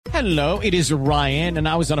Hello, it is Ryan, and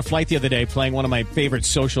I was on a flight the other day playing one of my favorite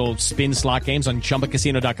social spin slot games on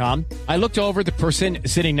chumbacasino.com. I looked over at the person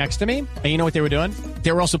sitting next to me, and you know what they were doing?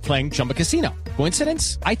 They were also playing Chumba Casino.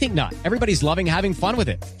 Coincidence? I think not. Everybody's loving having fun with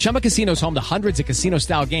it. Chumba Casino is home to hundreds of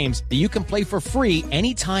casino-style games that you can play for free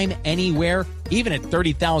anytime, anywhere, even at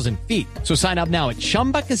 30,000 feet. So sign up now at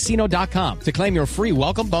chumbacasino.com to claim your free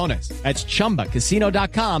welcome bonus. That's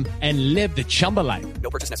chumbacasino.com and live the Chumba life. No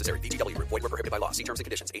purchase necessary. VGW. Void where prohibited by law. See terms and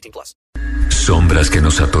conditions. 18+. Sombras que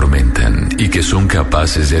nos atormentan y que son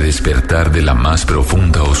capaces de despertar de la más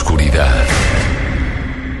profunda oscuridad.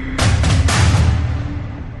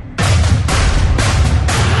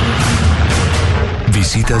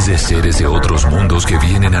 Visitas de seres de otros mundos que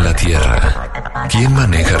vienen a la Tierra. ¿Quién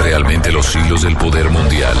maneja realmente los hilos del poder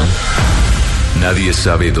mundial? Nadie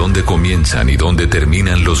sabe dónde comienzan y dónde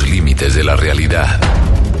terminan los límites de la realidad.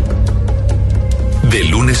 De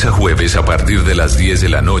lunes a jueves a partir de las 10 de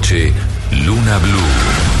la noche, Luna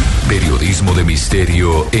BLU. Periodismo de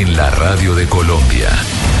misterio en la radio de Colombia.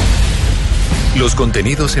 Los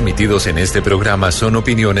contenidos emitidos en este programa son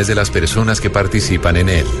opiniones de las personas que participan en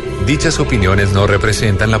él. Dichas opiniones no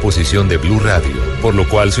representan la posición de Blue Radio, por lo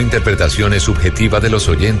cual su interpretación es subjetiva de los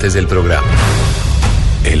oyentes del programa.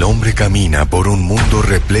 El hombre camina por un mundo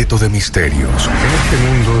repleto de misterios. En este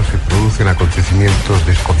mundo se producen acontecimientos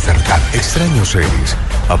desconcertantes. Extraños seres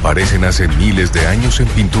aparecen hace miles de años en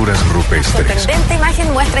pinturas rupestres. Sorprendente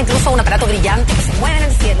imagen muestra incluso un aparato brillante que se mueve en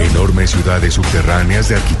el cielo. Enormes ciudades subterráneas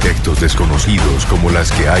de arquitectos desconocidos como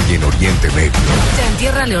las que hay en Oriente Medio. En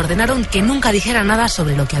tierra le ordenaron que nunca dijera nada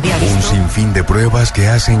sobre lo que había visto. Un sinfín de pruebas que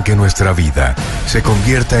hacen que nuestra vida se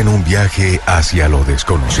convierta en un viaje hacia lo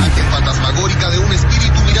desconocido. La fantasmagórica de un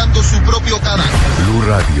espíritu mirando su propio cadáver. Blue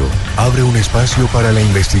Radio abre un espacio para la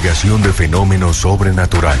investigación de fenómenos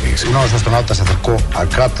sobrenaturales. Uno de los astronautas se acercó al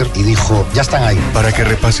cráter y dijo, ya están ahí. Para que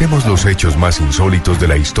repasemos los hechos más insólitos de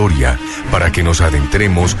la historia, para que nos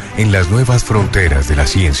adentremos en las nuevas fronteras de la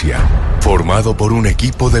ciencia. Formado por un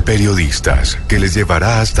equipo de periodistas que les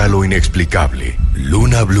llevará hasta lo inexplicable.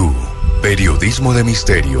 Luna BLU, periodismo de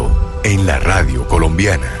misterio en la radio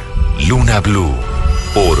colombiana. Luna BLU,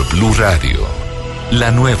 por Blue Radio, la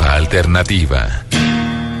nueva alternativa.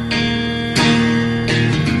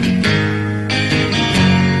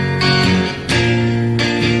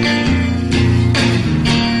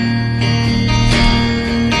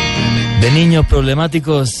 De niños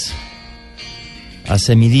problemáticos a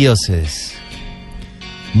semidioses,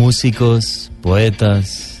 músicos,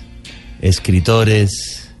 poetas,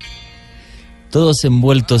 escritores, todos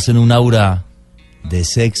envueltos en un aura de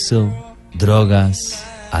sexo, drogas,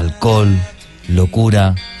 alcohol,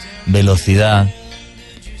 locura, velocidad,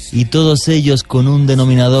 y todos ellos con un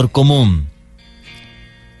denominador común: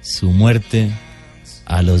 su muerte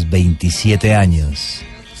a los 27 años.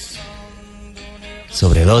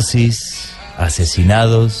 Sobredosis,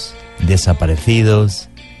 asesinados, desaparecidos,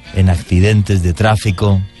 en accidentes de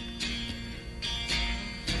tráfico.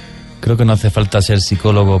 Creo que no hace falta ser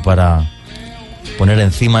psicólogo para poner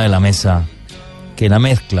encima de la mesa que la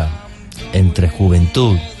mezcla entre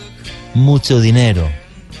juventud, mucho dinero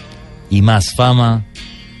y más fama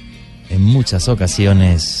en muchas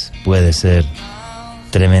ocasiones puede ser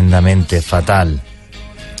tremendamente fatal.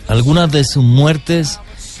 Algunas de sus muertes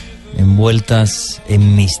envueltas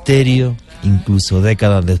en misterio, incluso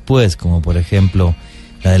décadas después, como por ejemplo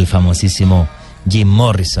la del famosísimo Jim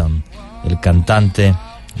Morrison, el cantante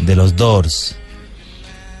de los Doors.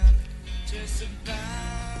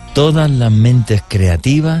 Todas las mentes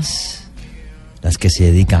creativas, las que se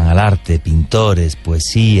dedican al arte, pintores,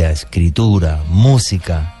 poesía, escritura,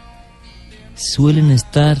 música, suelen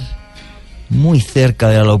estar muy cerca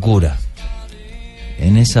de la locura,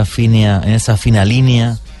 en esa fina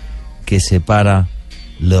línea que separa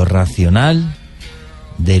lo racional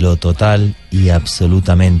de lo total y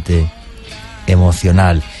absolutamente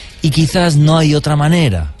emocional. Y quizás no hay otra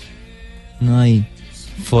manera, no hay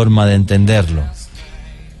forma de entenderlo.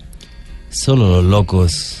 Solo los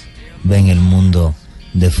locos ven el mundo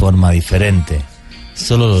de forma diferente.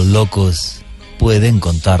 Solo los locos pueden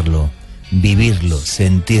contarlo, vivirlo,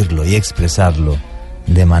 sentirlo y expresarlo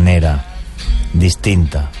de manera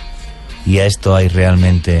distinta. Y a esto hay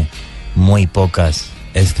realmente muy pocas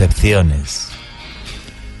excepciones.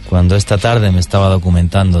 Cuando esta tarde me estaba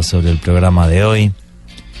documentando sobre el programa de hoy,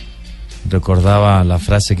 recordaba la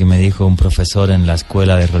frase que me dijo un profesor en la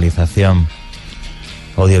Escuela de Realización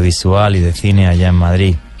Audiovisual y de Cine allá en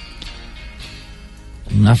Madrid.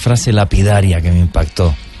 Una frase lapidaria que me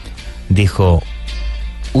impactó. Dijo: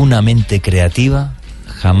 una mente creativa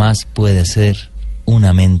jamás puede ser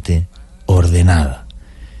una mente ordenada.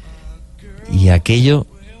 Y aquello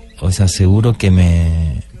os aseguro que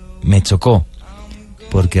me chocó,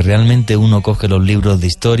 porque realmente uno coge los libros de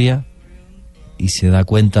historia y se da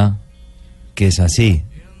cuenta que es así.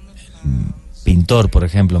 Pintor, por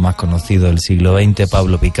ejemplo, más conocido del siglo XX,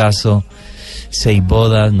 Pablo Picasso, 6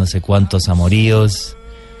 bodas, no sé cuántos amoríos,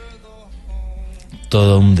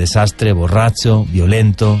 todo un desastre, borracho,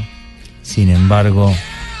 violento. Sin embargo,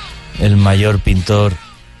 el mayor pintor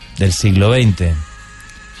del siglo XX.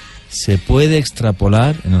 Se puede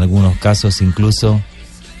extrapolar, en algunos casos incluso,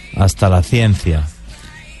 hasta la ciencia.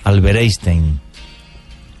 Albert Einstein,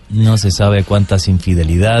 no se sabe cuántas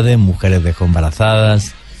infidelidades, mujeres dejó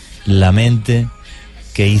embarazadas, la mente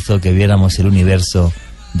que hizo que viéramos el universo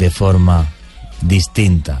de forma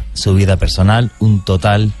distinta. Su vida personal, un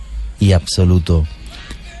total y absoluto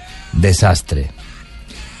desastre.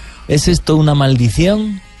 ¿Es esto una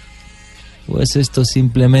maldición? ¿O es esto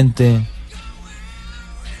simplemente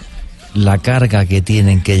la carga que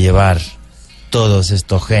tienen que llevar todos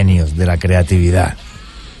estos genios de la creatividad?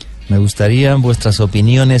 Me gustarían vuestras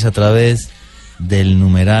opiniones a través del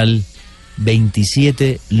numeral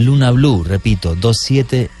 27 Luna BLU, repito,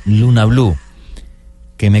 27 Luna BLU.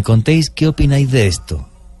 Que me contéis qué opináis de esto.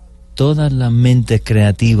 Todas las mentes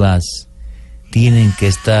creativas tienen que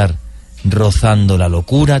estar rozando la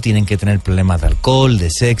locura, tienen que tener problemas de alcohol, de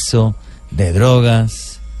sexo, de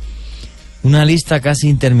drogas. Una lista casi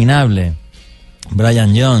interminable.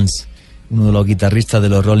 Brian Jones, uno de los guitarristas de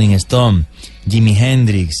los Rolling Stones, Jimi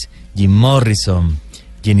Hendrix, Jim Morrison,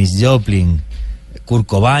 Janis Joplin, Kurt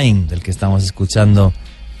Cobain, del que estamos escuchando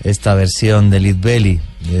esta versión de Lead Belly,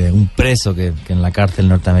 de un preso que en la cárcel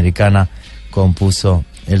norteamericana compuso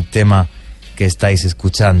el tema que estáis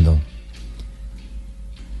escuchando.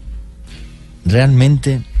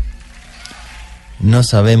 Realmente no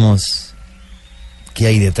sabemos qué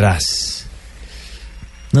hay detrás.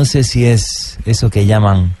 No sé si es eso que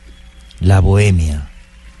llaman la bohemia,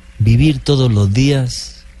 vivir todos los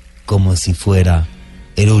días como si fuera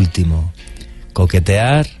el último,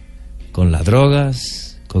 coquetear con las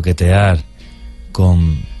drogas, coquetear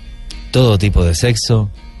con todo tipo de sexo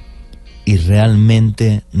y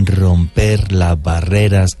realmente romper las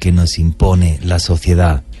barreras que nos impone la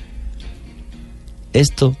sociedad.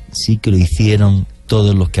 Esto sí que lo hicieron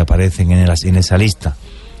todos los que aparecen en esa lista.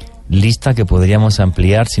 Lista que podríamos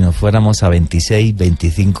ampliar si nos fuéramos a 26,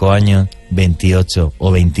 25 años, 28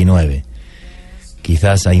 o 29.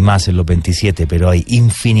 Quizás hay más en los 27, pero hay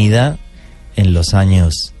infinidad en los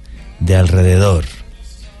años de alrededor.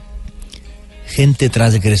 Gente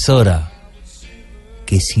transgresora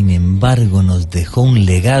que sin embargo nos dejó un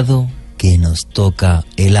legado que nos toca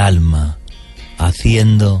el alma,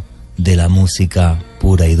 haciendo de la música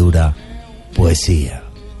pura y dura poesía.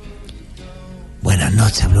 Buenas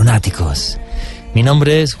noches, lunáticos. Mi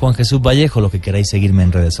nombre es Juan Jesús Vallejo, los que queráis seguirme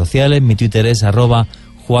en redes sociales. Mi Twitter es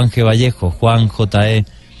 @JuanGVallejo, Juan J.E.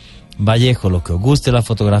 Vallejo. Los que os guste la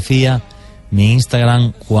fotografía, mi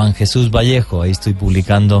Instagram, Juan Jesús Vallejo. Ahí estoy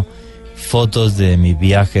publicando fotos de mis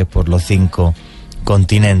viajes por los 5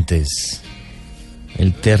 continentes.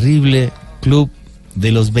 El terrible club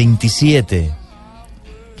de los 27.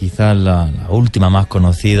 Quizás la última más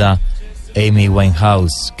conocida, Amy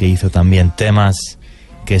Winehouse, que hizo también temas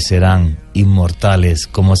que serán inmortales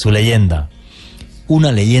como su leyenda.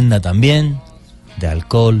 Una leyenda también de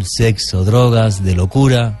alcohol, sexo, drogas, de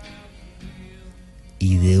locura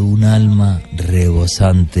y de un alma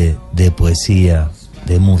rebosante de poesía,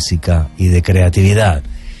 de música y de creatividad.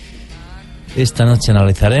 Esta noche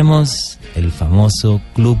analizaremos el famoso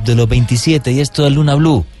Club de los 27 y esto es Luna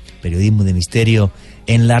BLU, periodismo de misterio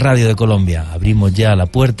en la radio de Colombia. Abrimos ya la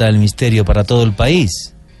puerta del misterio para todo el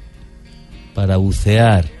país, para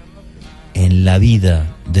bucear en la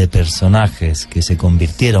vida de personajes que se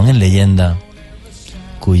convirtieron en leyenda,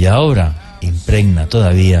 cuya obra impregna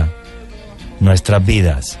todavía nuestras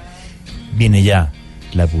vidas. Viene ya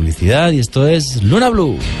la publicidad y esto es Luna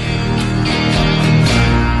BLU.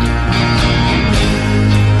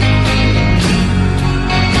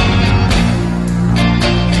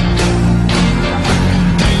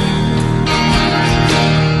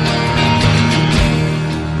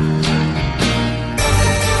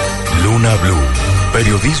 Luna BLU,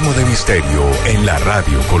 periodismo de misterio en la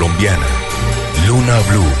radio colombiana. Luna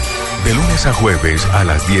BLU, de lunes a jueves a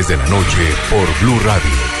las 10 de la noche por Blue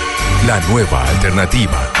Radio, la nueva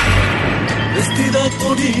alternativa. Vestida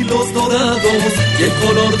con hilos dorados y el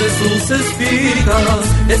color de sus espigas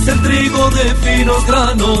es el trigo de finos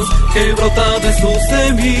granos que brota de sus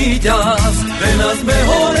semillas, de las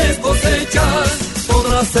mejores cosechas.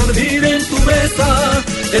 podrás servir en tu mesa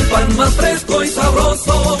el pan más fresco y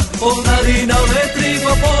sabroso con harina de trigo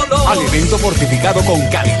Apolo. Alimento fortificado con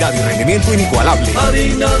calidad y rendimiento inigualable.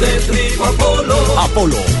 Harina de trigo Apolo.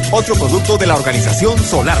 Apolo, otro producto de la organización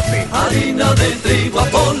Solarte. Harina de trigo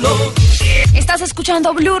Apolo. Estás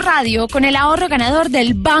escuchando Blue Radio con el ahorro ganador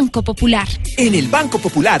del Banco Popular. En el Banco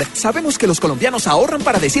Popular sabemos que los colombianos ahorran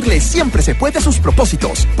para decirles siempre se puede a sus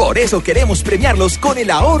propósitos. Por eso queremos premiarlos con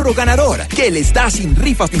el ahorro ganador, que les da sin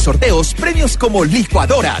rifas ni sorteos premios como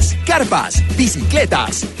licuadoras, carpas,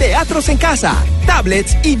 bicicletas, teatros en casa,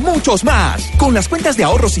 tablets y muchos más. Con las cuentas de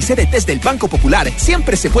ahorros y CDTs del Banco Popular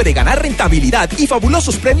siempre se puede ganar rentabilidad y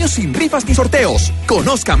fabulosos premios sin rifas ni sorteos.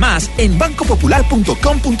 Conozca más en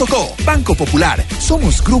bancopopular.com.co. Banco Popular,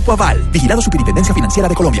 somos Grupo Aval, vigilado Superintendencia Financiera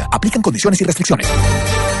de Colombia. Aplican condiciones y restricciones.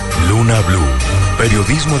 Luna Blue,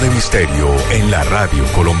 periodismo de misterio en la radio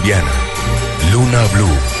colombiana. Luna Blue,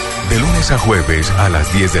 de lunes a jueves a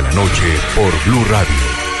las 10 de la noche por Blue Radio,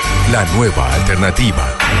 la nueva alternativa.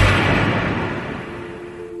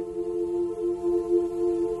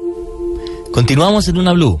 Continuamos en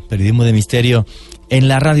Luna Blue, periodismo de misterio en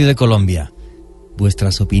la radio de Colombia.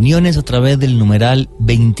 Vuestras opiniones a través del numeral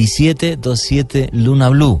 2727 Luna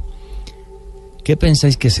Blue. ¿Qué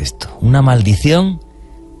pensáis que es esto? ¿Una maldición?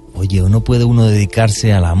 Oye, ¿o no puede uno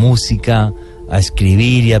dedicarse a la música, a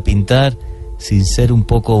escribir y a pintar sin ser un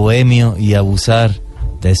poco bohemio y abusar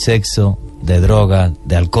de sexo, de droga,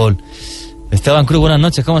 de alcohol? Esteban Cruz, buenas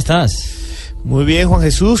noches, ¿cómo estás? Muy bien, Juan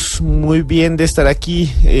Jesús, muy bien de estar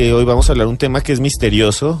aquí. Hoy vamos a hablar de un tema que es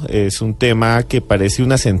misterioso, es un tema que parece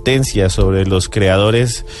una sentencia sobre los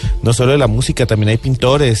creadores, no solo de la música, también hay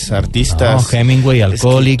pintores, artistas. No, Hemingway,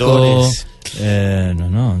 alcohólico.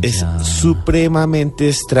 Es supremamente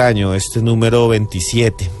extraño este número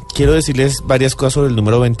 27. Quiero decirles varias cosas sobre el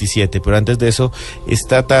número 27, pero antes de eso,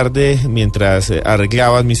 esta tarde, mientras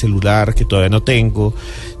arreglaba mi celular, que todavía no tengo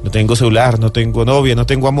celular, no tengo novia, no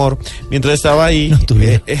tengo amor, mientras estaba ahí... No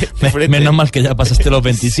menos mal que ya pasaste los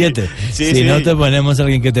 27, si no te ponemos a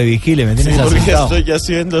alguien que te vigile, me tienes asustado. Porque ya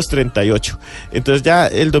estoy en los 38, entonces ya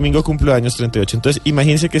el domingo cumplo años 38, entonces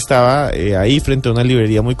imagínense que estaba ahí frente a una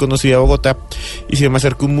librería muy conocida de Bogotá, y se me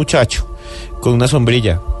acercó un muchacho con una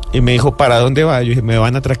sombrilla, y me dijo, ¿para dónde va? Yo dije, me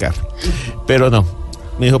van a atracar. Pero no.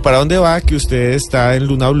 Me dijo, ¿para dónde va? Que usted está en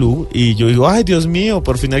Luna Blue. Y yo digo, ay, Dios mío,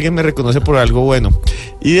 por fin alguien me reconoce por algo bueno.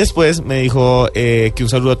 Y después me dijo que un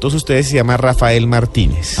saludo a todos ustedes, se llama Rafael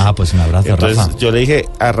Martínez. Ah, pues un abrazo, entonces, Rafa. Yo le dije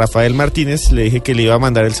a Rafael Martínez, le dije que le iba a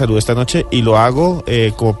mandar el saludo esta noche y lo hago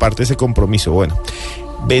como parte de ese compromiso. Bueno,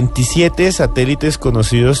 27 satélites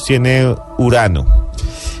conocidos tiene Urano.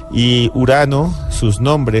 Y Urano, sus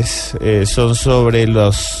nombres son sobre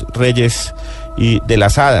los reyes y de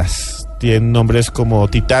las hadas. Tienen nombres como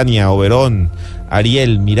Titania, Oberón,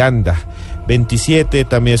 Ariel, Miranda. 27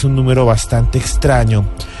 también es un número bastante extraño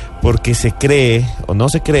porque se cree, o no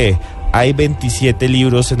se cree, hay 27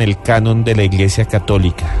 libros en el canon de la Iglesia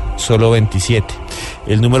Católica, solo 27.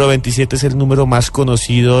 El número 27 es el número más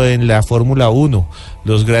conocido en la Fórmula 1.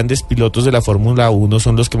 Los grandes pilotos de la Fórmula 1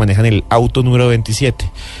 son los que manejan el auto número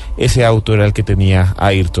 27. Ese auto era el que tenía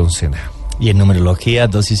Ayrton Senna. Y en numerología,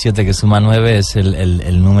 2 y 7 que suma 9 es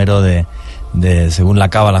el número de según la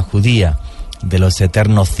cábala judía, de los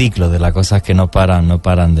eternos ciclos, de las cosas que no paran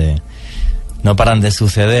de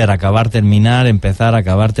suceder, acabar, terminar, empezar,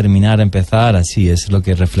 acabar, terminar, empezar, así es lo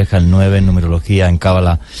que refleja el 9 en numerología en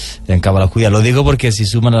cábala judía. Lo digo porque si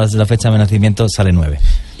suman la fecha de nacimiento sale 9.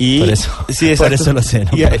 Y por eso, sí, por eso lo sé,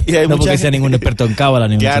 no porque sea ningún experto en cábala.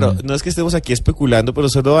 Claro, no es que estemos aquí especulando, pero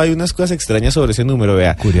solo hay unas cosas extrañas sobre ese número,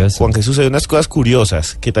 vea. Curioso. Juan Jesús, hay unas cosas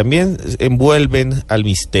curiosas que también envuelven al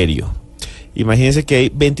misterio. Imagínense que hay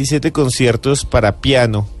 27 conciertos para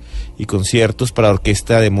piano y conciertos para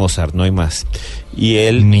orquesta de Mozart, no hay más. Y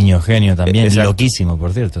él... Niño genio también, loquísimo,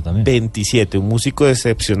 por cierto, también. 27, un músico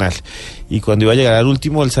excepcional. Y cuando iba a llegar al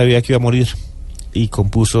último, él sabía que iba a morir. Y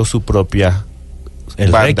compuso su propia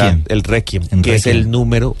banda, el Requiem, que es el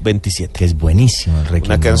número 27. Que es buenísimo el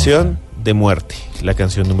Requiem. Una canción de muerte, la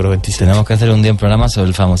canción número 27. Tenemos que hacer un día un programa sobre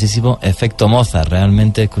el famosísimo efecto Mozart.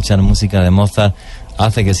 Realmente escuchar música de Mozart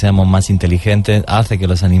hace que seamos más inteligentes, hace que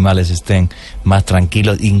los animales estén más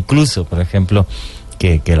tranquilos, incluso, por ejemplo,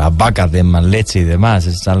 que las vacas den más leche y demás.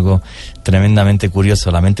 Es algo tremendamente curioso.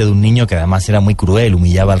 La mente de un niño que además era muy cruel,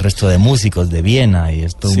 humillaba al resto de músicos de Viena, y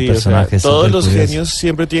esto un personaje todos los curioso. genios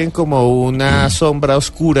siempre tienen como una sombra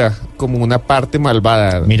oscura, como una parte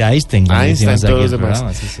malvada. Mira Einstein todos los demás.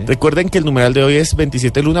 Sí. Recuerden que el numeral de hoy es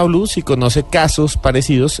 27 Luna Blue. Si conoce casos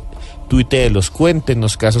parecidos, tuiteelos,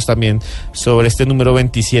 cuéntenos casos también sobre este número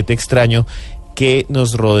 27 extraño que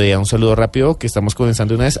nos rodea. Un saludo rápido que estamos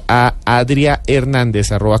comenzando una vez a Adria Hernández,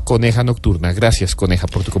 @coneja nocturna. Gracias, Coneja,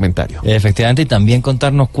 por tu comentario. Efectivamente, y también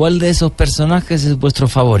contarnos cuál de esos personajes es vuestro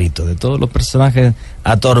favorito, de todos los personajes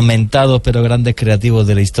atormentados pero grandes creativos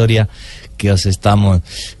de la historia que os estamos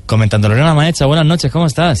comentando. Lorena Maecha, buenas noches, ¿cómo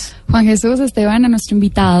estás? Juan Jesús, Esteban, a nuestro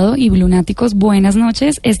invitado y Blunáticos, buenas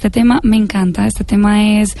noches. Este tema me encanta, este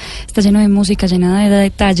tema está lleno de música, lleno de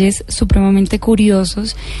detalles supremamente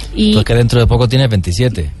curiosos. Y porque dentro de poco tiene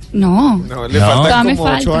 27. No, le faltan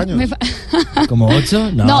como 8 años. ¿Como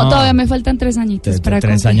 8? No, todavía me faltan 3 añitos para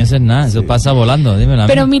 3 años es nada, eso pasa volando, dímelo.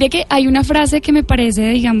 Pero mire que hay una frase que me parece,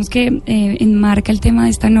 digamos que enmarca el tema de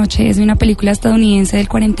esta noche, es de una película estadounidense del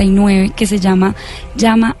 49 que se llama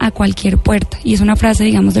Llama a cualquier puerta, y es una frase,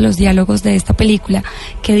 digamos, de los diálogos de esta película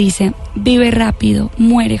que dice: vive rápido,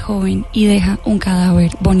 muere joven y deja un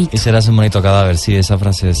cadáver bonito. Y serás un bonito cadáver, sí, esa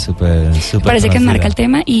frase es súper parece que enmarca el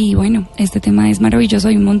tema. Y bueno, este tema es maravilloso.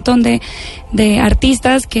 Hay un montón de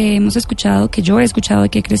artistas que hemos escuchado, que yo he escuchado y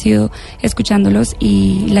que he crecido escuchándolos,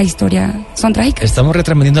 y la historia son trágicas. Estamos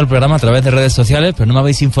retransmitiendo el programa a través de redes sociales, pero no me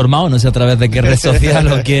habéis informado, no sé a través de qué red social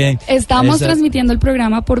o qué. Estamos transmitiendo el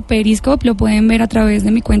programa por Periscope, lo pueden ver a través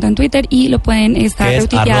de mi cuenta en Twitter y lo pueden estar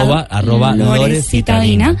retuiteado, arroba Lore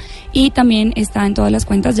Citadina, y también está en todas las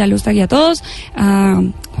cuentas, ya los tagué a todos, a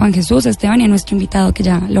Juan Jesús, a Esteban y a nuestro invitado que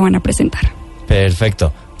ya lo van a presentar.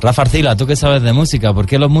 Perfecto. Rafa Arcila, ¿tú qué sabes de música? ¿Por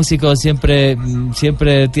qué los músicos siempre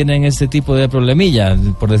tienen ese tipo de problemillas,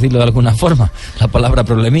 por decirlo de alguna forma? La palabra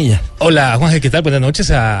problemilla. Hola, Juanje, ¿qué tal? Buenas noches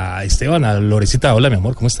a Esteban, a Lorecita. Hola, mi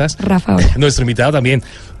amor, ¿cómo estás? Rafa, hola. Nuestro invitado también.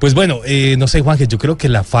 Pues bueno, no sé, Juanje, yo creo que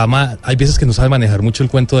la fama, hay veces que no sabe manejar mucho el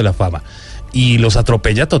cuento de la fama y los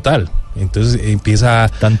atropella total. Entonces empieza...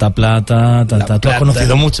 Tanta plata, tú has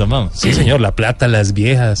conocido mucho, vamos. Sí, señor, la plata, las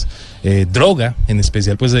viejas, droga, en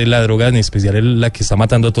especial, pues la droga en especial es la que está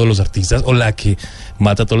matando a todos los artistas, o la que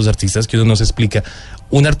mata a todos los artistas, que uno no se explica.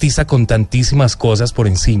 Un artista con tantísimas cosas por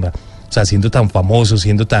encima, o sea, siendo tan famoso,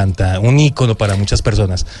 siendo un ícono para muchas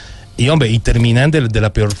personas. Y hombre, y terminan de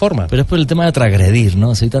la peor forma. Pero es por el tema de transgredir,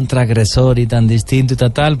 ¿no? Soy tan transgresor y tan distinto y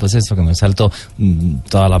tal, pues eso, que me salto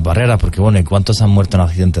todas las barreras, porque bueno, ¿y cuántos han muerto en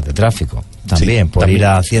accidentes de tráfico? También, sí, por ir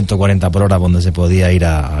a 140 por hora cuando se podía ir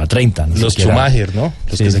a 30. Los Schumacher, ¿no?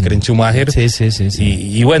 Los que se creen Schumacher. Sí.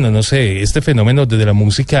 Y bueno, no sé, este fenómeno desde la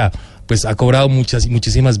música, pues ha cobrado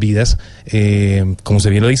muchísimas vidas. Como se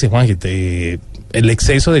bien lo dice Juan, el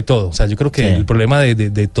exceso de todo. O sea, yo creo que el problema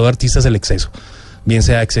de todo artista es el exceso. Bien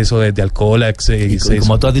sea exceso de alcohol, exceso.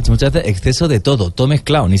 Como tú has dicho muchas veces, exceso de todo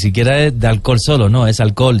mezclado, ni siquiera es de alcohol solo, no, es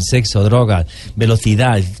alcohol, sexo, drogas,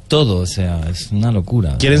 velocidad, todo, o sea, es una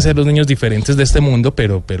locura. Quieren ser los niños diferentes de este mundo,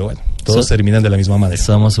 pero bueno, todos terminan de la misma manera.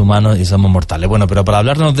 Somos humanos y somos mortales. Bueno, pero para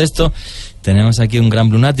hablarnos de esto, tenemos aquí un gran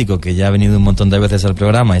lunático que ya ha venido un montón de veces al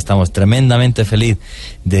programa y estamos tremendamente feliz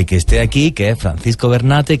de que esté aquí, que es Francisco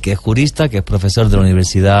Bernate, que es jurista, que es profesor de la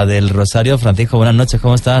Universidad del Rosario. Francisco, buenas noches,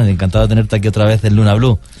 ¿cómo estás? Encantado de tenerte aquí otra vez en Luna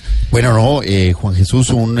BLU. Bueno, Juan Jesús,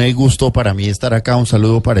 un gusto para mí estar acá, un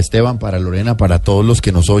saludo para Esteban, para Lorena, para todos los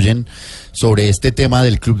que nos oyen sobre este tema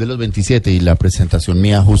del Club de los 27, y la presentación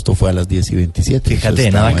mía justo fue a las 10:27. Fíjate,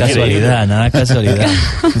 nada casualidad.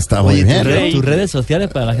 Está muy bien. ¿Tus redes sociales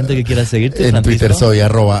para la gente que quiera seguirte, en Francisco? Twitter soy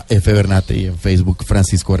 @fbernate y en Facebook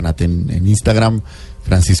Francisco Bernate, en Instagram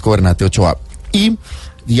Francisco Bernate 8A. Y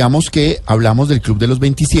digamos que hablamos del Club de los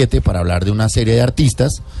 27 para hablar de una serie de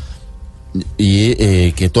artistas y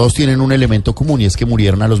que todos tienen un elemento común, y es que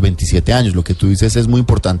murieron a los 27 años. Lo que tú dices es muy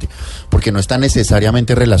importante, porque no está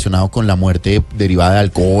necesariamente relacionado con la muerte derivada de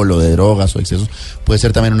alcohol o de drogas o excesos. Puede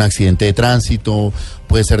ser también un accidente de tránsito,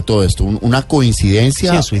 puede ser todo esto, una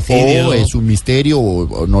coincidencia, suicidio, o es un misterio,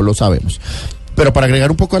 o no lo sabemos. Pero para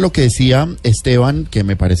agregar un poco a lo que decía Esteban, que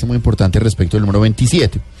me parece muy importante respecto del número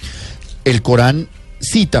 27, el Corán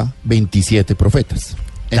cita 27 profetas.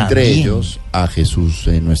 Entre ellos a Jesús,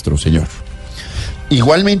 nuestro Señor.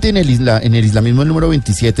 Igualmente en el islamismo el número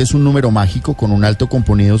 27 es un número mágico con un alto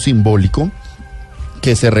contenido simbólico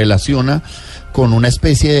que se relaciona con una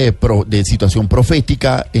especie de situación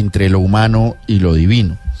profética entre lo humano y lo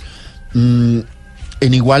divino.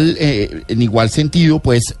 En igual sentido,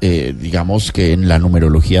 pues, digamos que en la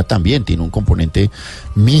numerología también tiene un componente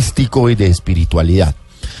místico y de espiritualidad.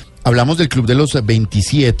 Hablamos del Club de los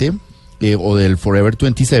 27, o del Forever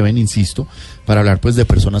 27, insisto, para hablar pues de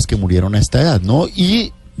personas que murieron a esta edad, ¿no?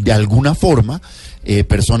 Y de alguna forma,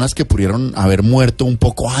 personas que pudieron haber muerto un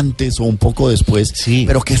poco antes o un poco después,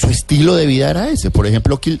 pero que su estilo de vida era ese. Por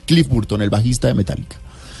ejemplo, Cliff Burton, el bajista de Metallica,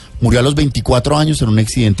 murió a los 24 años en un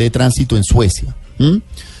accidente de tránsito en Suecia.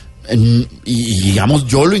 Y digamos,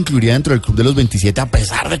 yo lo incluiría dentro del club de los 27 a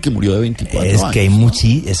pesar de que murió de 24 años. Es que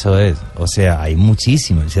hay eso es, o sea, hay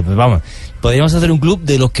muchísimo. Dice, pues vamos, podríamos hacer un club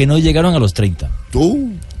de los que no llegaron a los 30.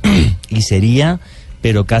 Y sería,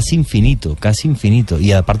 pero casi infinito.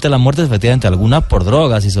 Y aparte de las muertes, efectivamente, algunas por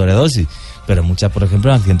drogas y sobredosis, pero muchas, por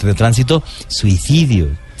ejemplo, en accidentes de tránsito, suicidios.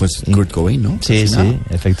 Pues Kurt Cobain, ¿no? Sí,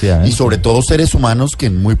 efectivamente. Y sobre todo seres humanos que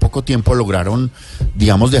en muy poco tiempo lograron,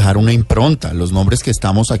 digamos, dejar una impronta. Los nombres que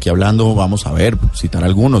estamos aquí hablando, vamos a ver, citar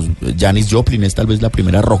algunos. Janis Joplin es tal vez la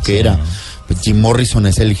primera rockera. Sí. Pues Jim Morrison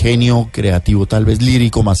es el genio creativo, tal vez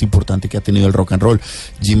lírico, más importante que ha tenido el rock and roll.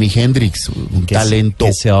 Jimi Hendrix, un talento.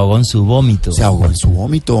 Que se ahogó en su vómito.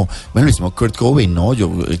 Bueno, mismo Kurt Cobain, ¿no?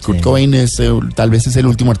 Kurt Cobain es, tal vez es el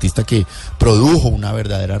último artista que produjo una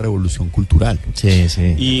verdadera revolución cultural. Sí.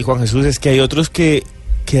 Y Juan Jesús, es que hay otros que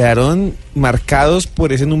quedaron marcados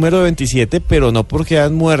por ese número de 27, pero no porque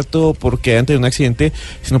hayan muerto o porque hayan tenido un accidente,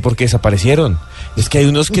 sino porque desaparecieron. Es que hay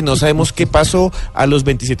unos que no sabemos qué pasó a los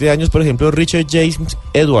 27 años, por ejemplo, Richard James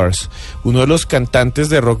Edwards, uno de los cantantes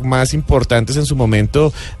de rock más importantes en su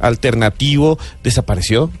momento alternativo,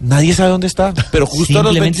 desapareció. Nadie sabe dónde está, pero justo a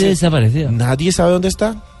los 27 desapareció. Nadie sabe dónde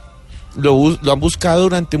está. Lo han buscado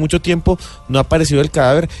durante mucho tiempo, no ha aparecido el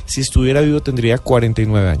cadáver. Si estuviera vivo tendría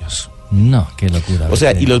 49 años. No, qué locura. O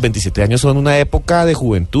sea, y los 27 años son una época de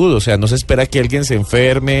juventud, o sea, no se espera que alguien se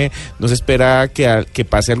enferme, no se espera que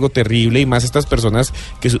pase algo terrible, y más estas personas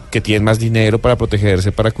que tienen más dinero para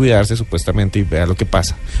protegerse, para cuidarse supuestamente, y vea lo que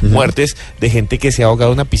pasa. Muertes de gente que se ha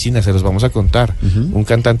ahogado en una piscina, se los vamos a contar. Un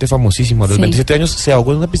cantante famosísimo a los 27 años se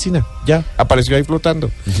ahogó en una piscina, ya, apareció ahí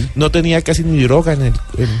flotando. No tenía casi ni droga en el...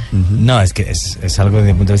 No, es que es algo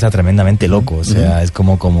desde mi punto de vista tremendamente loco, o sea, es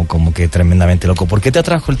como que tremendamente loco. ¿Por qué te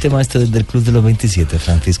atrajo el tema este del Club de los 27,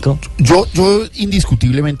 Francisco? Yo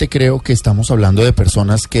indiscutiblemente creo que estamos hablando de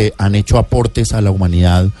personas que han hecho aportes a la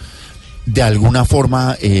humanidad de alguna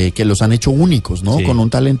forma, que los han hecho únicos, ¿no? Sí. Con un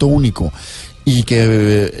talento único. Y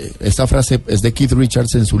que esta frase es de Keith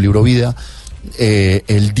Richards en su libro Vida.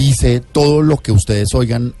 Él dice, todo lo que ustedes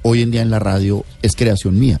oigan hoy en día en la radio es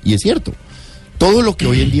creación mía. Y es cierto. Todo lo que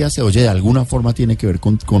hoy en día se oye de alguna forma tiene que ver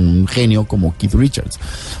con un genio como Keith Richards.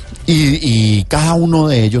 Y cada uno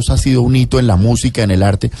de ellos ha sido un hito en la música, en el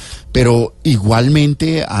arte, pero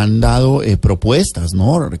igualmente han dado propuestas,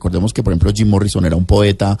 ¿no? Recordemos que, por ejemplo, Jim Morrison era un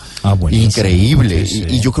poeta increíble. Sí.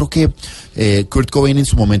 Y yo creo que Kurt Cobain en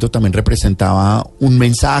su momento también representaba un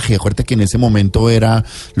mensaje. Acuérdate que en ese momento era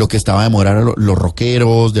lo que estaba de moda, los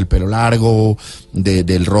rockeros, del pelo largo,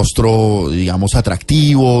 del rostro, digamos,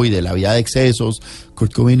 atractivo y de la vida de excesos.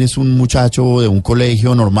 Kurt Cobain es un muchacho de un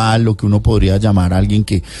colegio normal, lo que uno podría llamar a alguien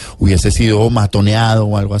que hubiese sido matoneado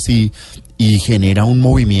o algo así, y genera un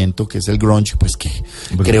movimiento que es el grunge, pues que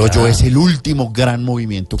creo yo es el último gran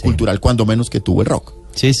movimiento cultural, cuando menos que tuvo el rock.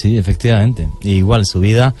 Sí, efectivamente. Y igual su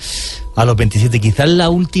vida a los 27, quizás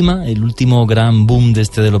el último gran boom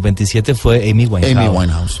de los 27 fue Amy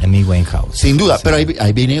Winehouse. Sin duda, pero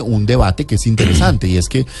ahí viene un debate que es interesante, y es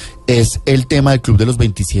que es el tema del Club de los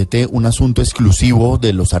 27 un asunto exclusivo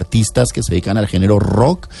de los artistas que se dedican al género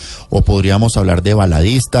rock, o podríamos hablar de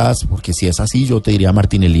baladistas, porque si es así, yo te diría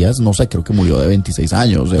Martín Elías, no sé, creo que murió de 26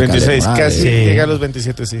 años. 26, casi llega a los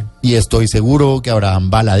 27, sí. Y estoy seguro que habrán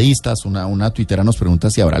baladistas. Una tuitera nos pregunta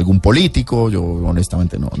si habrá algún político, yo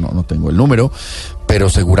honestamente no tengo el número, pero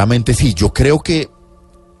seguramente sí. Yo creo que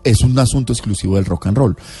es un asunto exclusivo del rock and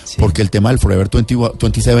roll, porque el tema del Forever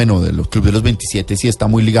 27 o de los Club de los 27 sí está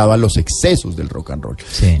muy ligado a los excesos del rock and roll.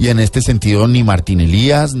 Y en este sentido ni Martín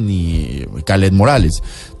Elías ni Khaled Morales.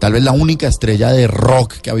 Tal vez la única estrella de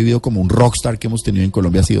rock que ha vivido como un rockstar que hemos tenido en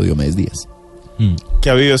Colombia ha sido Diomedes Díaz. Que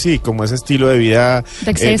ha habido, como ese estilo de vida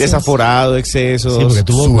desaforado, excesos, porque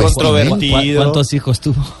tuvo controvertido. ¿Cuántos hijos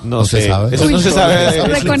tuvo? No se sabe. Eso no se sabe.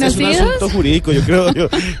 Es un asunto jurídico, yo creo.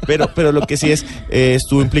 Pero lo que sí es,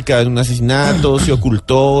 estuvo implicado en un asesinato, se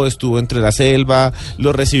ocultó, estuvo entre la selva,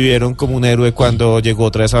 lo recibieron como un héroe cuando llegó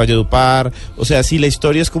otra vez a Valledupar. O sea, sí, la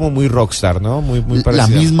historia es como muy rockstar, ¿no? Muy parecida. La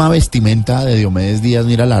misma vestimenta de Diomedes Díaz,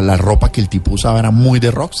 mira, la ropa que el tipo usaba era muy de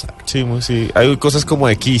rockstar. Sí, sí. Hay cosas como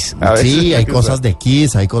de Kiss. Sí, hay cosas de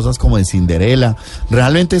Kiss, hay cosas como de Cinderella.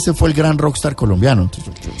 Realmente ese fue el gran rockstar colombiano.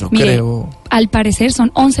 Entonces, yo creo... Al parecer son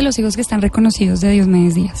 11 los hijos que están reconocidos de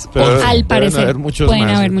Diomedes Díaz. Pero al parecer pueden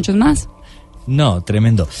haber muchos más. No,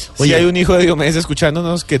 tremendo. Oye, si hay un hijo de Diomedes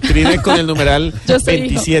escuchándonos, que trine con el numeral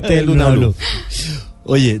 27 de Luna BLU.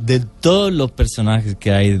 Oye, de todos los personajes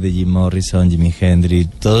que hay de Jim Morrison, Jimi Hendrix,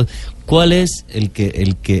 todos, ¿cuál es el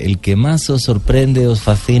que más os sorprende, os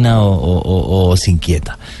fascina o os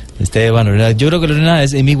inquieta? Bueno, yo creo que Lorena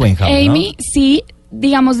es Amy Winehouse, Amy, ¿no? Sí,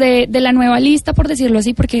 digamos, de la nueva lista, por decirlo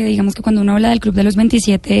así, porque digamos que cuando uno habla del Club de los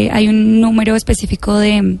 27 hay un número específico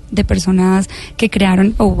de personas que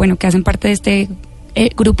crearon, o bueno, que hacen parte de este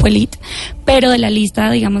grupo elite, pero de la lista,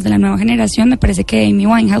 digamos, de la nueva generación, me parece que Amy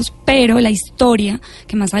Winehouse, pero la historia,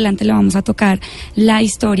 que más adelante lo vamos a tocar, la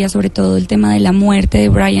historia, sobre todo el tema de la muerte de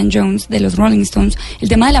Brian Jones, de los Rolling Stones, el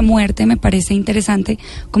tema de la muerte me parece interesante,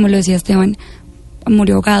 como lo decía Esteban,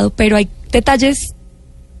 murió ahogado, pero hay detalles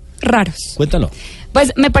raros. Cuéntalo.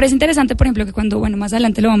 Pues me parece interesante, por ejemplo, que cuando, bueno, más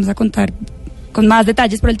adelante lo vamos a contar con más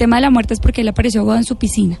detalles, pero el tema de la muerte es porque él apareció ahogado en su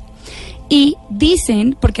piscina. Y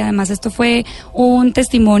dicen, porque además esto fue un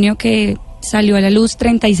testimonio que salió a la luz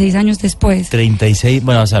 36 años después. 36,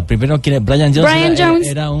 bueno, o sea, primero Brian Jones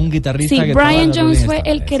era un guitarrista. Sí, que Brian Jones fue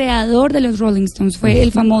el creador de los Rolling Stones, fue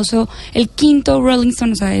el famoso, el quinto Rolling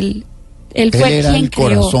Stone, o sea, él fue quien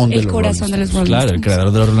creó el corazón de los Rolling Stones. Claro, el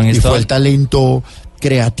creador de los Rolling Stones. Y fue el talento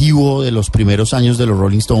creativo de los primeros años de los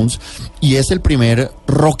Rolling Stones, y es el primer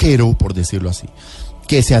rockero, por decirlo así,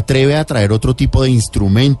 que se atreve a traer otro tipo de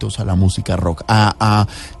instrumentos a la música rock, a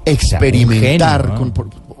experimentar, un genio, ¿no?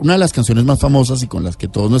 con una de las canciones más famosas y con las que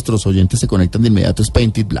todos nuestros oyentes se conectan de inmediato es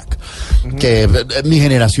Painted Black, que mi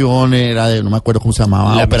generación era de, no me acuerdo cómo se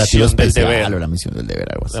llamaba, La Operativo Misión del Especial Deber. o La Misión del Deber,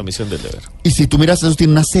 algo así. La Misión del Deber. Y si tú miras eso,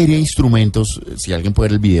 tiene una serie de instrumentos. Si alguien puede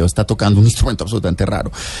ver el video, está tocando un instrumento absolutamente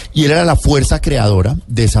raro. Y él era la fuerza creadora,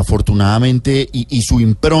 desafortunadamente, y su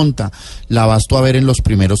impronta la bastó a ver en los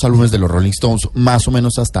primeros álbumes de los Rolling Stones, más o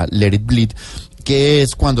menos hasta Let It Bleed, que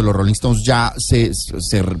es cuando los Rolling Stones ya se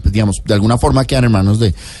digamos, de alguna forma quedan en manos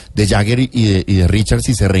de Jagger y de Richards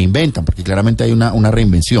y se reinventan, porque claramente hay una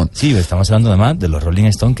reinvención. Sí, estamos hablando además de los Rolling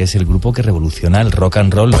Stones, que es el grupo que revoluciona el rock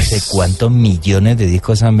and roll. Pues, no sé cuántos millones de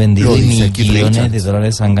discos han vendido y millones de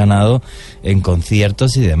dólares han ganado en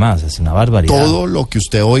conciertos y demás. Es una barbaridad. Todo lo que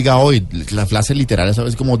usted oiga hoy, la frase literal,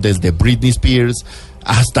 ¿sabes? Como desde Britney Spears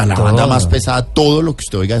hasta la banda más pesada, todo lo que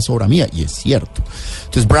usted oiga es obra mía, y es cierto.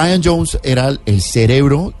 Entonces Brian Jones era el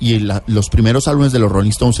cerebro, y los primeros álbumes de los Rolling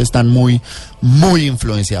Stones están muy, muy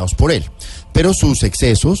influenciados por él. Pero sus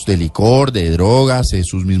excesos de licor, de drogas,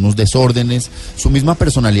 sus mismos desórdenes, su misma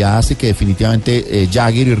personalidad hace que definitivamente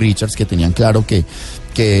Jagger y Richards, que tenían claro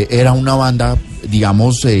que era una banda,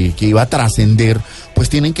 digamos, que iba a trascender, pues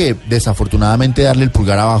tienen que desafortunadamente darle el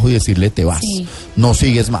pulgar abajo y decirle: te vas, no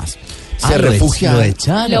sigues más. Se refugiaron.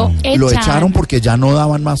 Lo echaron porque ya no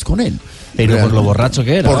daban más con él. Pero por lo borracho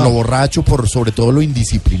que era. Por lo borracho, por sobre todo lo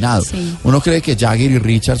indisciplinado. Sí. Uno cree que Jagger y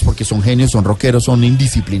Richards, porque son genios, son rockeros, son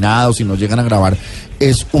indisciplinados y no llegan a grabar.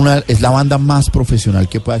 Es la banda más profesional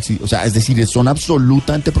que pueda existir. O sea, es decir, son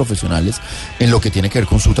absolutamente profesionales en lo que tiene que ver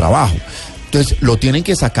con su trabajo. Entonces, lo tienen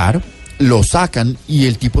que sacar, lo sacan y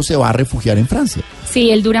el tipo se va a refugiar en Francia.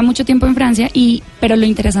 Sí, él dura mucho tiempo en Francia, pero lo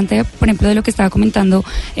interesante, por ejemplo, de lo que estaba comentando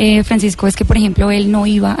Francisco, es que, por ejemplo, él no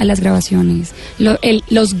iba a las grabaciones.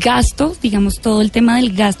 Los gastos, digamos, todo el tema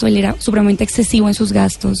del gasto, él era supremamente excesivo en sus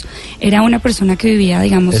gastos. Era una persona que vivía,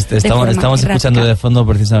 digamos, estamos escuchando de fondo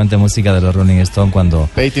precisamente música de los Rolling Stones cuando...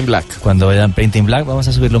 Painting Black. Cuando vayan Painting Black, vamos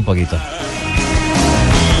a subirlo un poquito.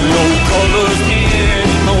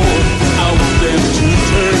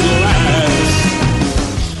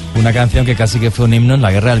 Una canción que casi que fue un himno en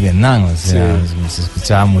la guerra del Vietnam, o sea, se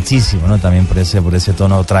escuchaba muchísimo, ¿no? También por ese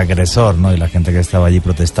tono transgresor, ¿no? Y la gente que estaba allí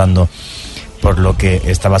protestando por lo que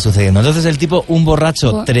estaba sucediendo. Entonces el tipo, un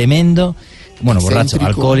borracho tremendo, bueno, borracho,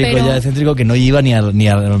 alcohólico, ya excéntrico, que no iba ni a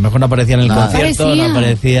lo mejor no aparecía en el concierto,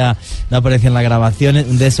 no aparecía en la grabación,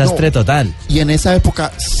 un desastre total. Y en esa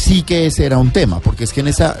época sí que ese era un tema, porque es que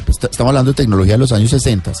estamos hablando de tecnología de los años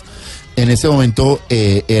 60. En ese momento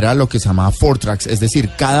era lo que se llamaba 4-tracks, es decir,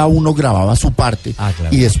 cada uno grababa su parte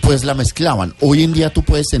y después la mezclaban. Hoy en día tú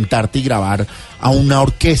puedes sentarte y grabar a una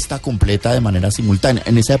orquesta completa de manera simultánea.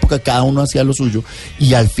 En esa época cada uno hacía lo suyo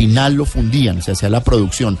y al final lo fundían, se hacía la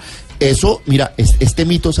producción. Eso, mira, este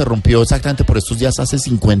mito se rompió exactamente por estos días hace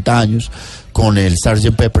 50 años con el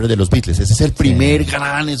Sgt. Pepper de los Beatles. Ese es el primer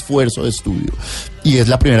gran esfuerzo de estudio. Y es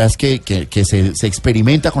la primera vez que se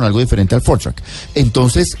experimenta con algo diferente al 4-track.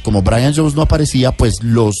 Entonces, como Brian Jones no aparecía, pues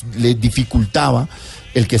le dificultaba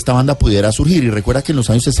el que esta banda pudiera surgir. Y recuerda que en los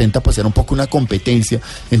años 60 pues era un poco una competencia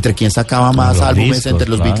entre quién sacaba más álbumes, discos, entre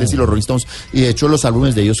los Beatles y los Rolling Stones. Y de hecho los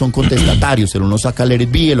álbumes de ellos son contestatarios. El uno saca Let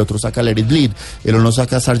It Be, el otro saca Let It Bleed, el uno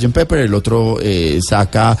saca Sgt. Pepper, el otro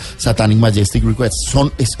saca Satanic Majestic Request.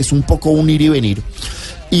 Es un poco un ir y venir.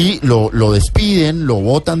 Y lo despiden, lo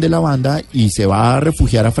botan de la banda y se va a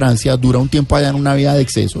refugiar a Francia. Dura un tiempo allá en una vida de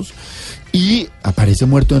excesos. y aparece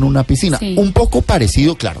muerto en una piscina. Sí. Un poco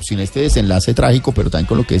parecido, claro, sin este desenlace trágico, pero también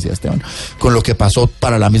con lo que decía Esteban, con lo que pasó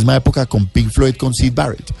para la misma época con Pink Floyd, con Syd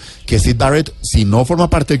Barrett. Que Syd Barrett, si no forma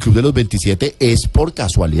parte del Club de los 27, es por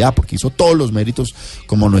casualidad, porque hizo todos los méritos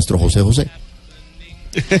como nuestro José José.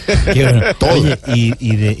 Qué bueno. Oye,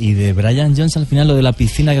 y de Brian Jones al final, lo de la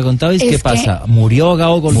piscina que contabais, ¿qué pasa? ¿Murió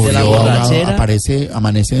ahogado de la borrachera?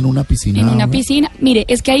 Amanece en una piscina. En una piscina. Mire,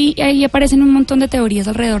 es que ahí aparecen un montón de teorías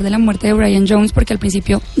alrededor de la muerte de Brian Jones, porque al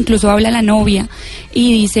principio incluso habla la novia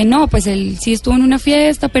y dice, no, pues él sí estuvo en una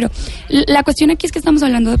fiesta, pero la cuestión aquí es que estamos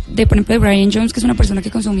hablando de, por ejemplo, de Brian Jones, que es una persona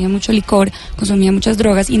que consumía mucho licor, consumía muchas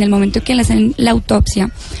drogas, y en el momento que le hacen la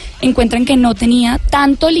autopsia, encuentran que no tenía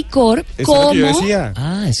tanto licor como... Eso decía.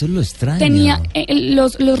 Ah, eso es lo extraño. Tenía,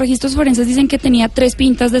 los registros forenses dicen que tenía 3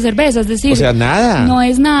 pintas de cerveza, es decir... O sea, nada. No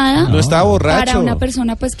es nada. No estaba borracho. Para una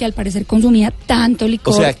persona, pues, que al parecer consumía tanto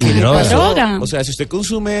licor. O sea, ¿qué le droga. pasó? O sea, si usted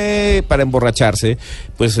consume para emborracharse,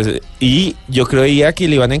 pues... y yo creía que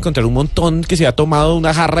le iban a encontrar un montón que se había tomado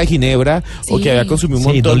una jarra de ginebra, o que había consumido un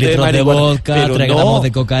montón de marihuana. De vodka, pero 3 gramos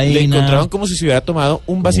de cocaína. Le encontraron como si se hubiera tomado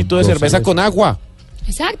un vasito de cerveza con agua.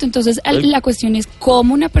 Exacto, entonces la cuestión es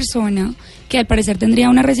cómo una persona que al parecer tendría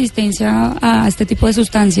una resistencia a este tipo de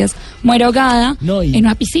sustancias muere ahogada en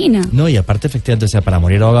una piscina. No, y aparte, efectivamente, o sea, para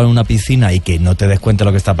morir ahogado en una piscina y que no te des cuenta de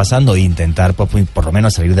lo que está pasando e intentar, pues, por lo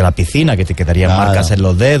menos salir de la piscina, que te quedarían marcas en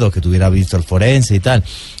los dedos, que tú hubieras visto el forense y tal.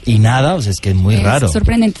 Y nada, o sea, es que es muy raro. Es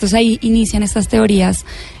sorprendente. Entonces ahí inician estas teorías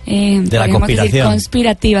de la conspiración.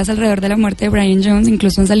 Conspirativas alrededor de la muerte de Brian Jones.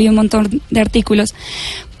 Incluso han salido un montón de artículos,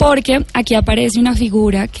 porque aquí aparece una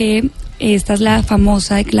figura que... Esta es la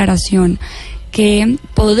famosa declaración que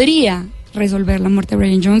podría resolver la muerte de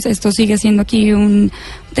Brian Jones. Esto sigue siendo aquí un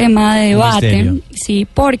tema de debate, sí,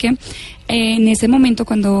 porque en ese momento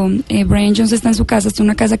cuando Brian Jones está en su casa, es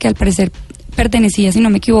una casa que al parecer pertenecía, si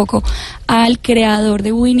no me equivoco, al creador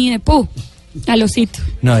de Winnie the Pooh. Al osito.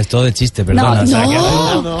 No, es todo de chiste, perdona.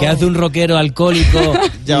 ¿Qué hace un rockero alcohólico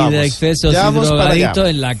y de excesos y drogadito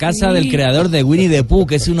en la casa del creador de Winnie the Pooh,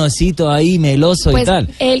 que es un osito ahí meloso y tal?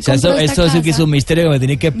 O sea, esto sí que es un misterio que me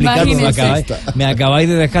tenéis que explicar, porque me acabáis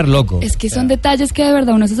de dejar loco. Es que son detalles que de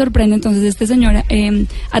verdad uno se sorprende. Entonces este señor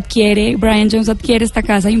Brian Jones adquiere esta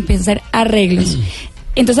casa y empieza a hacer arreglos.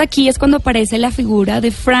 Entonces aquí es cuando aparece la figura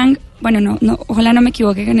de Frank, ojalá no me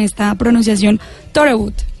equivoque en esta pronunciación,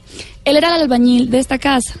 Thorogood. Él era el albañil de esta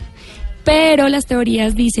casa, pero las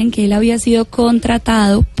teorías dicen que él había sido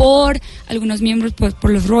contratado por algunos miembros, pues, por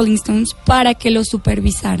los Rolling Stones, para que lo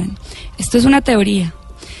supervisaran. Esto es una teoría,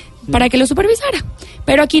 para que lo supervisara.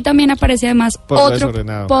 Pero aquí también aparece además por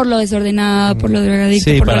lo desordenado, por lo drogadicto,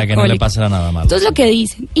 sí, por para lo que no le pasara nada malo. Entonces lo que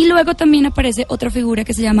dicen. Y luego también aparece otra figura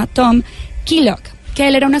que se llama Tom Killock, que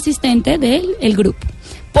él era un asistente del grupo.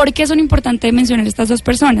 ¿Por qué son importantes mencionar estas dos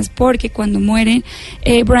personas? Porque cuando muere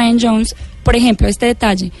Brian Jones, por ejemplo, este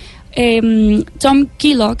detalle, Tom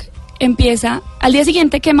Killock empieza, al día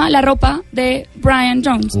siguiente quema la ropa de Brian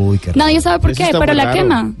Jones. Nadie sabe por qué, pero la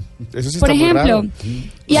quema. Eso sí por está ejemplo.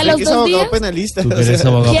 Y a los 2 días penalista,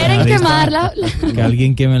 quieren quemarla. Que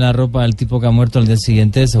alguien queme la ropa del tipo que ha muerto al día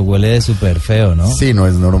siguiente, eso huele súper feo, ¿no? Sí, no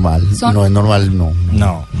es normal. No es normal, no.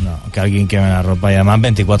 No, que alguien queme la ropa y además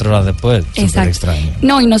 24 horas después. Súper extraño.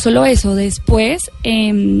 No, y no solo eso, después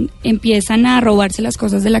empiezan a robarse las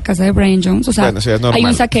cosas de la casa de Brian Jones. O sea, hay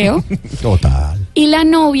un saqueo. Total. Y la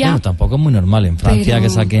novia... Bueno, tampoco es muy normal en Francia que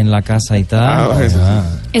saquen la casa y tal.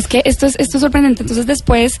 Es que esto es sorprendente. Entonces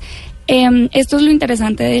después... esto es lo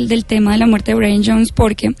interesante del tema de la muerte de Brian Jones,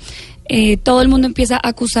 porque todo el mundo empieza a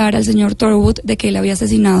acusar al señor Thorogood de que él había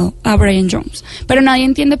asesinado a Brian Jones, pero nadie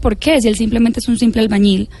entiende por qué, si él simplemente es un simple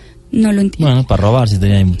albañil. No lo entiendo. Bueno, para robar, si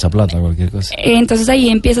tenía mucha plata, cualquier cosa. Entonces ahí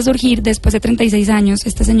empieza a surgir, después de 36 años,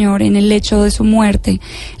 este señor, en el lecho de su muerte,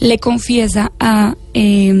 le confiesa a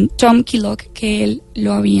Tom Killock que él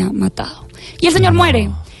lo había matado. Y el señor muere.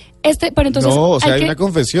 Pero entonces hay una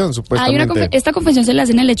confesión, supuestamente. Esta confesión se le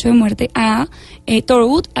hace en el hecho de muerte a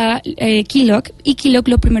Thorogood, a Killock, y Killock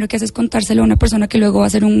lo primero que hace es contárselo a una persona que luego va a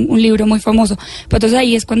hacer un libro muy famoso. Pero entonces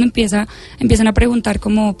ahí es cuando empiezan a preguntar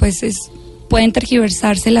cómo pueden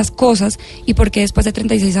tergiversarse las cosas y por qué después de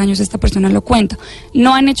 36 años esta persona lo cuenta.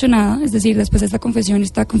 No han hecho nada, es decir, después de esta confesión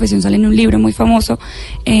sale en un libro muy famoso,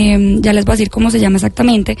 ya les voy a decir cómo se llama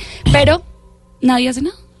exactamente, pero nadie hace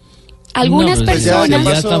nada. Algunas personas...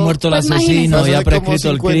 Ya está muerto el asesino, ya ha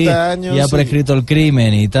prescrito el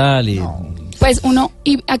crimen y tal. Pues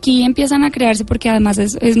y aquí empiezan a crearse, porque además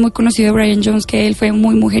es muy conocido de Brian Jones que él fue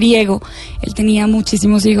muy mujeriego, él tenía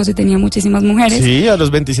muchísimos hijos y tenía muchísimas mujeres. Sí, a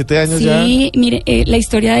los 27 años ya. Sí, mire, la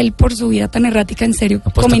historia de él por su vida tan errática, en serio.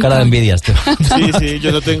 Ha puesto cara de envidia, Sí,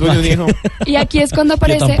 yo no tengo ni un hijo. Y aquí es cuando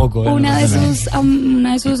aparece una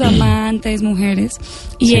de sus amantes, mujeres,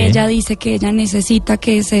 y ella dice que ella necesita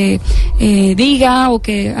que se diga o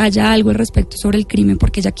que haya algo al respecto sobre el crimen,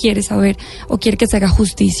 porque ella quiere saber o quiere que se haga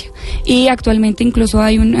justicia. Y actualmente incluso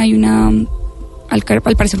hay una, al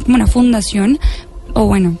parecer como una fundación, o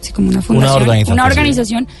bueno, sí, como una fundación, una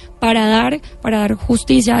organización para dar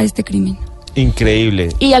justicia a este crimen. Increíble.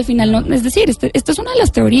 Y al final, no, es decir, esto es una de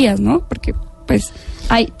las teorías, ¿no? Porque pues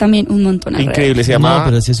hay también un montón alrededor. Increíble, se llama... No,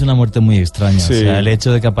 pero sí es una muerte muy extraña. Sí. O sea, el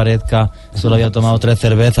hecho de que aparezca, solo había tomado 3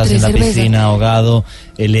 cervezas en la piscina, ahogado,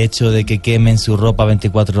 el hecho de que quemen su ropa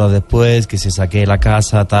 24 horas después, que se saque de la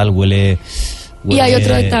casa, tal, huele... Y hay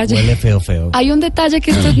otro detalle. Huele feo. Hay un detalle que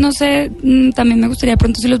esto no sé, también me gustaría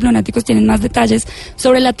pronto si los lunáticos tienen más detalles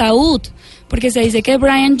sobre el ataúd. Porque se dice que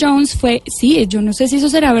Brian Jones yo no sé si eso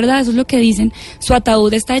será verdad, eso es lo que dicen. Su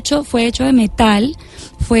ataúd fue hecho de metal,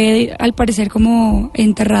 fue al parecer como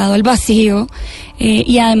enterrado al vacío,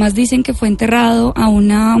 y además dicen que fue enterrado a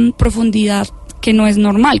una profundidad que no es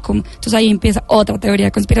normal. Entonces ahí empieza otra teoría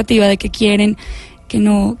conspirativa de que quieren que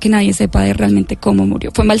nadie sepa de realmente cómo murió.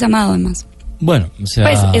 Fue embalsamado además. Bueno, o sea...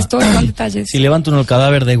 Pues esto son detalles. Si levanta uno el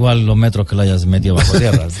cadáver, da igual los metros que lo hayas metido bajo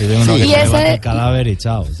tierra. Si ve uno que levanta el cadáver y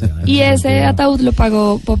chao. O sea, y ese ataúd lo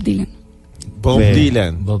pagó Bob Dylan.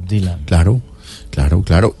 Bob Dylan. Claro.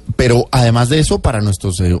 Pero además de eso, para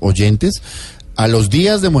nuestros oyentes, a los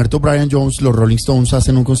días de muerto Brian Jones, los Rolling Stones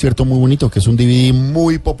hacen un concierto muy bonito, que es un DVD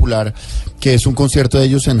muy popular, que es un concierto de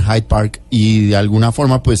ellos en Hyde Park, y de alguna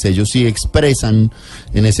forma pues ellos sí expresan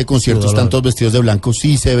en ese concierto, están todos vestidos de blanco,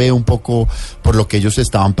 sí se ve un poco por lo que ellos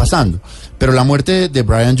estaban pasando. Pero la muerte de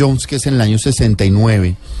Brian Jones, que es en el año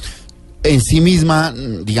 69, en sí misma,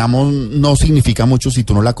 digamos, no significa mucho si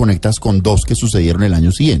tú no la conectas con 2 que sucedieron el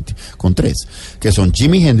año siguiente, con 3, que son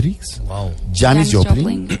Jimi Hendrix, Janis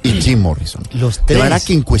Joplin y Jim Morrison. Los 3. De verdad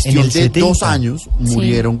que en cuestión de 2 años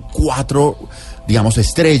murieron 4, digamos,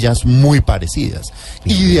 estrellas muy parecidas.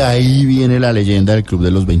 Y de ahí viene la leyenda del Club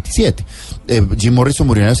de los 27. Jim Morrison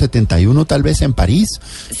murió en el 71, tal vez, en París.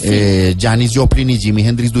 Janis Joplin y Jimi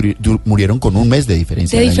Hendrix murieron con un mes de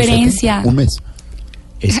diferencia. Un mes.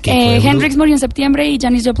 Es que Hendrix murió en septiembre y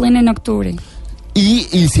Janis Joplin en octubre.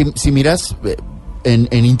 Y si miras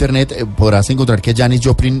en internet, podrás encontrar que Janis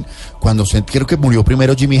Joplin, creo que murió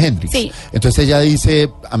primero Jimi Hendrix. Sí. Entonces ella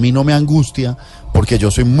dice, a mí no me angustia porque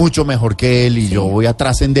yo soy mucho mejor que él y yo voy a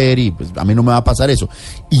trascender y pues a mí no me va a pasar eso.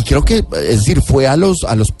 Y creo que, es decir, fue a los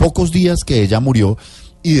pocos días que ella murió.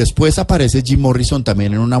 Y después aparece Jim Morrison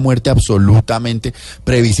también en una muerte absolutamente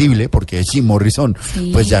previsible, porque Jim Morrison,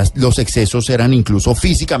 pues ya los excesos eran incluso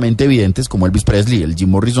físicamente evidentes, como Elvis Presley. El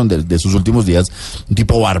Jim Morrison de sus últimos días, un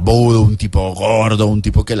tipo barbudo, un tipo gordo, un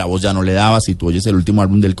tipo que la voz ya no le daba. Si tú oyes el último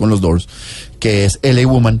álbum de él con los Doors, que es LA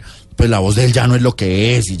Woman, pues la voz de él ya no es lo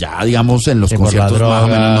que es, y ya, digamos, en los conciertos más o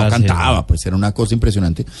menos no cantaba, pues era una cosa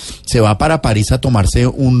impresionante. Se va para París a tomarse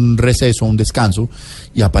un receso, un descanso,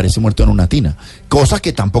 y aparece muerto en una tina. Cosa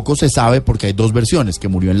que tampoco se sabe porque hay 2 versiones, que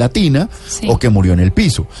murió en la tina o que murió en el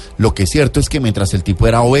piso. Lo que es cierto es que mientras el tipo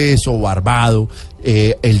era obeso, barbado,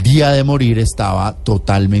 el día de morir estaba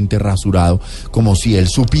totalmente rasurado, como si él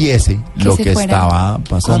supiese lo que estaba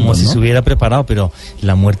pasando. Como si se hubiera preparado, pero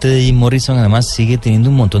la muerte de Jim Morrison además sigue teniendo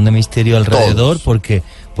un montón de misterio alrededor, porque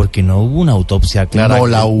no hubo una autopsia clara. No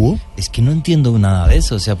la hubo. Es que no entiendo nada de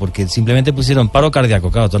eso, o sea, porque simplemente pusieron paro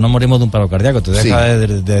cardíaco. Claro, todos nos morimos de un paro cardíaco, te deja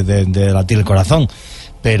de latir el corazón,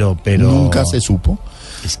 pero nunca se supo.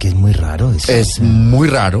 Es que es muy raro eso. Es muy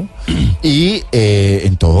raro. Y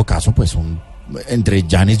en todo caso, pues entre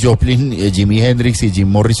Janis Joplin, Jimi Hendrix y Jim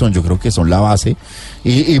Morrison, yo creo que son la base,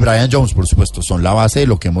 y Brian Jones, por supuesto, son la base de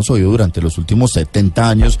lo que hemos oído durante los últimos 70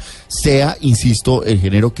 años, sea, insisto, el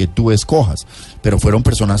género que tú escojas, pero fueron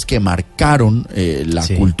personas que marcaron la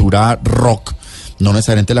cultura rock, no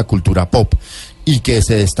necesariamente la cultura pop, y que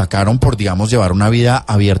se destacaron por, digamos, llevar una vida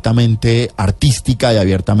abiertamente artística y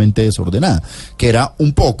abiertamente desordenada, que era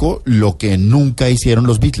un poco lo que nunca hicieron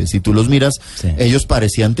los Beatles. Si tú los miras, ellos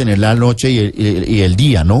parecían tener la noche y el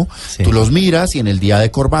día, ¿no? Sí. Tú los miras y en el día de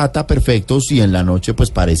corbata, perfectos, y en la noche pues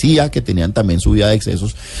parecía que tenían también su vida de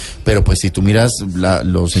excesos, pero pues si tú miras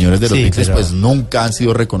los señores de los Beatles, pues nunca han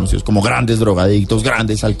sido reconocidos como grandes drogadictos,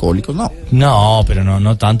 grandes alcohólicos, no. No, pero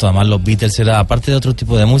no tanto. Además los Beatles era, aparte de otro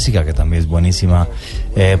tipo de música que también es buenísima,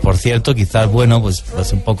 tema. Por cierto, quizás, bueno, pues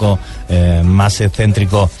un poco más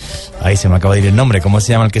excéntrico. Ahí se me acaba de ir el nombre. ¿Cómo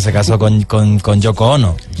se llama el que se casó con Yoko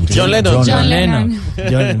Ono? John Lennon.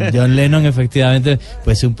 John Lennon, efectivamente,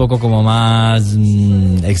 pues un poco como más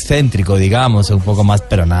excéntrico, digamos, un poco más,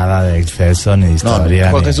 pero nada de exceso ni de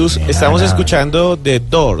historia. Juan Jesús, estamos escuchando The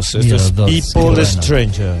Doors. Esto es People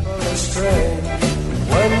Stranger.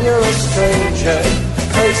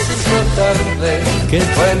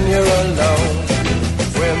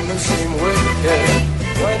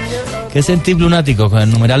 ¿Qué sentís, lunáticos, con el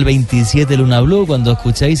numeral 27 Luna Blue cuando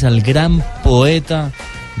escucháis al gran poeta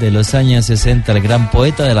de los años 60, el gran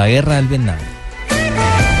poeta de la guerra del Vietnam?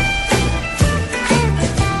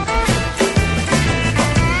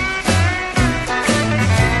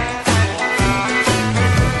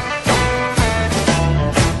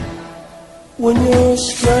 When you're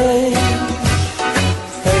strange,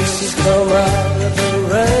 faces come out of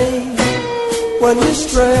the rain. When you're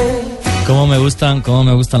strange. Cómo me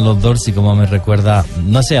gustan los Doors y cómo me recuerda,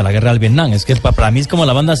 no sé, a la guerra del Vietnam. Es que para mí es como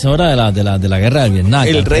la banda sonora de la guerra del Vietnam.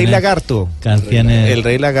 El Rey Lagarto. Canciones. El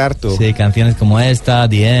Rey Lagarto. Sí, canciones como esta,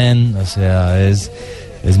 The End, o sea, es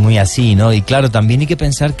muy así, ¿no? Y claro, también hay que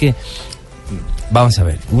pensar que, vamos a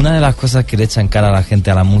ver, una de las cosas que le echan cara a la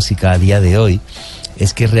gente a la música a día de hoy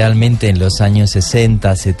es que realmente en los años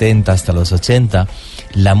 60, 70, hasta los 80,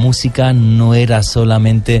 la música no era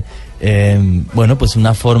solamente, bueno, pues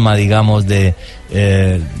una forma, digamos, de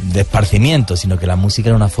esparcimiento, sino que la música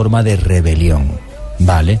era una forma de rebelión,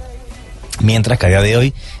 ¿vale? Mientras que a día de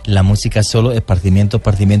hoy la música es solo esparcimiento,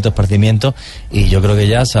 y yo creo que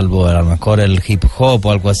ya, salvo a lo mejor el hip hop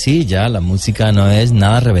o algo así, ya la música no es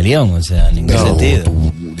nada rebelión, o sea, en ningún sentido.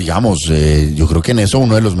 Digamos, yo creo que en eso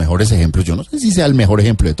uno de los mejores ejemplos, yo no sé si sea el mejor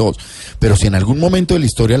ejemplo de todos, pero si en algún momento de la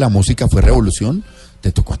historia la música fue revolución,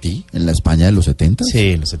 ¿te tocó a ti en la España de los 70?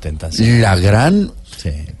 Sí, los 70. Sí. La gran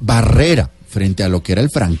barrera frente a lo que era el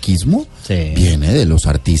franquismo viene de los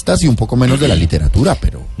artistas y un poco menos de la literatura,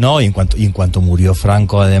 pero... No, y en cuanto murió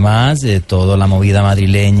Franco, además, toda la movida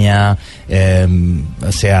madrileña,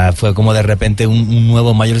 o sea, fue como de repente un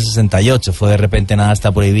nuevo mayo del 68, fue de repente nada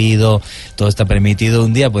está prohibido, todo está permitido.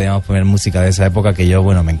 Un día podíamos poner música de esa época que yo,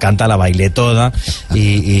 bueno, me encanta, la bailé toda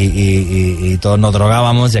y todos nos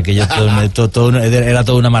drogábamos y aquello todo era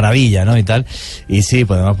toda una maravilla, ¿no? Y tal. Y sí,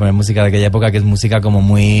 podemos poner música de aquella época que es música como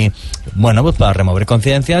muy, bueno, pues para remover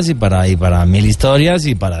conciencias y para mil historias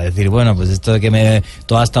y para decir, bueno, pues esto de que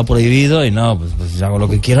todo está prohibido y no, pues hago lo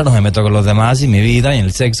que quiero, no me meto con los demás y mi vida y en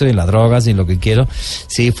el sexo y en las drogas y lo que quiero.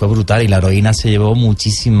 Sí, fue brutal y la heroína se llevó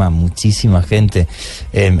muchísima gente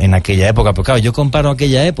en aquella época. Pero claro, yo comparo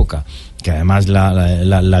aquella época, que además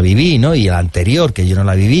la viví, ¿no? Y la anterior, que yo no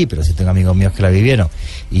la viví, pero sí tengo amigos míos que la vivieron.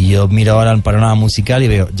 Y yo miro ahora el panorama musical y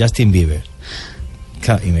veo Justin Bieber.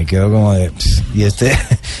 Claro, y me quedo como de... Y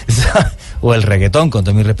o el reggaetón, con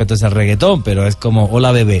todo mi respeto es el reggaetón, pero es como,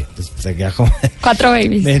 hola bebé, pues se queda como... 4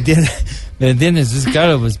 babies. ¿Me entiendes? Entonces,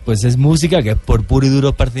 claro, pues es música que es por puro y duro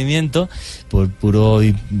esparcimiento, por puro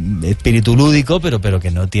espíritu lúdico, pero que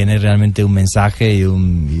no tiene realmente un mensaje y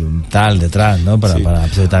un tal detrás, ¿no? Para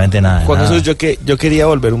absolutamente nada. Juan Jesús, yo quería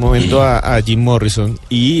volver un momento a Jim Morrison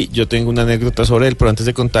y yo tengo una anécdota sobre él, pero antes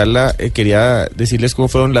de contarla, quería decirles cómo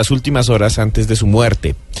fueron las últimas horas antes de su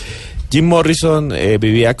muerte. Jim Morrison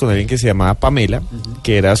vivía con alguien que se llamaba Pamela,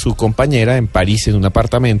 que era su compañera en París en un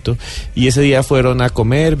apartamento, y ese día fueron a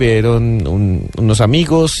comer, vieron unos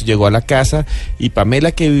amigos, llegó a la casa y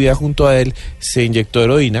Pamela, que vivía junto a él, se inyectó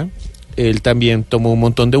heroína. Él también tomó un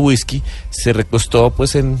montón de whisky, se recostó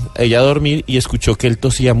pues en ella a dormir y escuchó que él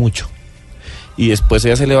tosía mucho. Y después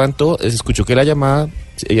ella se levantó, escuchó que la llamaba,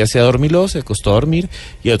 ella se adormiló, se acostó a dormir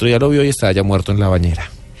y otro día lo vio y estaba ya muerto en la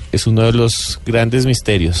bañera. Es uno de los grandes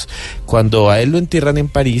misterios. Cuando a él lo entierran en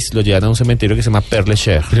París, lo llevan a un cementerio que se llama Père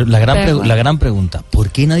Lachaise. Pero la gran pregunta, ¿por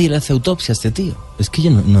qué nadie le hace autopsia a este tío? Es que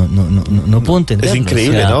yo no puedo entenderlo. Es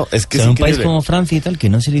increíble, o sea, ¿no? Es que es en un increíble. país como Francia y tal, que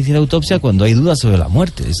no se le hiciera autopsia cuando hay dudas sobre la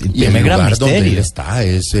muerte. Es y el lugar donde él está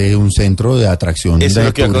es un centro de atracción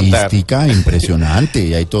turística impresionante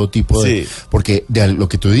y hay todo tipo de... Porque lo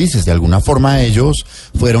que tú dices, de alguna forma ellos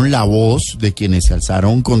fueron la voz de quienes se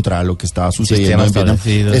alzaron contra lo que estaba sucediendo en Vietnam.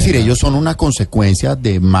 Es decir, ellos son una consecuencia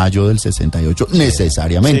de mayo del 68,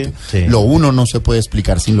 necesariamente. Lo uno no se puede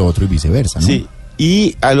explicar sin lo otro y viceversa, ¿no? Sí.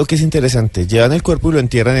 Y algo que es interesante, llevan el cuerpo y lo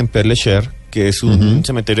entierran en Père Lachaise, que es un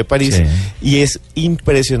cementerio de París, y es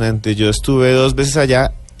impresionante. Yo estuve 2 veces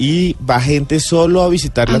allá y va gente solo a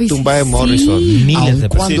visitar la tumba de Morrison. Miles de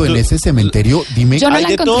personas. Cuando en ese cementerio, dime, hay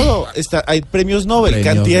de todo. Hay premios Nobel,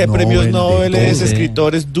 cantidad de premios Nobel,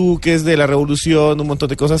 escritores, duques de la revolución, un montón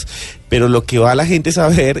de cosas. Pero lo que va a la gente es a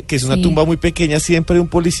ver, que es una tumba muy pequeña, siempre hay un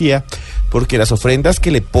policía, porque las ofrendas que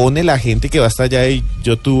le pone la gente que va hasta allá, y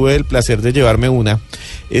yo tuve el placer de llevarme una,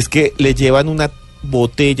 es que le llevan una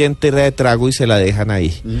botella entera de trago y se la dejan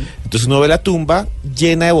ahí. Entonces uno ve la tumba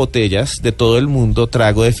llena de botellas de todo el mundo,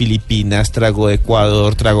 trago de Filipinas, trago de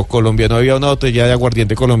Ecuador, trago colombiano. Había una botella de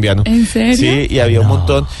aguardiente colombiano. ¿En serio? Sí, y había un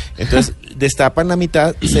montón. Entonces destapan la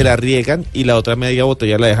mitad, se la riegan y la otra media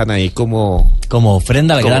botella la dejan ahí como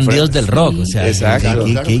ofrenda al gran dios del rock. O sea, exacto.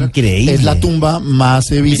 Qué increíble. Es la tumba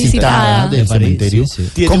más visitada del cementerio.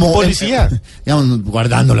 Tiene como un policía. Digamos,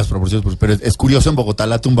 guardando las proporciones, pero es curioso, en Bogotá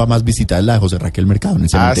la tumba más visitada es la de José Raquel Mercado, en el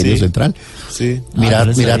cementerio central. Sí.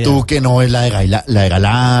 Mira tú que no es la de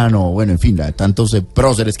Galán, o bueno, en fin, la de tantos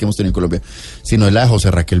próceres que hemos tenido en Colombia, sino es la de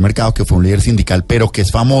José Raquel Mercado, que fue un líder sindical, pero que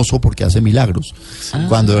es famoso porque hace milagros.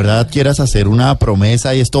 Cuando de verdad quieras hacer una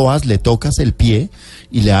promesa y esto vas, le tocas el pie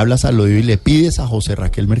y le hablas al oído y le pides a José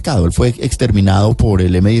Raquel Mercado. Él fue exterminado por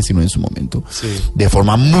el M-19 en su momento, de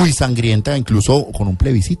forma muy sangrienta, incluso con un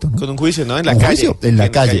plebiscito, ¿no? Con un juicio, ¿no? En la calle. En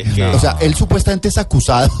la calle. O sea, él supuestamente es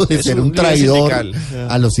acusado de ser un traidor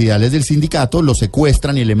a los ideales del sindicato, lo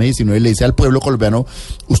secuestran y el M-19 le dice al pueblo colombiano,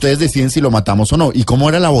 ustedes deciden si lo matamos o no. ¿Y cómo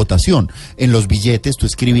era la votación? En los billetes tú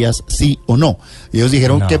escribías sí o no. Y ellos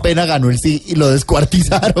dijeron, qué pena, ganó el sí, y lo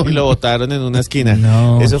descuartizaron. Y lo votaron en una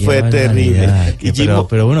esquina. Eso fue terrible.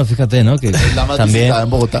 Pero bueno, fíjate, ¿no? Que es la más también en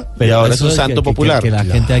Bogotá. Pero ahora es un santo popular. Que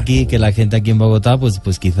la gente aquí en Bogotá,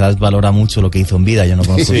 pues quizás valora mucho lo que hizo en vida. Yo no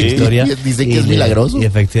conozco su historia. Dicen que es milagroso. Y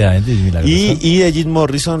efectivamente es milagroso. Y de Jim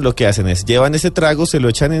Morrison lo que hacen es, llevan ese trago, se lo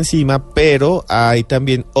echan encima, pero hay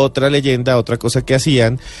también otra leyenda, otra cosa que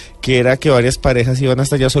hacían, que era que varias parejas iban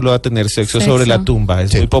hasta allá solo a tener sexo sobre la tumba.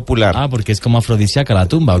 Es muy popular. Porque es como afrodisíaca la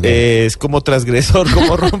tumba, ¿o qué? Es como transgresor,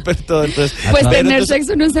 como romper todo. Entonces, pues tener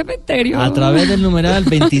sexo en un cementerio. A través del numeral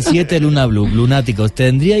 27 Luna BLU, lunáticos,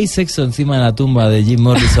 ¿tendríais sexo encima de la tumba de Jim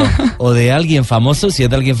Morrison o de alguien famoso? Si es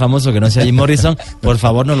de alguien famoso que no sea Jim Morrison, por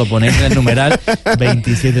favor nos lo ponéis en el numeral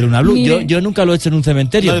 27 Luna BLU. Yo nunca lo he hecho en un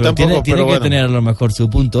cementerio, pero tiene que tener a lo mejor su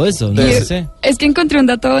punto eso. No sé. Es que encontré un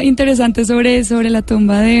dato interesante sobre la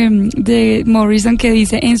tumba de Morrison, que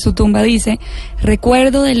dice, en su tumba dice,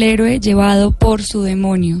 recuerdo del héroe llevado por su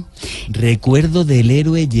demonio. Recuerdo del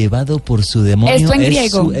héroe llevado por su demonio. Esto en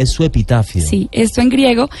griego. Es su epitafio. Sí, esto en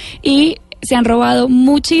griego. Y se han robado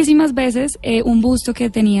muchísimas veces un busto que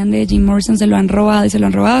tenían de Jim Morrison, se lo han robado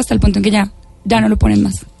hasta el punto en que ya no lo ponen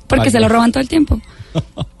más, porque se lo roban todo el tiempo.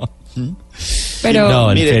 Pero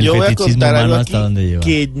mire, yo voy a contar algo aquí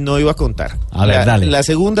que no iba a contar. A ver, dale. La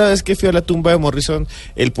segunda vez que fui a la tumba de Morrison,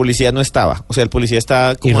 el policía no estaba. O sea, el policía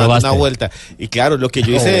estaba como dando una vuelta. Y claro, lo que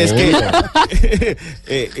yo hice es que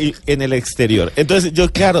en el exterior. Entonces,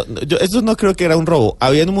 esto no creo que era un robo.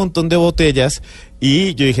 Habían un montón de botellas.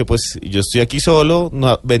 Y yo dije, pues, yo estoy aquí solo,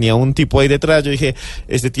 venía un tipo ahí detrás, yo dije,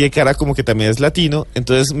 este tiene cara como que también es latino,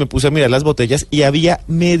 entonces me puse a mirar las botellas y había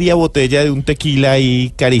media botella de un tequila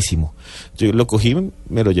ahí carísimo. Yo lo cogí,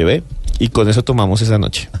 me lo llevé y con eso tomamos esa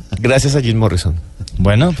noche. Gracias a Jim Morrison.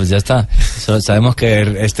 Bueno, pues ya está. Sabemos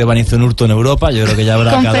que Esteban hizo un hurto en Europa. Yo creo que ya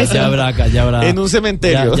habrá en un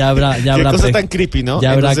cementerio. Ya habrá Qué cosa tan creepy, ¿no?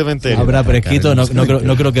 Ya en un cementerio. Habrá prescrito.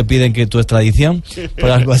 No creo que piden que tu extradición por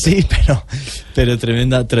algo así, pero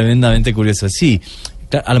tremendamente curioso. Sí.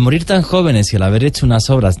 Al morir tan jóvenes y al haber hecho unas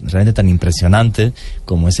obras realmente tan impresionantes,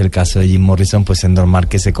 como es el caso de Jim Morrison, pues es normal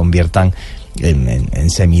que se conviertan en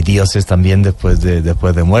semidioses también después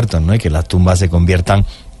de muertos, ¿no? Y que las tumbas se conviertan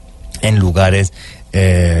en lugares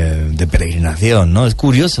de peregrinación, ¿no? Es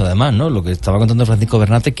curioso además, ¿no? Lo que estaba contando Francisco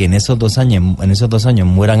Bernate, que en esos dos años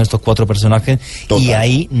mueran estos 4 personajes. Total. Y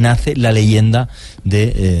ahí nace la leyenda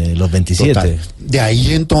de los 27. Total. De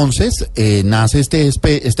ahí entonces nace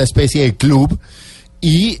esta especie de club.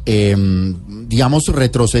 Y, digamos,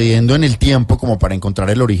 retrocediendo en el tiempo como para encontrar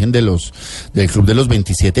el origen del Club de los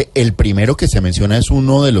 27, el primero que se menciona es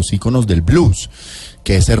uno de los íconos del blues,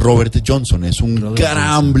 que es Robert Johnson. Es un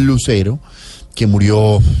gran bluesero que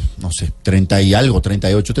murió, no sé,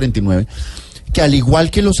 38, 39, que al igual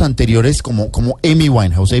que los anteriores, como Amy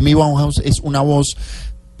Winehouse. Amy Winehouse es una voz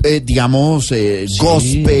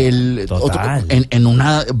gospel, en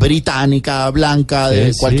una británica blanca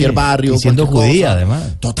de cualquier barrio, y siendo judía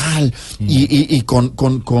además. Total. Y con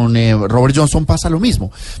Robert Johnson pasa lo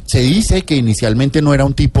mismo. Se dice que inicialmente no era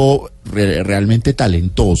un tipo realmente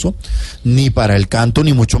talentoso, ni para el canto,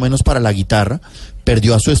 ni mucho menos para la guitarra.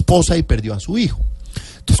 Perdió a su esposa y perdió a su hijo.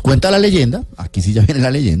 Entonces, Nos cuenta la leyenda, aquí sí ya viene la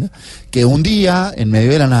leyenda, que un día, en medio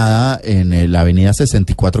de la nada, en la avenida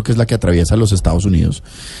 64, que es la que atraviesa los Estados Unidos,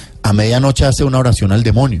 a medianoche hace una oración al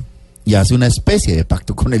demonio y hace una especie de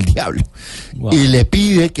pacto con el diablo. Wow. Y le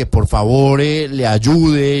pide que por favor le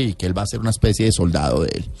ayude y que él va a ser una especie de soldado de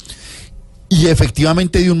él. Y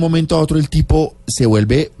efectivamente, de un momento a otro, el tipo se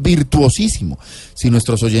vuelve virtuosísimo. Si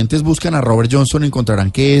nuestros oyentes buscan a Robert Johnson,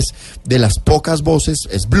 encontrarán que es de las pocas voces,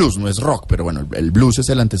 es blues, no es rock, pero bueno, el blues es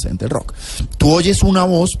el antecedente del rock. Tú oyes una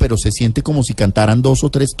voz, pero se siente como si cantaran 2 o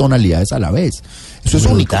 3 tonalidades a la vez. Eso es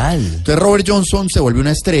único. Entonces Robert Johnson se vuelve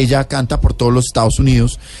una estrella, canta por todos los Estados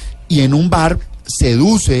Unidos y en un bar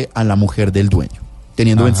seduce a la mujer del dueño,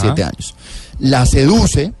 teniendo 27 años. La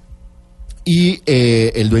seduce. Y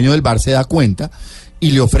el dueño del bar se da cuenta y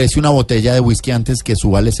le ofrece una botella de whisky antes que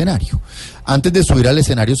suba al escenario. Antes de subir al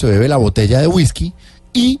escenario se bebe la botella de whisky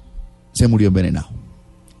y se murió envenenado.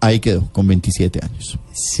 Ahí quedó, con 27 años.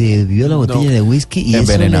 Se bebió la botella de whisky y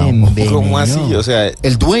envenenado. Eso le envenenó. ¿Cómo así? O sea,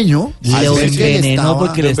 el dueño le envenenó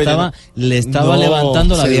porque le estaba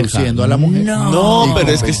levantando la vieja. Seduciendo a la mujer. No, pero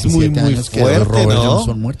es que es muy fuerte, Robert ¿no?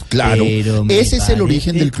 Johnson muerto. Claro, ese es el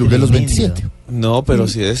origen del Club de los 27. No, pero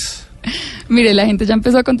sí es... Mire, la gente ya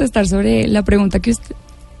empezó a contestar sobre la pregunta que usted...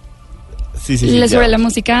 Sí, sobre la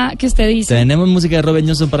música que usted dice. ¿Tenemos música de Robert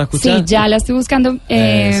Johnson para escuchar? Sí, ya la estoy buscando.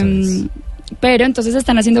 Pero entonces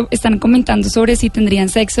están comentando sobre si tendrían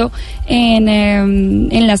sexo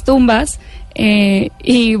en las tumbas.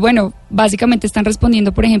 Y bueno, básicamente están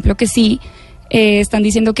respondiendo, por ejemplo, que sí. Están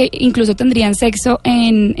diciendo que incluso tendrían sexo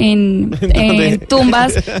en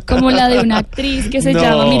tumbas como la de una actriz que se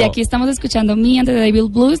llama, mira, aquí estamos escuchando Me and the Devil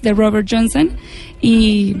Blues de Robert Johnson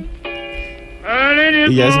y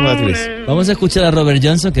ya es una actriz. Vamos a escuchar a Robert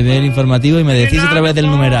Johnson, que viene el informativo, y me decís a través del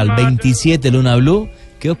numeral 27 Luna Blue,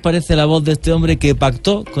 ¿qué os parece la voz de este hombre que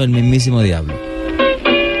pactó con el mismísimo diablo?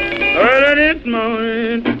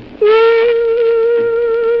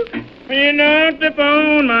 You knocked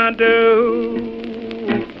upon my door,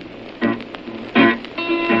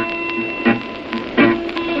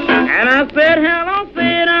 and I said, hello,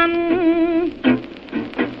 Satan,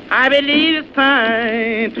 I believe it's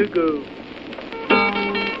time to go.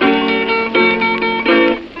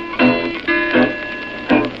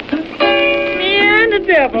 Me and the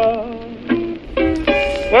devil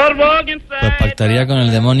was walking side. Pues pactaría con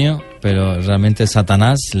el demonio, pero realmente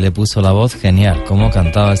Satanás le puso la voz genial. Cómo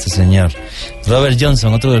cantaba este señor. Robert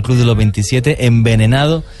Johnson, otro del Club de los 27,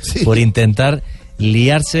 envenenado por intentar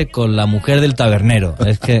liarse con la mujer del tabernero.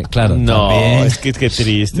 Es que, claro, no, también... es que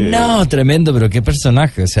triste. No, tremendo, pero qué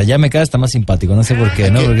personaje. O sea, ya me cae hasta más simpático, no sé por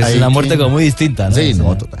qué, ¿no? Porque es una muerte como muy distinta, ¿no? Sí,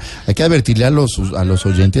 no, total. Hay que advertirle a los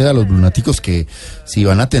oyentes, a los lunáticos, que si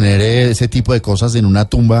van a tener ese tipo de cosas en una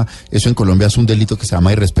tumba, eso en Colombia es un delito que se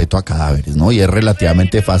llama irrespeto a cadáveres, ¿no? Y es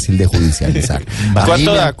relativamente fácil de judicializar.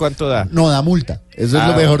 ¿Cuánto da? No, da multa. Eso es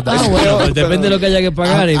lo mejor. Bueno, pues depende de lo que haya que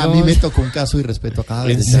pagar. A mí me tocó un caso de irrespeto a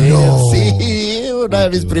cadáveres. No. Sí, una de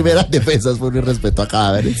mis primeras defensas fue un irrespeto a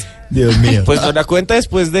cadáveres. Dios mío. Pues nos la cuenta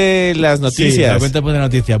después de las noticias. Sí, la cuenta después de las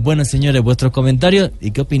noticias. Bueno, señores, vuestros comentarios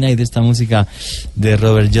y qué opináis de esta música de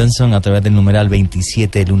Robert Johnson a través del numeral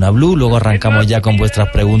 27 Luna Blue. Luego arrancamos ya con vuestras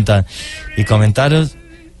preguntas y comentarios.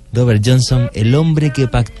 Robert Johnson, el hombre que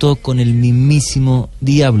pactó con el mismísimo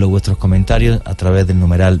diablo. Vuestros comentarios a través del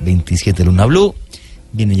numeral 27 Luna Blue.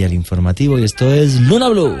 Viene ya el informativo y esto es Luna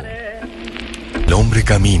Blue. El hombre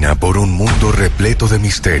camina por un mundo repleto de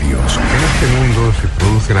misterios. En este mundo se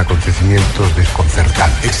producen acontecimientos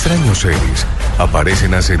desconcertantes. Extraños seres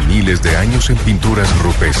aparecen hace miles de años en pinturas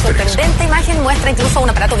rupestres. Sorprendente imagen muestra incluso un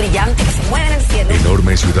aparato brillante que se mueve en el cielo.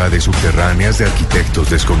 Enormes ciudades subterráneas de arquitectos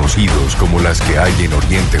desconocidos como las que hay en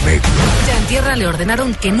Oriente Medio. Ya en tierra le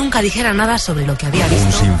ordenaron que nunca dijera nada sobre lo que había visto.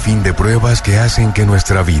 Un sinfín de pruebas que hacen que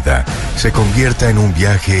nuestra vida se convierta en un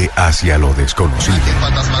viaje hacia lo desconocido.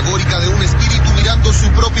 Fantasmagórica de un espíritu mirando su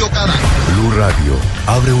propio cadáver. Blue Radio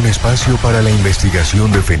abre un espacio para la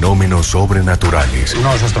investigación de fenómenos sobrenaturales. Uno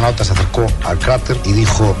de los astronautas se acercó al cráter y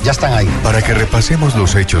dijo, ya están ahí. Para que repasemos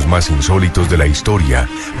los hechos más insólitos de la historia,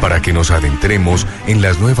 para que nos adentremos en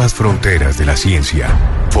las nuevas fronteras de la ciencia.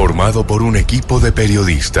 Formado por un equipo de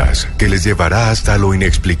periodistas que les llevará hasta lo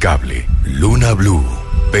inexplicable. Luna Blue,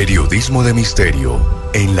 periodismo de misterio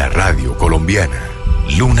en la radio colombiana.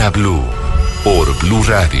 Luna Blue, por Blue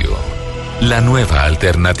Radio, la nueva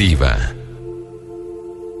alternativa.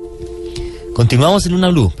 Continuamos en Luna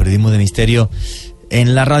Blue, periodismo de misterio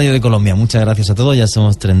en la radio de Colombia. Muchas gracias a todos, ya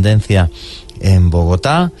somos tendencia en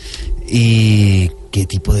Bogotá. Y qué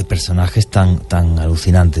tipo de personajes tan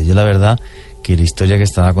alucinantes. Yo la verdad que la historia que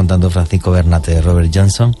estaba contando Francisco Bernate de Robert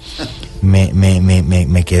Johnson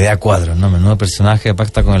me quedé a cuadros, ¿no? Menudo personaje que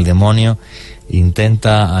pacta con el demonio,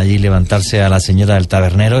 intenta allí levantarse a la señora del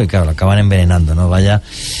tabernero y claro, lo acaban envenenando, ¿no? Vaya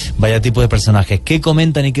tipo de personajes. ¿Qué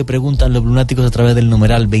comentan y qué preguntan los lunáticos a través del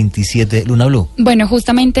numeral 27 Luna Blue? Bueno,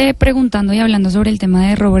 justamente preguntando y hablando sobre el tema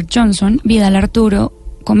de Robert Johnson, Vidal Arturo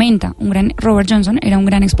comenta, Robert Johnson era un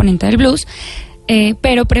gran exponente del blues,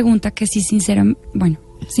 pero pregunta que si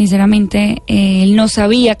sinceramente él no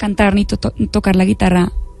sabía cantar ni tocar la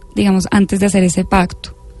guitarra, digamos, antes de hacer ese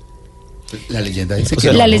pacto. La leyenda dice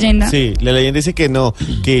que la leyenda. Sí, la leyenda dice que no,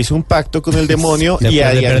 que hizo un pacto con el demonio y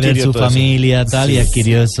adquirió su familia tal, y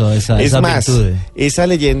adquirió esa virtud. Esa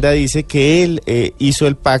leyenda dice que él hizo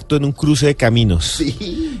el pacto en un cruce de caminos.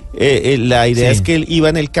 Sí. La idea es que él iba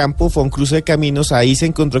en el campo, fue a un cruce de caminos, ahí se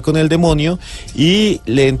encontró con el demonio y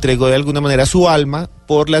le entregó de alguna manera su alma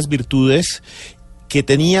por las virtudes que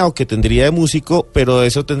tenía o que tendría de músico, pero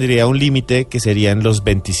eso tendría un límite que serían los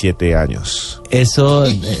 27 años. Eso,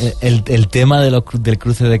 el tema del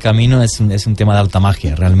cruce de camino es un tema de alta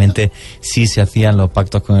magia. Realmente sí se hacían los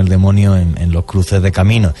pactos con el demonio en los cruces de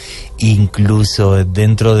camino. Incluso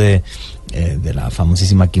dentro de la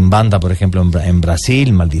famosísima quimbanda, por ejemplo, en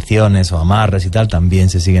Brasil, maldiciones o amarres y tal, también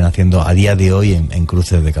se siguen haciendo a día de hoy en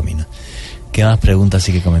cruces de camino. ¿Qué más preguntas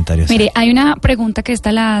y qué comentarios? Mire, hay una pregunta que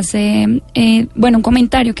esta la hace, un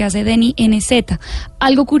comentario que hace Denny NZ.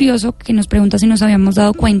 Algo curioso que nos pregunta si nos habíamos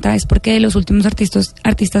dado cuenta es porque de los últimos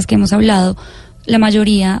artistas que hemos hablado, la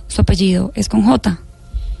mayoría, su apellido es con J.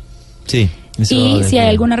 Sí. Y si hay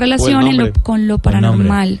alguna relación con lo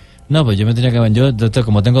paranormal. No, pues yo me tenía que... Yo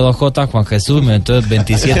como tengo 2 J, Juan Jesús, entonces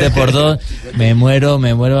 27 por 2, me muero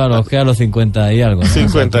a los 50 y algo, ¿no?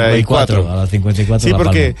 54. A los 54. Sí,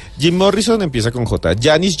 porque Jim Morrison empieza con J.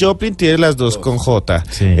 Janis Joplin tiene las 2 con J.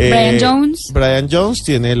 Sí. Brian Jones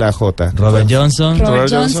tiene la J. Robert Johnson.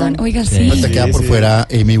 Oiga, sí. Te queda por fuera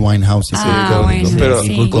Amy Winehouse. Pero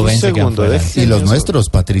un segundo. Y los nuestros,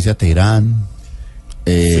 Patricia Teherán.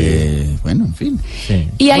 Bueno, en fin. Sí.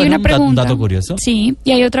 Y hay una pregunta. Un dato curioso. Sí,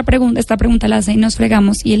 y hay otra pregunta. Esta pregunta la hace y nos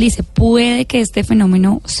fregamos. Y él dice: ¿puede que este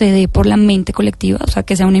fenómeno se dé por la mente colectiva? O sea,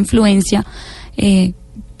 que sea una influencia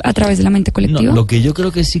a través de la mente colectiva. No, lo que yo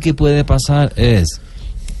creo que sí que puede pasar es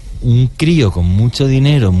un crío con mucho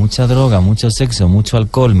dinero, mucha droga, mucho sexo, mucho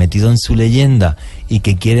alcohol metido en su leyenda y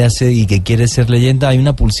que quiere ser leyenda. Hay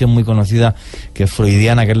una pulsión muy conocida que es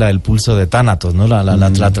freudiana, que es la del pulso de Tánatos, ¿no? La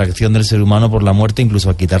atracción del ser humano por la muerte,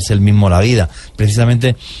 incluso a quitarse él mismo la vida,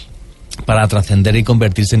 precisamente para trascender y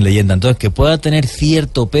convertirse en leyenda. Entonces, que pueda tener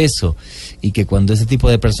cierto peso y que cuando ese tipo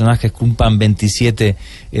de personajes cumplan 27,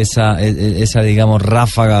 esa digamos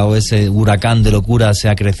ráfaga o ese huracán de locura se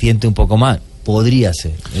acreciente un poco más. Podría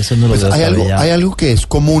ser, eso no lo veo. Hay algo que es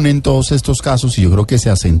común en todos estos casos y yo creo que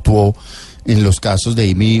se acentuó en los casos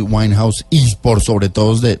de Amy Winehouse y por sobre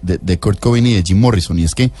todo de Kurt Cobain y de Jim Morrison, y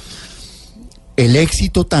es que el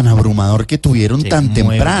éxito tan abrumador que tuvieron tan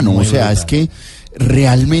temprano, o sea, brutal. Es que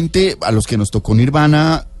realmente a los que nos tocó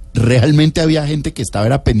Nirvana, realmente había gente que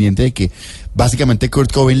estaba pendiente de que básicamente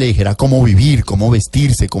Kurt Cobain le dijera cómo vivir, cómo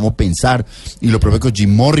vestirse, cómo pensar, y lo propio con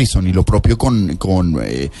Jim Morrison y lo propio con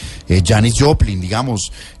Janis Joplin,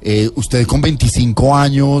 digamos, usted con 25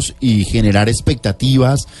 años y generar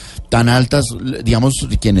expectativas tan altas, digamos,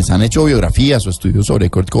 quienes han hecho biografías o estudios sobre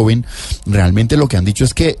Kurt Cobain, realmente lo que han dicho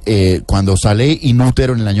es que cuando sale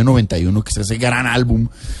Inútero en el año 91, que es ese gran álbum,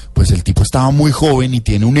 pues el tipo estaba muy joven y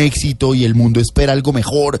tiene un éxito y el mundo espera algo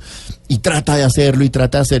mejor y trata de hacerlo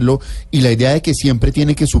y la idea de que siempre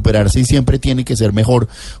tiene que superarse y siempre tiene que ser mejor,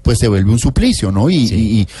 pues se vuelve un suplicio, ¿no?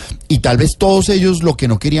 Y tal vez todos ellos lo que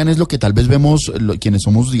no querían es lo que tal vez vemos quienes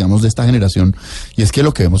somos, digamos, de esta generación, y es que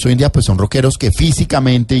lo que vemos hoy en día pues son rockeros que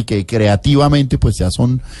físicamente y que creativamente pues ya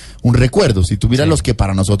son un recuerdo. Si tú miras los que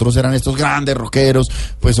para nosotros eran estos grandes rockeros,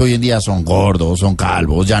 pues hoy en día son gordos, son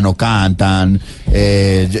calvos, ya no cantan,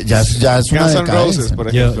 ya es una decadencia. Roses, por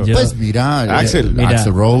ejemplo. Pues mira,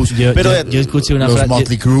 Axl Rose, yo escuché una frase.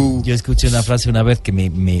 Motley Crue. Yo escuché una frase una vez que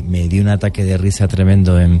me dio un ataque de risa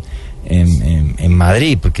tremendo en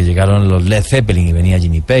Madrid, porque llegaron los Led Zeppelin y venía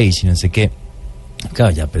Jimmy Page y no sé qué.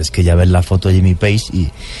 Claro, pero es que ya ves la foto de Jimmy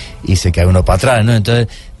Page y se cae uno para atrás, ¿no? Entonces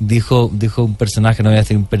dijo un personaje, no voy a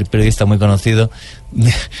decir un periodista muy conocido,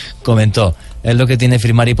 comentó: es lo que tiene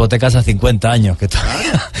firmar hipotecas a 50 años, que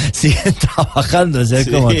todavía siguen trabajando. O sea, es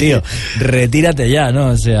como, tío, retírate ya, ¿no?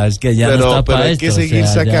 O sea, es que ya no está para esto. Pero hay que seguir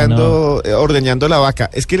sacando, ordeñando la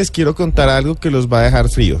vaca. Es que les quiero contar algo que los va a dejar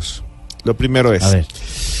fríos. Lo primero es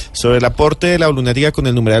sobre el aporte de la lunática con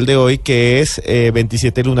el numeral de hoy, que es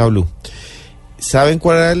 27 Luna Blue. ¿Saben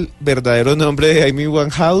cuál era el verdadero nombre de Amy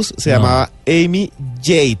Winehouse? Se llamaba Amy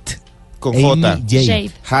Jade, con J. Jade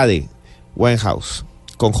Jade Winehouse,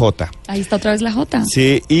 con J. Ahí está otra vez la J.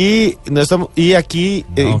 Sí, y aquí...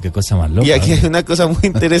 qué cosa más loca. Y aquí hay una cosa muy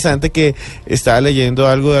interesante que estaba leyendo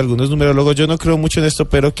algo de algunos numerólogos. Yo no creo mucho en esto,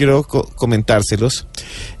 pero quiero comentárselos.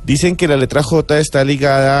 Dicen que la letra J está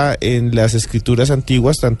ligada en las escrituras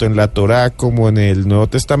antiguas, tanto en la Torá como en el Nuevo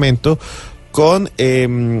Testamento, con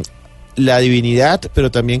la divinidad,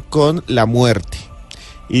 pero también con la muerte.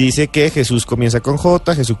 Y dice que Jesús comienza con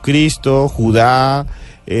J, Jesucristo, Judá,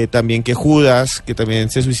 también que Judas, que también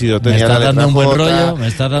se suicidó, tenía la letra J. Me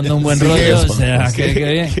estás dando un buen rollo, o sea, que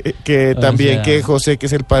bien. Que también que José, que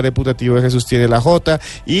es el padre putativo de Jesús, tiene la J,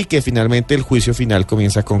 y que finalmente el juicio final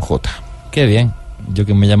comienza con J. Qué bien. Yo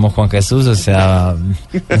que me llamo Juan Jesús, o sea,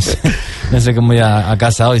 no sé cómo voy a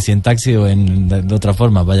casa hoy, si en taxi o de otra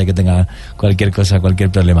forma, vaya que tenga cualquier cosa,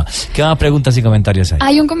 cualquier problema. ¿Qué más preguntas y comentarios hay?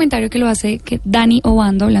 Hay un comentario que lo hace Dani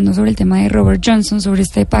Obando, hablando sobre el tema de Robert Johnson, sobre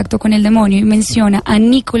este pacto con el demonio, y menciona a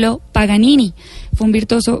Niccolo Paganini. Fue un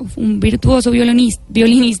virtuoso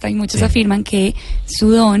violinista, y muchos afirman que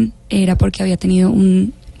su don era porque había tenido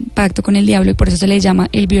un pacto con el diablo, y por eso se le llama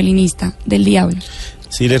el violinista del diablo.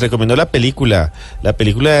 Sí, les recomiendo la película. La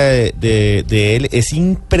película de él es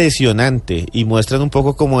impresionante y muestran un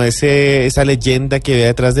poco como esa leyenda que había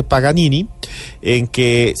detrás de Paganini, en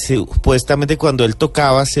que supuestamente cuando él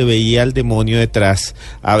tocaba se veía al demonio detrás,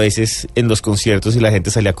 a veces en los conciertos, y la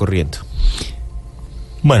gente salía corriendo.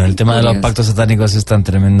 Bueno, el tema de los pactos satánicos es tan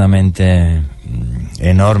tremendamente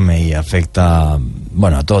enorme y afecta,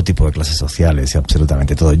 bueno, a todo tipo de clases sociales y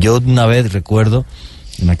absolutamente todo. Yo una vez recuerdo,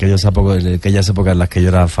 en aquellas épocas en las que yo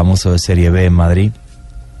era famoso de Serie B en Madrid,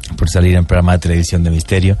 por salir en programa de televisión de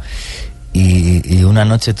misterio, y una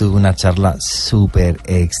noche tuve una charla súper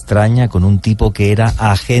extraña con un tipo que era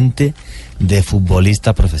agente de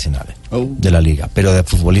futbolistas profesionales de la liga, pero de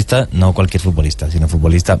futbolista, no cualquier futbolista, sino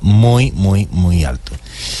futbolista muy, muy, muy alto.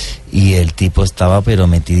 Y el tipo estaba pero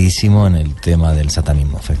metidísimo en el tema del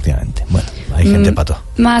satanismo, efectivamente. Bueno, hay gente pato.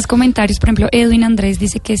 Más comentarios, por ejemplo, Edwin Andrés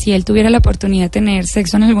dice que si él tuviera la oportunidad de tener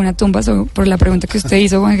sexo en alguna tumba, por la pregunta que usted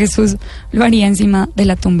hizo, Juan Jesús, lo haría encima de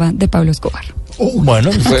la tumba de Pablo Escobar. Bueno,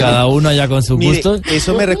 cada uno allá con su gusto.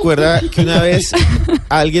 Eso me recuerda que una vez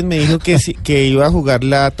alguien me dijo que iba a jugar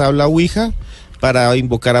la tabla Ouija para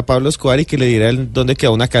invocar a Pablo Escobar y que le diera dónde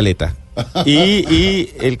quedaba una caleta.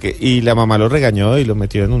 Y la mamá lo regañó y lo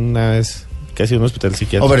metió en una vez casi un hospital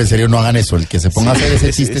psiquiátrico. Pero en serio, no hagan eso. El que se ponga a hacer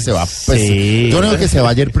ese chiste se va. Pues, sí. Yo no digo que se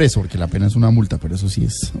vaya a ir preso, porque la pena es una multa, pero eso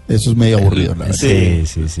es medio aburrido, la verdad. Sí.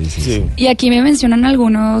 Y aquí me mencionan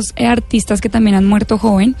algunos artistas que también han muerto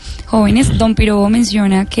jóvenes. Don Pirobo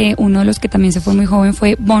menciona que uno de los que también se fue muy joven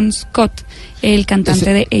fue Bon Scott, el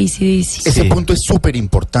cantante de AC/DC. Ese punto es súper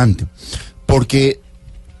importante, porque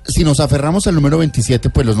si nos aferramos al número 27,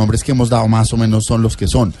 pues los nombres que hemos dado más o menos son los que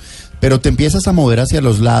son. Pero te empiezas a mover hacia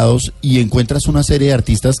los lados y encuentras una serie de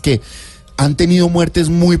artistas que han tenido muertes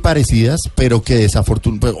muy parecidas, pero que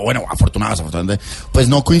afortunadamente, pues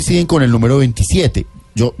no coinciden con el número 27.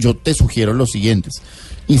 Yo te sugiero los siguientes.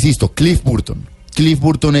 Insisto, Cliff Burton. Cliff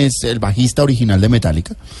Burton es el bajista original de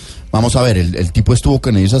Metallica. Vamos a ver, el tipo estuvo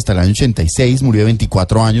con ellos hasta el año 86, murió de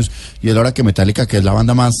 24 años, y es la hora que Metallica, que es la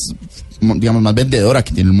banda más vendedora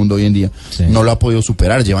que tiene el mundo hoy en día, no lo ha podido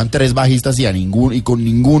superar. Llevan 3 bajistas y con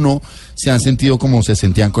ninguno se han sentido como se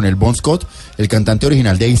sentían con el Bon Scott, el cantante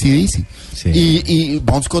original de AC/DC. Y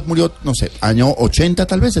Bon Scott murió, no sé, año 80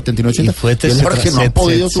 tal vez, 79-80. Y fue que no ha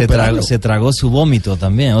podido superarlo. Se tragó su vómito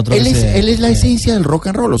también. Él es la esencia del rock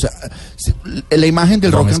and roll. O sea, la imagen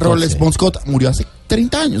del rock and roll es Bon Scott. Murió hace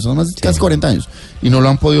 30 años, casi 40 años, y no lo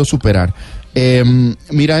han podido superar.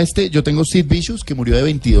 Mira yo tengo Sid Vicious, que murió de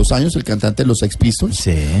 22 años, el cantante de los Sex Pistols.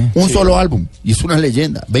 Solo álbum, y es una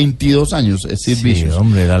leyenda. 22 años es Sid Vicious.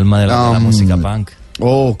 Hombre, el alma de la música punk.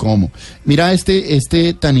 ¿Cómo? Mira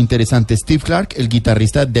este tan interesante, Steve Clark, el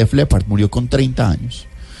guitarrista de Def Leppard, murió con 30 años.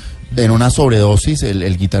 En una sobredosis,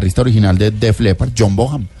 el guitarrista original de Def Leppard, John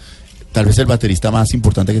Bonham, tal vez el baterista más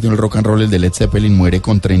importante que tiene el rock and roll, el de Led Zeppelin, muere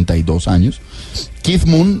con 32 años. Keith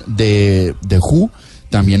Moon de Who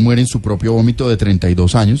también muere en su propio vómito de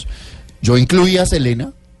 32 años. Yo incluía a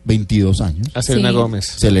Selena, 22 años. A Selena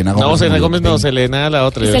Gómez. Selena Gómez. No, Selena Gómez no, Selena la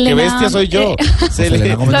otra. ¡Qué bestia soy yo!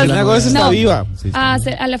 Selena Gómez está viva.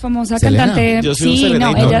 A la famosa cantante. Yo soy un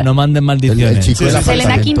selenito. No manden maldiciones.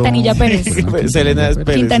 Selena Quintanilla Pérez. Selena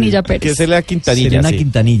Pérez. Quintanilla Pérez. Que es Selena Quintanilla. Selena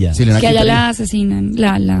Quintanilla. Que allá la asesinan.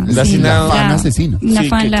 La fan asesina. Una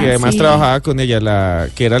fan, que además trabajaba con ella,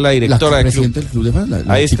 que era la directora del club. Del club de fans,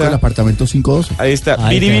 ahí está. El apartamento 512. Ahí está.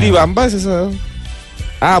 Biri Bamba es esa.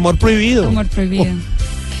 Amor Prohibido. Amor Prohibido.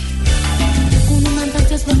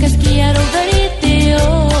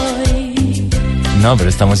 No, pero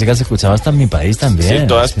esta música se escuchaba hasta en mi país también. Sí, en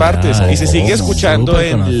todas partes. Y se sigue escuchando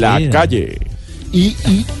en la calle. Y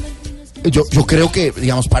yo creo que,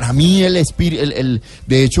 digamos, para mí el espíritu,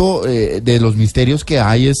 de hecho, de los misterios que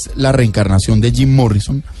hay es la reencarnación de Jim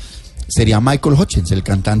Morrison. Sería Michael Hutchence, el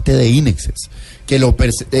cantante de INXS, que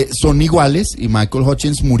son iguales, y Michael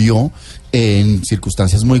Hutchence murió en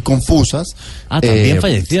circunstancias muy confusas. También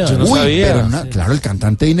falleció. Yo no sabía. Pero claro, el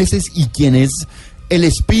cantante de INXS, y quien es el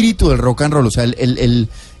espíritu del rock and roll, o sea, el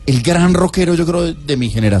gran rockero, yo creo, de mi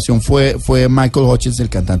generación fue Michael Hutchence, el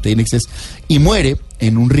cantante de INXS, y muere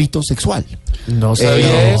en un rito sexual. No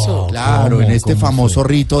sabía eso. Claro, ¿Cómo? En este famoso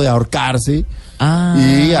rito de ahorcarse.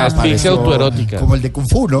 Y asfixia autoerótica. Como el de Kung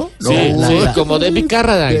Fu, ¿no? Sí, como David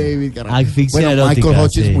Carradine. Asfixia bueno, erótica, Michael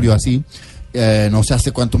Hutchence sí. murió así. No sé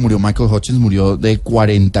hace cuánto murió Michael Hutchence, murió de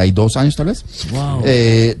 42 años tal vez. Wow.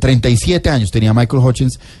 37 años tenía Michael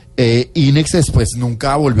Hutchence. INXS pues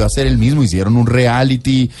nunca volvió a ser el mismo, hicieron un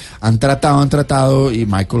reality, han tratado, y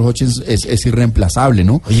Michael Hutchence es irreemplazable,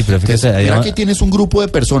 ¿no? Oye, pero fíjate, entonces, mira que tienes un grupo de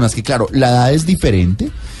personas que, claro, la edad es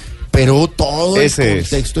diferente, pero todo el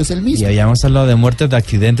contexto es el mismo. Y habíamos hablado de muertes, de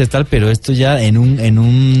accidentes, tal, pero esto ya en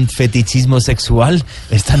un fetichismo sexual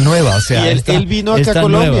está nueva, o sea. Y él vino acá a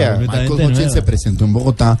Colombia. Michael Hutchence se presentó en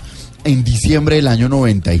Bogotá en diciembre del año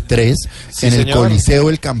 93, sí, en el señor. Coliseo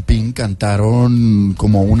El Campín, cantaron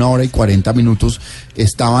como 1 hora y 40 minutos,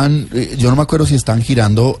 estaban, yo no me acuerdo si estaban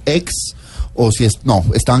girando X, o si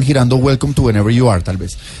estaban girando Welcome to Whenever You Are, tal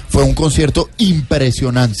vez. Fue un concierto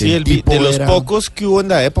impresionante. Sí, de los pocos que hubo en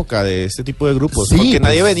la época de este tipo de grupos, sí, porque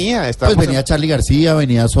nadie pues, venía. Pues venía Charly García,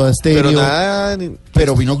 venía Soda Stereo,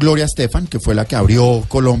 pero vino Gloria Estefan, que fue la que abrió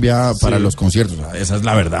Colombia para los conciertos, o sea, esa es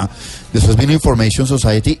la verdad. Después vino Information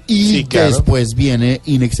Society y después viene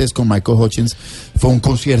INXS con Michael Hutchence. Fue un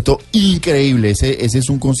concierto increíble, ese es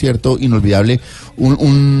un concierto inolvidable,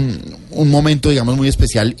 un momento, digamos, muy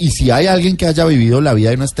especial. Y si hay alguien que haya vivido la vida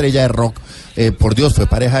de una estrella de rock, por Dios, fue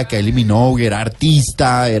pareja de Kylie Minogue, era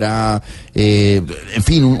artista, era, en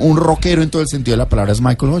fin, un rockero en todo el sentido de la palabra, es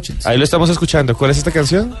Michael Hutchence. Ahí lo estamos escuchando. ¿Cuál es esta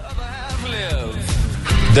canción?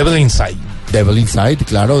 Devil Inside. Devil Inside,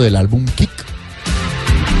 claro, del álbum Kick.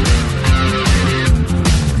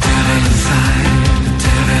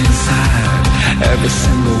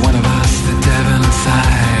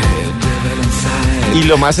 Y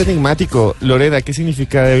lo más enigmático, Lorena, ¿qué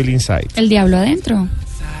significa Devil Inside? El diablo adentro.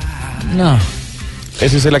 No.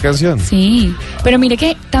 ¿Eso es la canción? Sí, pero mire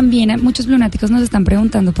que también muchos lunáticos nos están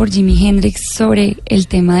preguntando por Jimi Hendrix sobre el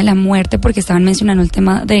tema de la muerte, porque estaban mencionando el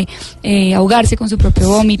tema de ahogarse con su propio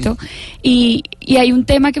vómito. Y hay un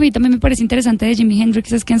tema que a mí también me parece interesante de Jimi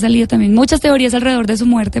Hendrix, es que han salido también muchas teorías alrededor de su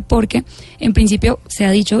muerte, porque en principio se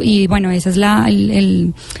ha dicho, y bueno, ese es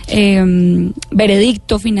el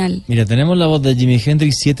veredicto final. Mira, tenemos la voz de Jimi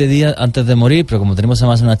Hendrix 7 días antes de morir, pero como tenemos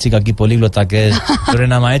además una chica aquí políglota que es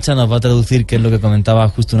Lorena Maecha, nos va a traducir qué es lo que comentaba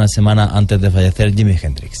justo una semana antes de fallecer Jimi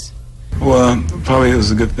Hendrix. Well, probably it was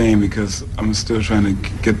a good thing because I'm still trying to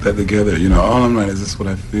get that together. You know, all I'm writing is just what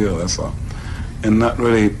I feel, that's all. And not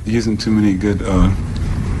really using too many good,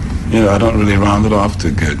 you know, I don't really round it off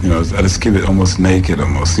too good. You know, I just keep it almost naked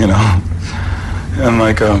almost, you know. And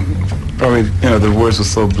like, probably, you know, the words were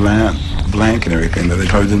so blank and everything that they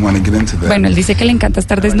probably didn't want to get into that. Bueno, él dice que le encanta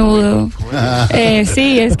estar desnudo.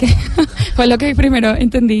 Sí, es que fue lo que primero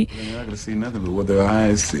entendí. You're not going to see nothing but what their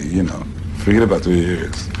eyes see, you know. Forget about their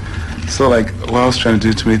ears. So like, well, I was trying to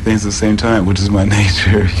do too many things at the same time, which is my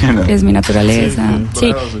nature, you know. Es mi naturaleza.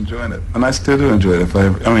 Sí. But I was enjoying it, and I still do enjoy it.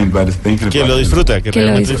 I mean, by just thinking about it. Que lo disfruta, que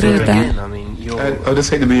lo disfruta. I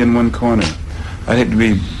just hate to be in one corner. I hate to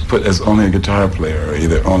be put as only a guitar player or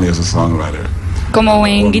either only as a songwriter. Como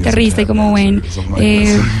buen guitarrista y como buen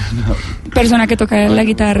persona que toca la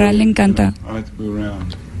guitarra, le encanta. I like to move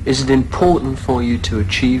around. Is it important for you to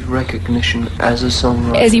achieve recognition as a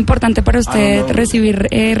songwriter? ¿Es importante para usted recibir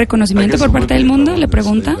reconocimiento por parte del mundo? Le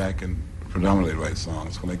pregunta.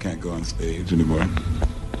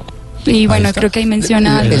 Y bueno, creo que ahí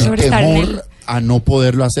menciona algo sobre estar en el... a no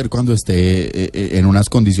poderlo hacer cuando esté en unas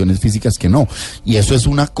condiciones físicas que no. Y eso es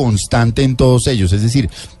una constante en todos ellos. Es decir,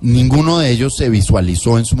 ninguno de ellos se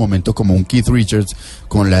visualizó en su momento como un Keith Richards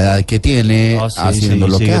con la edad que tiene, haciendo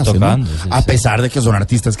lo que hace, ¿no? A pesar de que son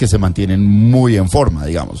artistas que se mantienen muy en forma,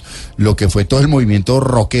 digamos. Lo que fue todo el movimiento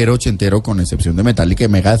rockero ochentero, con excepción de Metallica y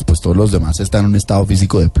Megadeth, pues todos los demás están en un estado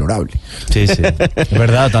físico deplorable. Sí, sí. Es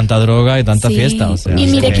verdad, tanta droga y tanta fiesta. O sea, y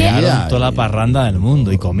mire que toda la parranda del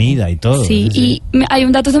mundo y comida y todo. Sí, y hay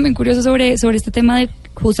un dato también curioso sobre este tema de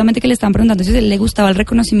justamente que le estaban preguntando si a él le gustaba el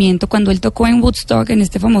reconocimiento. Cuando él tocó en Woodstock, en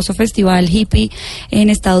este famoso festival hippie en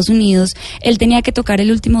Estados Unidos, él tenía que tocar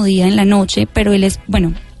el último día en la noche, pero él es,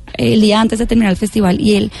 bueno, el día antes de terminar el festival,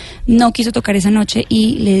 y él no quiso tocar esa noche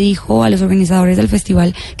y le dijo a los organizadores del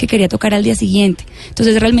festival que quería tocar al día siguiente.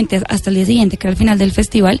 Entonces realmente hasta el día siguiente, que era el final del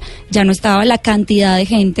festival, ya no estaba la cantidad de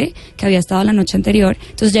gente que había estado la noche anterior,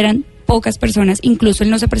 entonces ya eran pocas personas, incluso él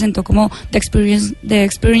no se presentó como The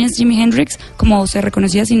Experience Jimi Hendrix, como se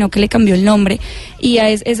reconocía, sino que le cambió el nombre, y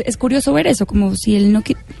es curioso ver eso, como si él no...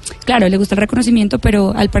 Claro, le gusta el reconocimiento,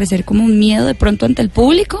 pero al parecer como un miedo de pronto ante el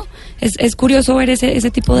público. Es curioso ver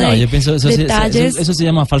ese tipo de yo pienso detalles. Eso se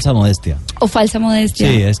llama falsa modestia. O falsa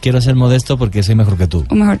modestia. Sí, quiero ser modesto porque soy mejor que tú.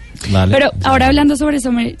 O mejor. Vale. Pero ahora hablando sobre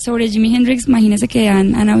Jimi Hendrix, imagínese que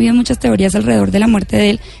han habido muchas teorías alrededor de la muerte de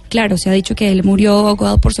él. Claro, se ha dicho que él murió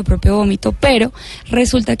ahogado por su propio vómito, pero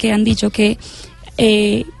resulta que han dicho que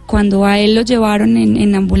cuando a él lo llevaron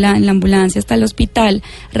en la ambulancia hasta el hospital,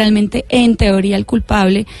 realmente en teoría el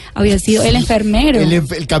culpable había sido el enfermero.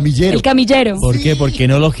 El camillero. El camillero. ¿Por qué? Porque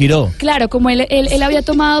no lo giró. Claro, como él había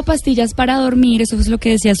tomado pastillas para dormir, eso es lo que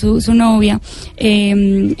decía su novia.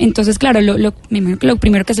 Entonces, claro, me imagino que lo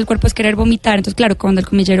primero que hace el cuerpo es querer vomitar. Entonces, claro, cuando el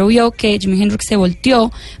camillero vio que Jimi Hendrix se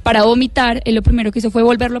volteó para vomitar, él lo primero que hizo fue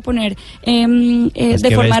volverlo a poner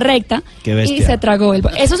de forma recta y se tragó.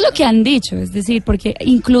 Eso es lo que han dicho, es decir, porque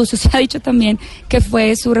incluso se ha dicho también que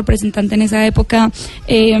fue su representante en esa época,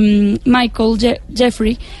 Michael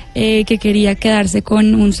Jeffrey, que quería quedarse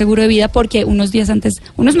con un seguro de vida porque unos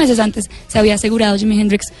meses antes se había asegurado Jimi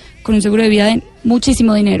Hendrix con un seguro de vida de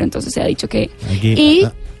muchísimo dinero. Entonces se ha dicho que...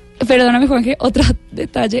 Perdóname, Juanje, otro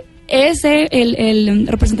detalle, el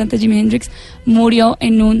representante Jimi Hendrix murió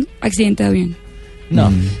en un accidente de avión.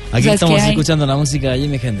 No, aquí O sea, estamos escuchando la música de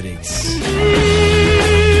Jimi Hendrix.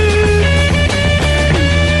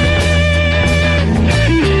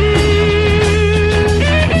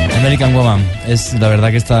 American Woman, es la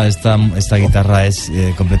verdad que esta guitarra es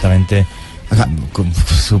completamente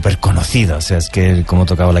súper conocida, o sea, es que como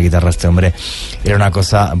tocaba la guitarra este hombre era una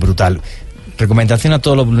cosa brutal. Recomendación a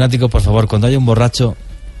todos los lunáticos, por favor, cuando haya un borracho,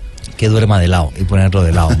 que duerma de lado y ponerlo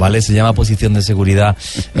de lado, ¿vale? Se llama posición de seguridad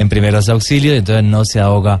en primeros auxilios y entonces no se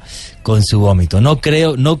ahoga con su vómito. No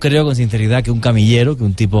creo con sinceridad que un camillero, que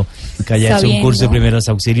un tipo que haya hecho un curso de primeros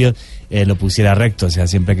auxilios lo pusiera recto. O sea,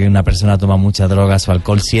 siempre que una persona toma muchas drogas o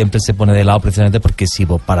alcohol, siempre se pone de lado precisamente porque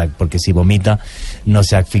si vomita no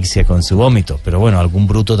se asfixia con su vómito. Pero bueno, algún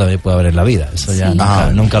bruto también puede haber en la vida. Eso ya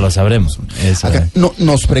nunca lo sabremos. Acá,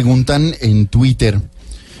 nos preguntan en Twitter,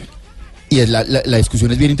 y la discusión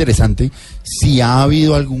es bien interesante, si ha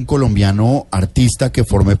habido algún colombiano artista que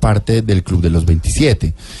forme parte del Club de los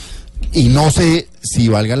 27. Y no sé si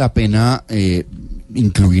valga la pena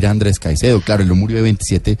incluir a Andrés Caicedo. Claro, él no murió de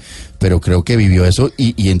 27, pero creo que vivió eso.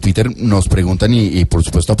 Y en Twitter nos preguntan, y por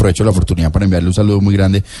supuesto aprovecho la oportunidad para enviarle un saludo muy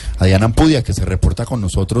grande a Diana Ampudia, que se reporta con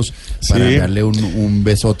nosotros, para enviarle un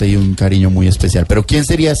besote y un cariño muy especial. Pero ¿quién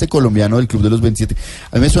sería ese colombiano del Club de los 27?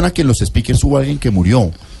 A mí me suena que en los speakers hubo alguien que murió.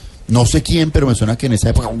 No sé quién, pero me suena que en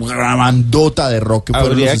esa época una bandota de rock que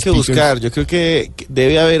fueron habría los que buscar. Yo creo que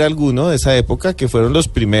debe haber alguno de esa época que fueron los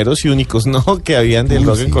primeros y únicos, ¿no? Que habían del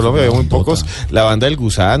rock en Colombia. Había muy pocos. La banda del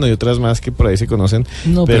Gusano y otras más que por ahí se conocen.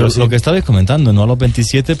 No, pero lo que estabais comentando, no a los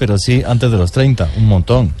 27, pero sí antes de los 30, un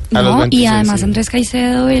montón. No, los 26, y además Andrés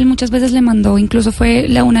Caicedo, él muchas veces le mandó, incluso fue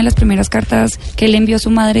una de las primeras cartas que él envió a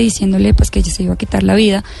su madre diciéndole pues que ella se iba a quitar la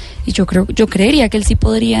vida. Y yo creería que él sí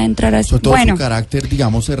podría entrar a... Sobre todo su carácter,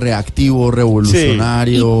 digamos, reactivo,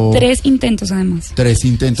 revolucionario. Y 3 intentos, además. 3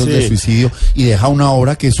 intentos de suicidio. Y deja una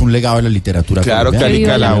obra que es un legado de la literatura. Claro, Cali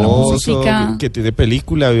Calabozo, que tiene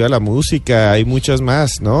película, Viva la Música, hay muchas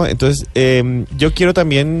más, ¿no? Entonces, yo quiero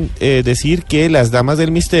también decir que las Damas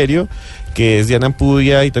del Misterio, que es Diana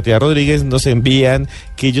Ampudia y Tatiana Rodríguez, nos envían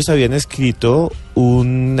que ellos habían escrito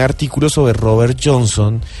un artículo sobre Robert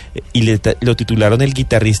Johnson y lo titularon El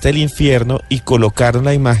guitarrista del infierno y colocaron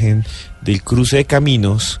la imagen del cruce de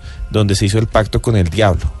caminos donde se hizo el pacto con el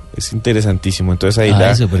diablo. Es interesantísimo. Entonces ahí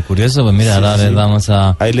es súper curioso. Pues mira, ahora les damos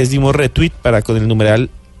a... Ahí les dimos retweet para con el numeral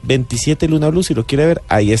 27 Luna BLU, si lo quiere ver,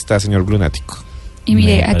 ahí está, señor lunático. Y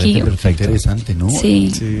mire, aquí... Perfecto. Interesante, ¿no?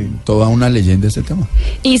 Sí. Toda una leyenda ese tema.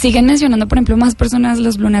 Y siguen mencionando, por ejemplo, más personas,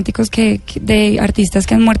 los lunáticos, que de artistas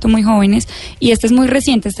que han muerto muy jóvenes. Y este es muy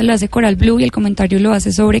reciente, este lo hace Coral Blue y el comentario lo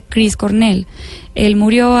hace sobre Chris Cornell. Él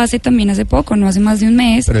murió hace poco, no hace más de un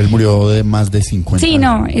mes. Pero él murió de más de 50 años. Sí,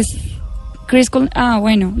 no,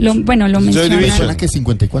 bueno, lo mencionan. ¿Me suena que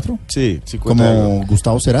 54? Sí, 54. Como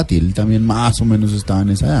Gustavo Cerati, él también más o menos estaba en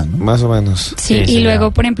esa edad, ¿no? Más o menos. Sí, y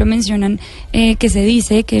luego, por ejemplo, mencionan que se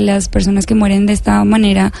dice que las personas que mueren de esta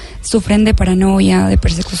manera sufren de paranoia, de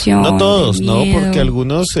persecución. No todos, de ¿no? miedo. Porque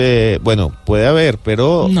algunos, bueno, puede haber,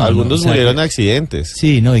 pero algunos murieron en accidentes.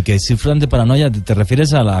 Sí, no, y que sufran de paranoia, ¿te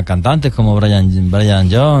refieres a las cantantes como Brian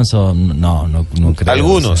Jones o no creo?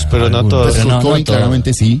 Algunos, pero no todos. Pero Kurt Cobain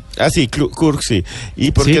claramente sí. Ah, sí, Kurt sí.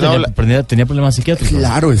 ¿Y por Sí, qué no tenía problemas psiquiátricos.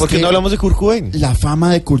 Claro, es ¿Por qué que no hablamos de Kurt Cobain? la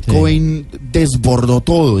fama de Kurt Cobain desbordó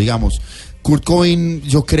todo, digamos. Kurt Cobain,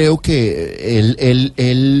 yo creo que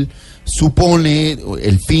él supone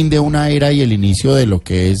el fin de una era y el inicio de lo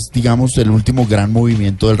que es, digamos, el último gran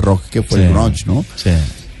movimiento del rock que fue el grunge, ¿no? Sí.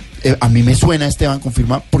 A mí me suena, Esteban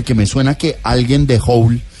confirma, porque me suena que alguien de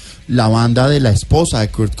Hole, la banda de la esposa de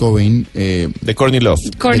Kurt Cobain, de Courtney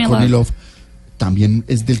Love, también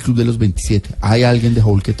es del Club de los 27. Hay alguien de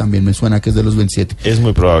Hole que también me suena que es de los 27. Es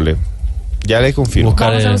muy probable. Ya le confirmo.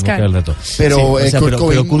 Vamos a buscar el reto. Pero,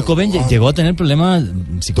 pero Kurt Cobain llegó a tener problemas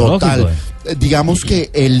psicológicos. Total. Digamos que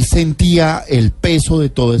él sentía el peso de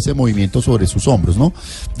todo ese movimiento sobre sus hombros, ¿no?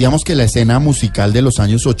 Digamos que la escena musical de los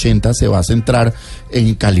años 80 se va a centrar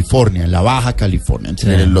en California, en la Baja California,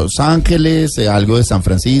 entre Los Ángeles, algo de San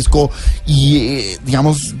Francisco y,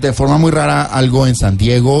 digamos, de forma muy rara, algo en San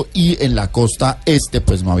Diego, y en la costa este,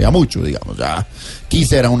 pues no había mucho, digamos, ya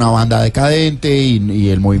Kiss era una banda decadente y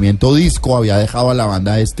el movimiento disco había dejado a la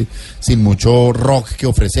banda este sin mucho rock que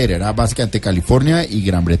ofrecer, era básicamente California y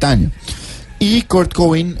Gran Bretaña. Y Kurt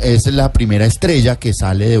Cobain es la primera estrella que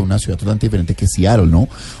sale de una ciudad totalmente diferente que Seattle, ¿no?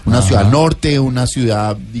 Una ciudad al norte, una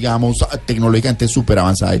ciudad, digamos, tecnológicamente súper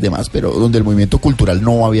avanzada y demás, pero donde el movimiento cultural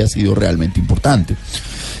no había sido realmente importante.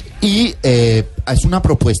 Y es una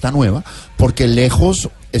propuesta nueva, porque lejos,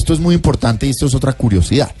 esto es muy importante y esto es otra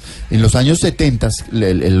curiosidad. En los años 70,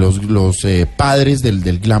 los padres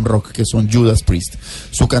del glam rock, que son Judas Priest,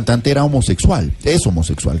 su cantante era homosexual,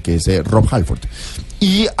 que es Rob Halford,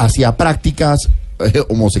 y hacía prácticas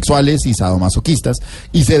homosexuales y sadomasoquistas,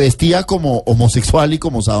 y se vestía como homosexual y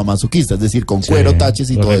como sadomasoquista, es decir, con cuero, taches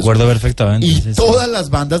y todo eso. Recuerdo perfectamente. Y todas las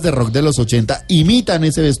bandas de rock de los 80 imitan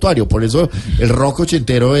ese vestuario, por eso el rock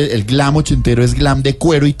ochentero, el glam ochentero es glam de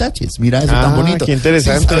cuero y taches. Mira eso tan bonito. Qué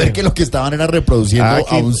interesante. Sin saber que lo que estaban era reproduciendo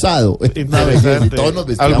a un sado. Interesante. Todos nos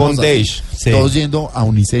vestíamos así, todos yendo a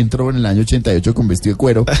Unicentro en el año 88 con vestido de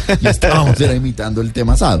cuero y estábamos era imitando el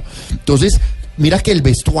tema sado. Entonces, mira que el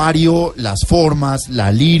vestuario, las formas,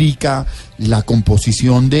 la lírica, la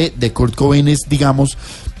composición de Kurt Cobain es, digamos,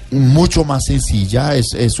 mucho más sencilla,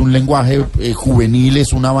 es un lenguaje juvenil,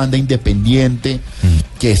 es una banda independiente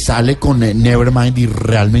que sale con Nevermind y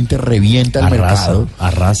realmente revienta el mercado.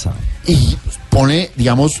 Arrasa. Y pone,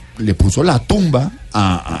 digamos, le puso la tumba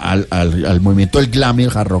al movimiento del glam y el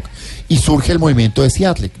hard rock, y surge el movimiento de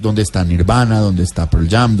Seattle, donde está Nirvana, donde está Pearl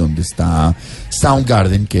Jam, donde está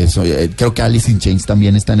Soundgarden, que es, creo que Alice in Chains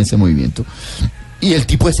también está en ese movimiento, y el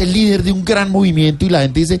tipo es el líder de un gran movimiento, y la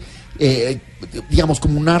gente dice, digamos,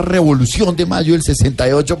 como una revolución de mayo del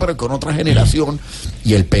 68, pero con otra generación,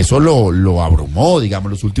 y el peso lo abrumó.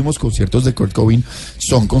 Digamos, los últimos conciertos de Kurt Cobain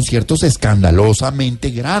son conciertos escandalosamente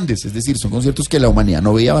grandes, es decir, son conciertos que la humanidad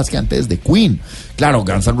no veía más que antes de Queen. Claro,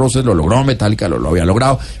 Guns N' Roses lo logró, Metallica lo había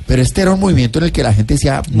logrado, pero este era un movimiento en el que la gente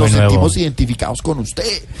decía, nos sentimos identificados con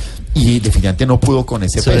usted, y definitivamente no pudo con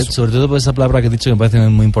ese peso. Sobre todo por esa palabra que he dicho, que me parece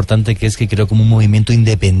muy importante, que es que creo como un movimiento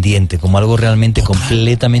independiente, como algo realmente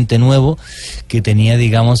completamente nuevo, que tenía,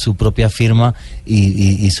 digamos, su propia firma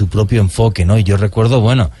y su propio enfoque, ¿no? Y yo recuerdo,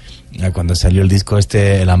 bueno, cuando salió el disco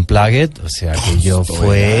el Unplugged, o sea, que yo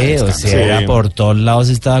era por todos lados,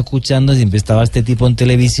 estaba escuchando, siempre estaba este tipo en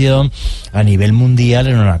televisión, a nivel mundial,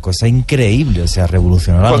 era una cosa increíble, o sea,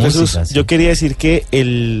 revolucionó la música. Yo quería decir que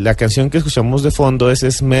la canción que escuchamos de fondo es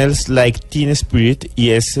Smells Like Teen Spirit, y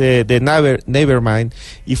es de Nevermind,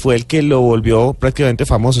 y fue el que lo volvió prácticamente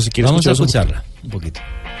famoso. Si quieres, vamos a escucharla un poquito.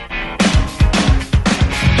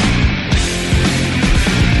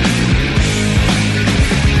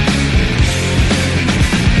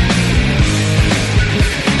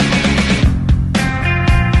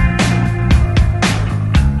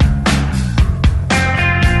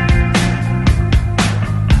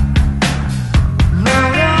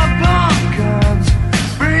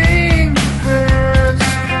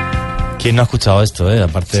 ¿Quién no ha escuchado esto,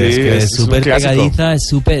 Aparte Sí, es que es súper pegadiza,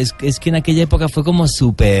 es que en aquella época fue como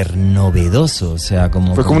súper novedoso, o sea,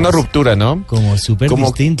 fue como una ruptura, ¿no? Como súper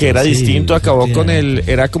distinto. Que era sí, distinto, acabó con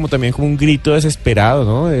era como también como un grito desesperado,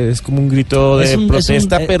 ¿no? Es como un grito de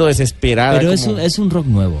protesta, pero desesperada. Pero como... es un rock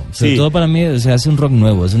nuevo, sobre todo para mí, o sea, es un rock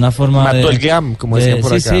nuevo, es una forma Mató el glam, como decían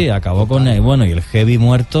por acá. Sí, acabó con y el heavy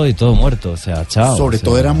muerto y todo muerto, o sea, chao. Sobre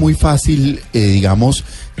todo era muy fácil, digamos,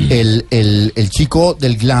 el chico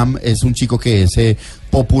del glam es un chico que es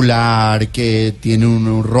popular, que tiene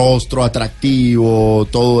un rostro atractivo,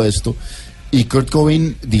 todo esto. Y Kurt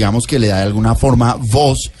Cobain, digamos que le da de alguna forma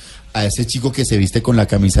voz a ese chico que se viste con la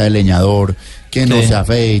camisa de leñador, que no se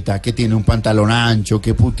afeita, que tiene un pantalón ancho,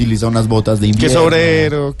 que utiliza unas botas de invierno. Que es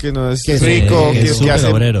obrero, que no es rico, que hace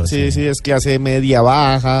obrero, es que hace media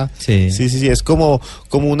baja. Sí, es como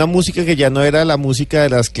una música que ya no era la música de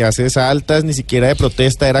las clases altas, ni siquiera de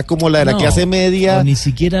protesta, era como la de la clase media. Ni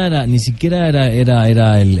siquiera era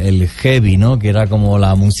el heavy, ¿no? Que era como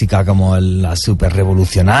la música como la super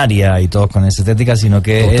revolucionaria y todos con esa estética, sino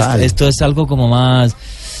que esto es algo como más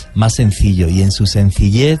sencillo, y en su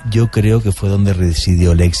sencillez yo creo que fue donde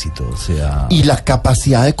residió el éxito, o sea... Y la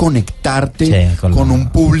capacidad de conectarte con un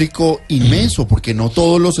público inmenso, porque no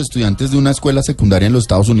todos los estudiantes de una escuela secundaria en los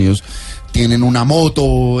Estados Unidos tienen una moto,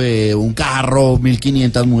 un carro,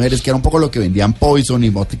 1500 mujeres, que era un poco lo que vendían Poison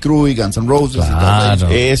y Motley Crue y Guns N' Roses. Claro,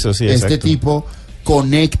 eso sí, este tipo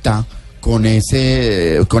conecta con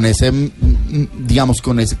digamos,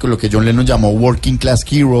 con lo que John Lennon llamó working class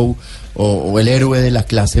hero, o el héroe de la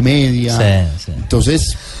clase media. Sí.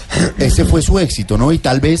 Entonces, ese fue su éxito, ¿no? Y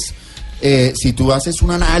tal vez, si tú haces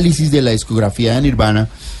un análisis de la discografía de Nirvana,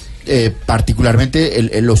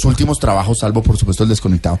 particularmente en los últimos trabajos, salvo por supuesto el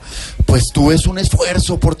Desconectado, pues tú ves un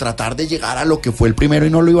esfuerzo por tratar de llegar a lo que fue el primero y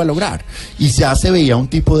no lo iba a lograr. Y ya se veía un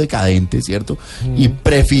tipo decadente, ¿cierto? Y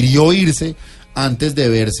prefirió irse antes de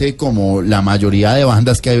verse como la mayoría de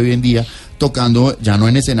bandas que hay hoy en día, tocando ya no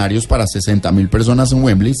en escenarios para 60,000 personas en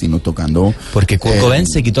Wembley, sino tocando... Porque Kurt Cobain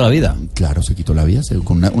se quitó la vida. Claro, se quitó la vida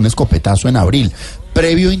con un escopetazo en abril.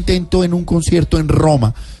 Previo intento en un concierto en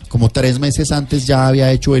Roma, como 3 meses antes ya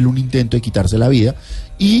había hecho él un intento de quitarse la vida,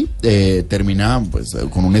 y termina pues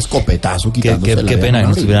con un escopetazo quitándose la vida. Qué pena que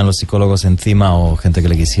no estuvieran los psicólogos encima, o gente que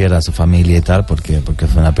le quisiera, a su familia y tal, porque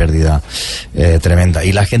fue una pérdida tremenda.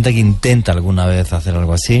 Y la gente que intenta alguna vez hacer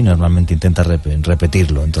algo así, normalmente intenta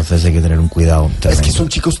repetirlo, entonces hay que tener un cuidado tremendo. Es que son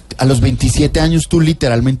chicos, a los 27 años tú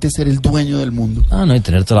literalmente ser el dueño del mundo. No, y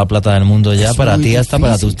tener toda la plata del mundo ya, para ti, hasta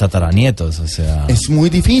para tus tataranietos, o sea... Es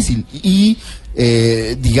muy difícil, y...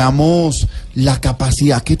 digamos, la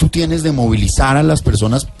capacidad que tú tienes de movilizar a las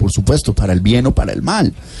personas, por supuesto, para el bien o para el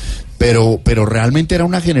mal, pero realmente era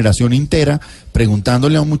una generación entera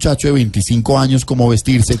preguntándole a un muchacho de 25 años cómo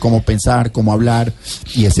vestirse, cómo pensar, cómo hablar,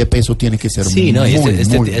 y ese peso tiene que ser muy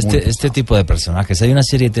este tipo de personajes. Hay una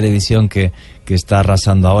serie de televisión que está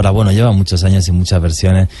arrasando ahora, bueno, lleva muchos años y muchas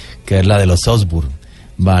versiones, que es la de los Osbourne,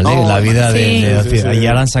 ¿vale? La vida de y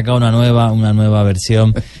ahora han sacado una nueva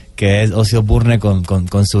versión que es Ozzy Osbourne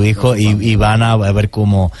con su hijo, y van a ver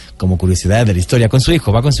como curiosidades de la historia con su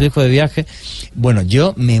hijo, va con su hijo de viaje. Bueno,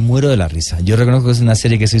 yo me muero de la risa. Yo reconozco que es una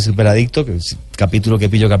serie que soy súper adicto, que capítulo que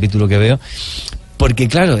pillo, capítulo que veo, porque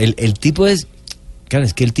claro, el tipo es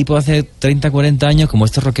que el tipo hace 30, 40 años, como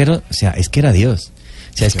estos rockeros, o sea, es que era Dios.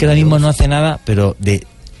 O sea, es que ahora mismo no hace nada, pero de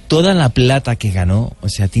toda la plata que ganó, o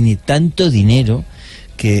sea, tiene tanto dinero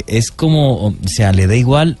que es como, o sea, le da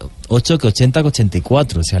igual 8 que 80 que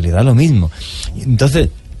 84, o sea, le da lo mismo. Entonces,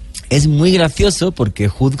 es muy gracioso porque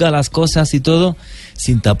juzga las cosas y todo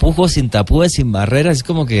sin tapujos, sin tapúes, sin barreras, es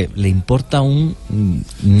como que le importa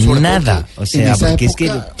nada, o sea, porque es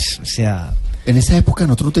que, o sea... En esa época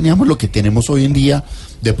nosotros no teníamos lo que tenemos hoy en día,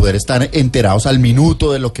 de poder estar enterados al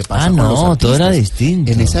minuto de lo que pasa con los artistas. Todo era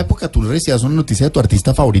distinto. En esa época tú recibías una noticia de tu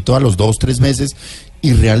artista favorito a los 2, 3 meses,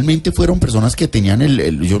 y realmente fueron personas que tenían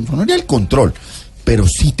yo no diría el control, pero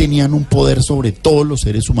sí tenían un poder sobre todos los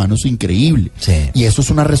seres humanos increíble. Sí. Y eso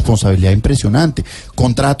es una responsabilidad impresionante.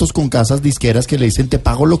 Contratos con casas disqueras que le dicen, te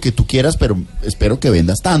pago lo que tú quieras, pero espero que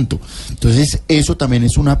vendas tanto. Entonces, eso también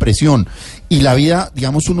es una presión. Y la vida,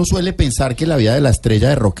 digamos, uno suele pensar que la vida de la estrella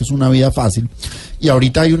de rock es una vida fácil. Y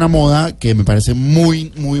ahorita hay una moda que me parece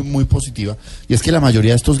muy, muy, muy positiva. Y es que la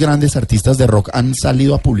mayoría de estos grandes artistas de rock han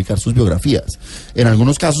salido a publicar sus biografías. En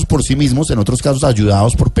algunos casos por sí mismos, en otros casos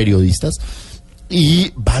ayudados por periodistas.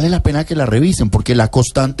 Y vale la pena que la revisen, porque la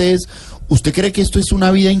constante es, usted cree que esto es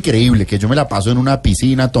una vida increíble, que yo me la paso en una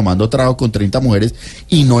piscina tomando trago con 30 mujeres,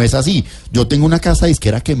 y no es así. Yo tengo una casa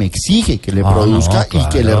disquera que me exige que le produzca y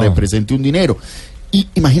que le represente un dinero. Y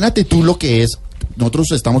imagínate tú lo que es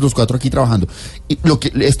nosotros estamos los 4 aquí trabajando. Y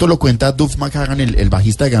esto lo cuenta Duff McKagan, el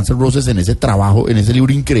bajista de Guns N' Roses, en ese trabajo, en ese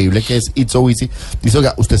libro increíble que es It's So Easy. Dice,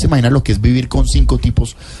 oiga, ¿usted se imagina lo que es vivir con 5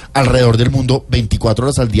 tipos alrededor del mundo 24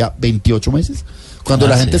 horas al día, 28 meses? Cuando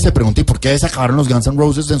la gente se pregunta, ¿y por qué se acabaron los Guns N'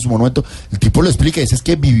 Roses en su momento? El tipo lo explica, dice, es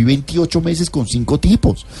que viví 28 meses con 5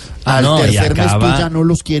 tipos. Al tercer mes tú ya no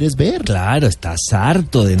los quieres ver. Claro, estás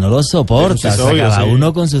harto de no los soportas. Obvio, cada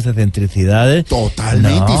uno con sus excentricidades.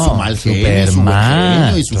 Totalmente, y su mal genio, y su buen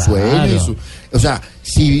genio, y su sueño, y su... O sea,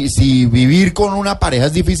 si vivir con una pareja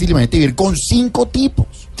es difícil, imagínate vivir con 5 tipos.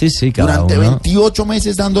 Sí, cada durante uno. 28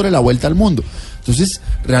 meses dándole la vuelta al mundo. Entonces,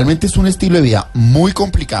 realmente es un estilo de vida muy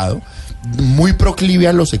complicado, muy proclive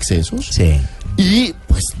a los excesos. Sí. Y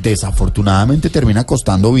pues desafortunadamente termina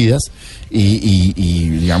costando vidas y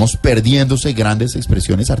digamos perdiéndose grandes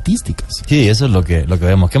expresiones artísticas. Sí, eso es lo que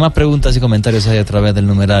vemos. ¿Qué más preguntas y comentarios hay a través del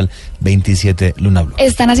numeral 27 Luna BLU?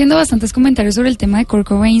 Están haciendo bastantes comentarios sobre el tema de Kurt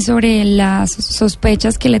Cobain, sobre las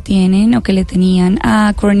sospechas que le tienen o que le tenían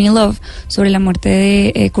a Courtney Love sobre la muerte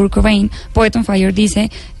de Kurt Cobain. Poet on Fire dice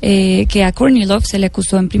que a Courtney Love se le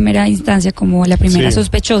acusó en primera instancia como la primera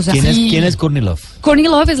sospechosa. ¿Quién es Courtney Love? Courtney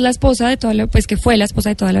Love es la esposa de toda que fue la esposa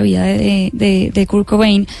de toda la vida de Kurt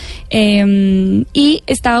Cobain, y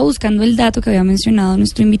estaba buscando el dato que había mencionado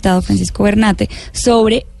nuestro invitado Francisco Bernate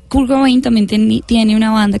sobre Kurt Cobain. También tiene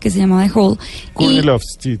una banda que se llama The Hole. Courtney Love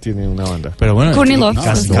sí tiene una banda. Pero bueno, Courtney Love,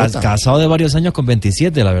 casado de varios años con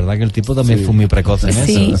 27, la verdad que el tipo también fue muy precoz en eso.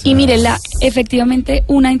 Sí, o sea. y mire, efectivamente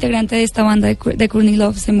una integrante de esta banda de Courtney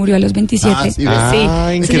Love se murió a los 27.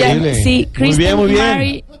 Increíble. Sí, Kristen muy bien.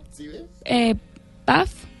 Mary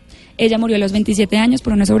Paff. Ella murió a los 27 años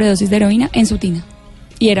por una sobredosis de heroína en su tina.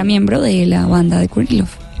 Y era miembro de la banda de Courtney Love.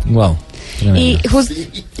 Wow. Y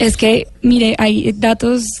es que, mire, hay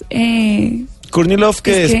datos... Courtney Love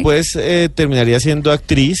que después terminaría siendo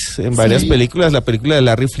actriz en varias películas. La película de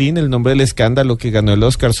Larry Flynn, El nombre del escándalo, que ganó el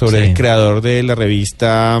Oscar sobre el creador de la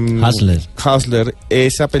revista Hustler.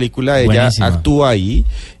 Esa película, ella actúa ahí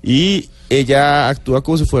y ella actúa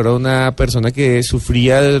como si fuera una persona que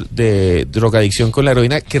sufría de drogadicción con la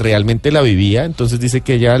heroína, que realmente la vivía. Entonces dice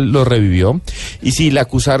que ella lo revivió. Y sí, la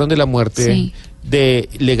acusaron de la muerte...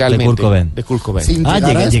 legalmente de Kurt Cobain.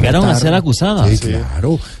 Llegaron a ser acusadas. Sí,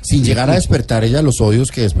 claro. Sin llegar a despertar ella los odios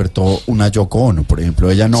que despertó una Yoko Ono, por ejemplo.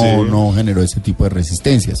 Ella no generó ese tipo de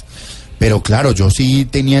resistencias. Pero claro, yo sí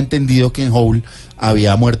tenía entendido que en Hole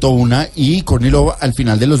había muerto una, y Courtney Love al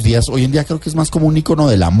final de los días, hoy en día creo que es más como un icono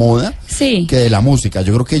de la moda que de la música.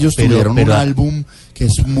 Yo creo que ellos tuvieron un álbum que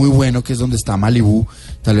es muy bueno, que es donde está Malibu.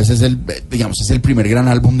 Tal vez es el primer gran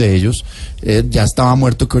álbum de ellos. Ya estaba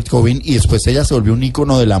muerto Kurt Cobain y después ella se volvió un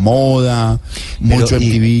icono de la moda, mucho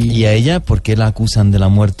MTV. ¿Y a ella por qué la acusan de la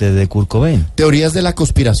muerte de Kurt Cobain? Teorías de la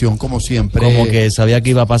conspiración, como siempre. Como que sabía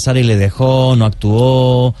que iba a pasar y le dejó, no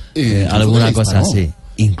actuó, alguna cosa así.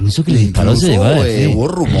 Incluso que le disparó, se llegó a decir. Hubo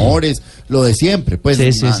rumores, lo de siempre, pues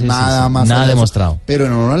nada más. Nada demostrado. Pero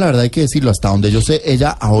en honor a la verdad hay que decirlo, hasta donde yo sé,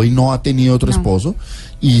 ella a hoy no ha tenido otro esposo,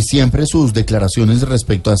 y siempre sus declaraciones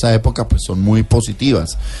respecto a esa época pues son muy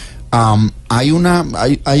positivas.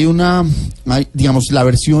 Digamos, la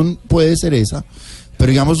versión puede ser esa,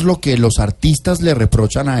 pero digamos lo que los artistas le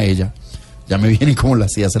reprochan a ella, ya me vienen como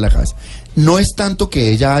las ideas en la cabeza, no es tanto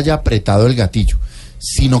que ella haya apretado el gatillo,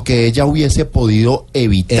 sino que ella hubiese podido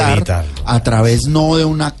evitar a través no de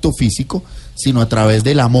un acto físico, sino a través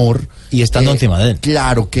del amor. Y estando encima de él.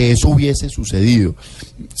 Claro, que eso hubiese sucedido.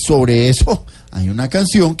 Sobre eso hay una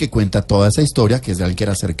canción que cuenta toda esa historia, que es de alguien que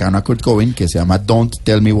era cercano a Kurt Cobain, que se llama Don't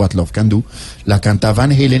Tell Me What Love Can Do. La canta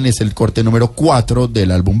Van Halen, es el corte número 4 del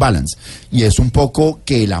álbum Balance. Y es un poco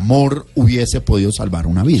que el amor hubiese podido salvar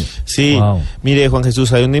una vida. Sí, mire, Juan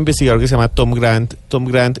Jesús, hay un investigador que se llama Tom Grant. Tom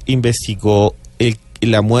Grant investigó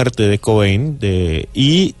la muerte de Cobain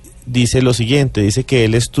y dice lo siguiente, dice que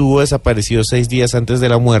él estuvo desaparecido 6 días antes de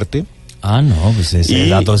la muerte. No, pues ese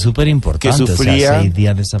dato es súper importante. Que sufría, 6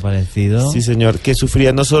 días desaparecido. Sí, señor, que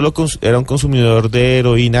sufría no solo era un consumidor de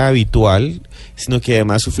heroína habitual, sino que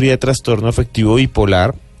además sufría de trastorno afectivo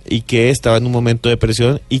bipolar, y que estaba en un momento de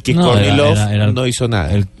depresión, y que Courtney Love no hizo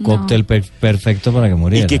nada. El cóctel perfecto para que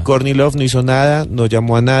muriera. Y que Courtney Love no hizo nada, no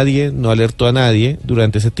llamó a nadie, no alertó a nadie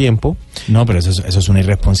durante ese tiempo. No, pero eso es una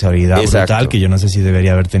irresponsabilidad brutal, que yo no sé si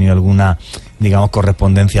debería haber tenido alguna digamos,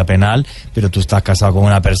 correspondencia penal, pero tú estás casado con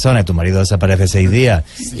una persona y tu marido desaparece 6 días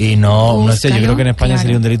y no sé, yo creo que en España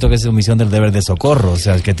sería un delito que es omisión del deber de socorro, o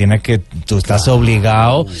sea, es que tú estás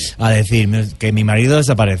obligado a decir que mi marido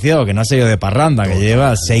desapareció, que no ha salido de parranda, que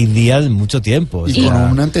lleva 6 días, mucho tiempo. Y con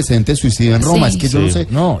un antecedente de suicidio en Roma, es que yo no sé.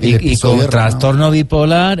 No, y con trastorno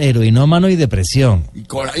bipolar, heroinómano y depresión.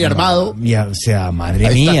 Y armado. O sea,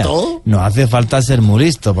 madre mía, no hace falta ser muy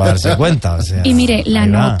listo para darse cuenta. O sea, y mire, la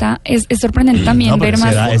nota es sorprendente también ver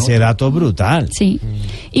más. Ese dato brutal. Sí.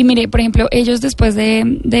 Y mire, por ejemplo, ellos después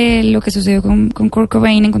de lo que sucedió con Kurt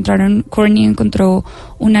Cobain, Courtney encontró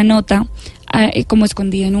una nota como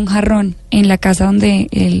escondida en un jarrón en la casa donde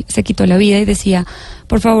él se quitó la vida y decía,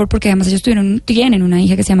 por favor, porque además ellos tienen una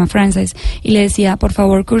hija que se llama Frances, y le decía, por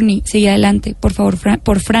favor, Courtney, sigue adelante, por favor,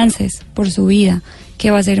 por Frances, por su vida,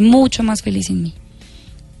 que va a ser mucho más feliz sin mí.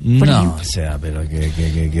 No, o sea, pero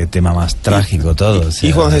qué tema más trágico todo. O sea,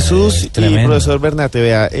 y Juan Jesús y profesor Bernate,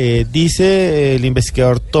 vea, dice el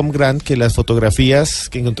investigador Tom Grant que las fotografías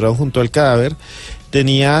que encontraron junto al cadáver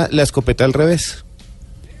tenía la escopeta al revés.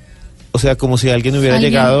 O sea, como si alguien hubiera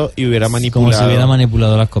llegado y hubiera manipulado. Como si hubiera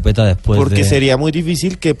manipulado la escopeta después. Porque sería muy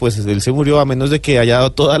difícil que pues él se murió a menos de que haya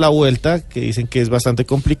dado toda la vuelta, que dicen que es bastante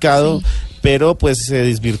complicado, pero pues se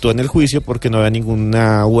desvirtuó en el juicio porque no había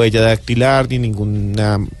ninguna huella dactilar ni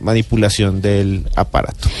ninguna manipulación del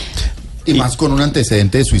aparato. Y más con un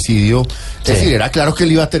antecedente de suicidio. Es decir, era claro que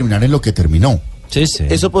él iba a terminar en lo que terminó. Sí, sí.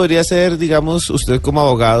 Eso podría ser, digamos, usted como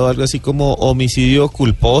abogado, algo así como homicidio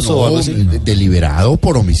culposo o algo así. Deliberado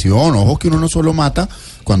por omisión. Ojo que uno no solo mata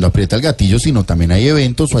cuando aprieta el gatillo, sino también hay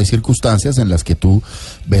eventos o hay circunstancias en las que tú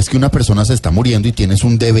ves que una persona se está muriendo y tienes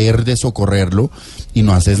un deber de socorrerlo y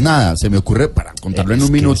no haces nada. Se me ocurre, para contarlo en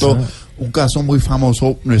un minuto, un caso muy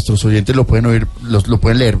famoso, nuestros oyentes lo pueden oír, lo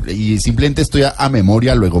pueden leer, y simplemente estoy a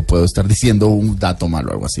memoria, luego puedo estar diciendo un dato malo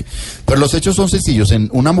o algo así. Pero los hechos son sencillos.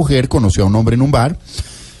 Una mujer conoció a un hombre en un bar,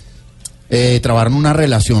 trabajaron una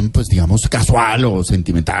relación, pues digamos, casual o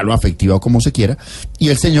sentimental o afectiva o como se quiera, y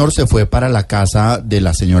el señor se fue para la casa de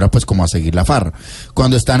la señora pues como a seguir la farra.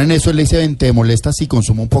 Cuando están en eso, él le dice, ven, ¿te molesta si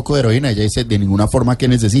consumo un poco de heroína? Ella dice, de ninguna forma, ¿qué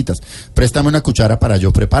necesitas? Préstame una cuchara para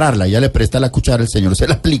yo prepararla. Ella le presta la cuchara, el señor se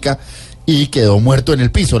la aplica y quedó muerto en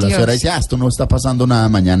el piso. La señora dice, esto no está pasando nada,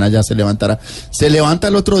 mañana ya se levantará. Se levanta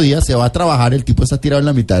el otro día, se va a trabajar, el tipo está tirado en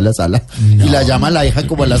la mitad de la sala y la llama a la hija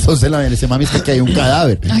como a las 11 de la mañana, le dice, mami, es que hay un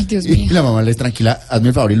cadáver. Ay, Dios mío. Y la mamá le dice, tranquila, hazme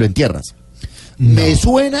el favor y lo entierras. Me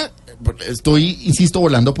suena, estoy, insisto,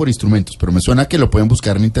 volando por instrumentos, pero me suena que lo pueden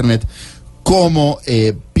buscar en internet como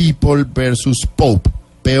People versus Pope,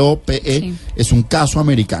 P-O-P-E, es un caso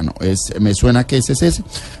americano, me suena que es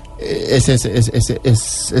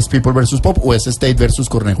People versus Pop o es State versus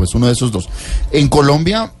Cornejo, es uno de esos dos. En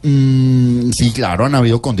Colombia, sí, claro, han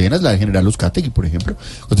habido condenas, la del general Uzcategui, por ejemplo.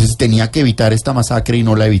 Entonces tenía que evitar esta masacre y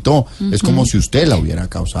no la evitó. Es como si usted la hubiera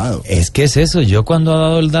causado. Es que es eso. Yo cuando ha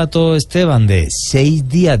dado el dato Esteban de 6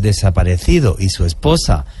 días desaparecido y su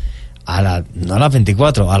esposa no a las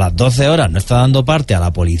 24, a las 12 horas no está dando parte a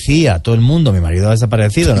la policía, todo el mundo, mi marido ha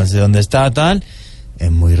desaparecido, no sé dónde está, tal. Es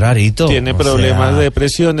muy rarito. Tiene problemas de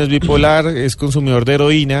depresión, es bipolar, es consumidor de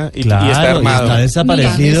heroína y claro, está armado. Y está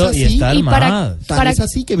desaparecido. Mira, y está armado. Es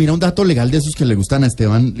así que mira un dato legal de esos que le gustan a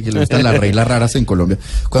Esteban, que le gustan las reglas raras en Colombia.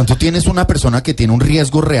 Cuando tú tienes una persona que tiene un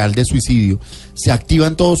riesgo real de suicidio, se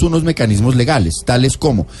activan todos unos mecanismos legales, tales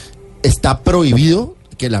como está prohibido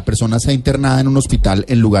que la persona sea internada en un hospital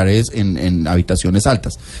en lugares, en habitaciones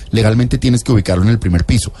altas. Legalmente tienes que ubicarlo en el primer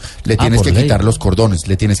piso. Le tienes que quitar los cordones,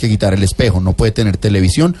 le tienes que quitar el espejo, no puede tener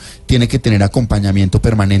televisión, tiene que tener acompañamiento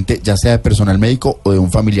permanente, ya sea de personal médico o de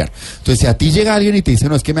un familiar. Entonces, si a ti llega alguien y te dice,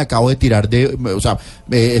 no, es que me acabo de tirar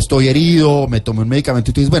estoy herido, me tomé un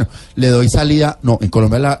medicamento, y tú dices, bueno, le doy salida. No, en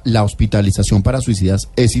Colombia la hospitalización para suicidas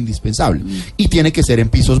es indispensable y tiene que ser en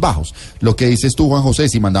pisos bajos. Lo que dices tú, Juan José,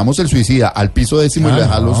 si mandamos el suicida al piso décimo y le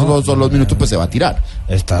dejamos los minutos, pues se va a tirar.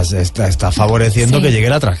 Está favoreciendo que llegue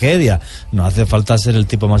la tragedia. No hace falta ser el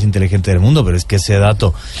tipo más inteligente del mundo, pero es que ese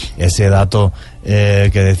dato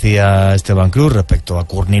que decía Esteban Cruz respecto a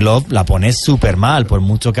Courtney Love la pone súper mal, por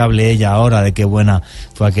mucho que hable ella ahora de qué buena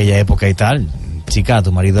fue aquella época y tal. Chica,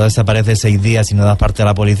 tu marido desaparece 6 días y no das parte a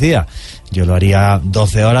la policía. Yo lo haría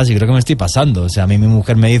 12 horas y creo que me estoy pasando. O sea, a mí mi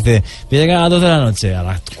mujer me dice, voy a llegar a las 12 de la noche, a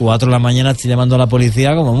las 4 de la mañana estoy llamando a la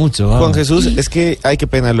policía como mucho. Vamos. Juan Jesús, es que hay que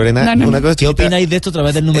pena, Lorena. No. Una cosa ¿Qué opináis de esto a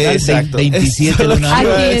través del numeral 27 de Luna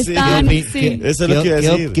Blue? Aquí están, Eso es lo que iba a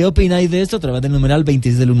decir. ¿Qué opináis de esto a través del numeral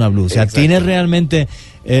 26 de Luna Blue? O sea, ¿tiene realmente...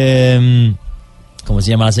 ¿cómo se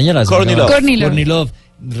llama la señora? Courtney Love. Courtney Love.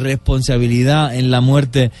 responsabilidad en la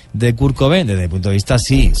muerte de Kurt Cobain? Desde el punto de vista,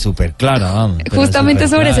 sí, súper claro. Vamos, justamente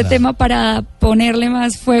sobre clara. ese tema, para ponerle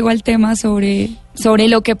más fuego al tema sobre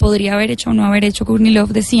lo que podría haber hecho o no haber hecho Courtney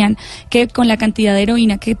Love, decían que con la cantidad de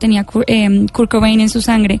heroína que tenía Kurt Cobain en su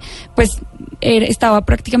sangre, pues estaba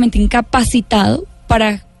prácticamente incapacitado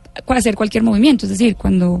para hacer cualquier movimiento. Es decir,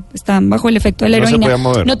 cuando están bajo el efecto de la heroína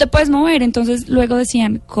no te puedes mover. Entonces luego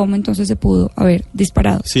decían, ¿cómo entonces se pudo haber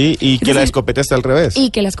disparado? Sí, y que la escopeta está al revés. Y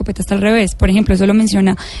que la escopeta está al revés. Por ejemplo, eso lo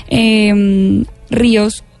menciona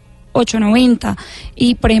Ríos 890.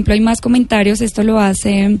 Y por ejemplo hay más comentarios. Esto lo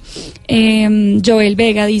hace Joel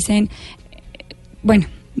Vega. Dicen, bueno,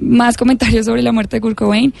 más comentarios sobre la muerte de Kurt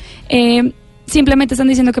Cobain. Simplemente están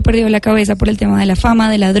diciendo que perdió la cabeza por el tema de la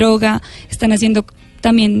fama, de la droga.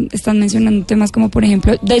 También están mencionando temas como, por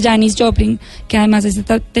ejemplo, de Janis Joplin, que además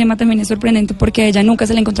este tema también es sorprendente porque a ella nunca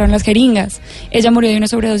se le encontraron las jeringas. Ella murió de una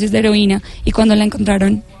sobredosis de heroína y cuando la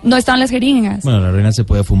encontraron no estaban las jeringas. Bueno, la heroína se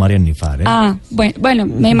puede fumar y ennifar, ¿eh? Ah, bueno,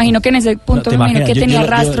 me imagino que en ese punto me imagino que tenía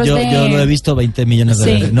rastros de... Yo lo he visto 20 millones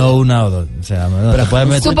de veces, no una o dos. O sea, te puedes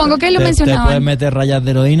meter, supongo que lo mencionaban. Te puedes meter rayas de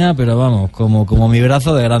heroína, pero vamos, como mi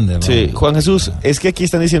brazo de grande. Vamos. Sí, Juan Jesús, es que aquí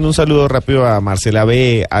están diciendo un saludo rápido a Marcela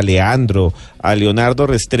B., a Leandro, a Leonardo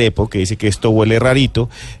Restrepo, que dice que esto huele rarito.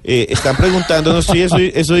 Están preguntándonos, sí,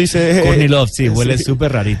 eso dice... Courtney Love, sí, huele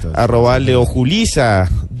súper rarito. @ Leojulisa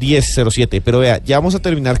 1007. Pero vea, ya vamos a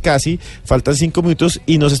terminar casi, faltan 5 minutos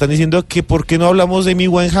y nos están diciendo que ¿por qué no hablamos de Amy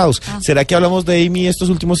Winehouse? ¿Será que hablamos de Amy estos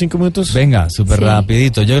últimos 5 minutos? Venga, súper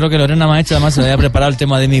rapidito. Yo creo que Lorena Maestra además se había preparado el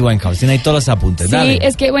tema de Amy Winehouse. Tiene ahí todos los apuntes. Sí, dale.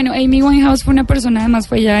 Es que bueno, Amy Winehouse fue una persona, además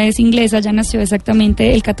ella es inglesa, ya nació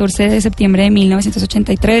exactamente el 14 de septiembre de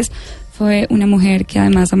 1983. Fue una mujer que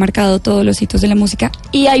además ha marcado todos los hitos de la música.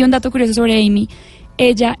 Y hay un dato curioso sobre Amy.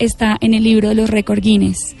 Ella está en el libro de los récords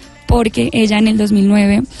Guinness, porque ella en el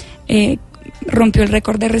 2009 rompió el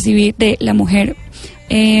récord de la mujer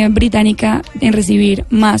británica en recibir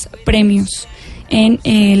más premios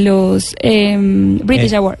en los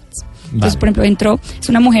British Awards. Entonces, por ejemplo, es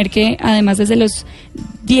una mujer que además desde los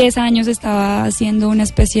 10 años estaba haciendo una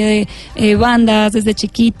especie de bandas desde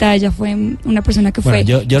chiquita. Ella fue una persona que fue...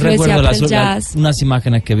 Yo recuerdo unas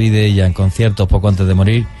imágenes que vi de ella en conciertos poco antes de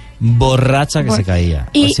morir, borracha que se caía.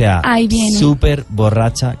 Y o sea, súper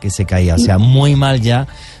borracha que se caía. O sea, muy mal ya,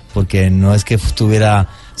 porque no es que estuviera...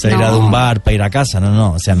 saliera de un bar para ir a casa,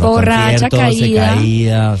 no, o sea, en los borracha, conciertos se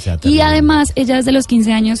caía, o sea, y además ella desde los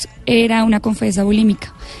 15 años era una confesa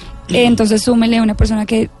bulímica. Entonces súmele a una persona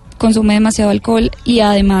que consume demasiado alcohol y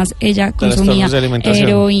además ella consumía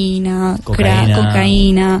heroína,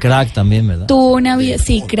 cocaína. Crack también, ¿verdad? Tuvo una vida,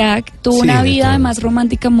 una vida además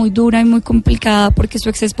romántica muy dura y muy complicada porque su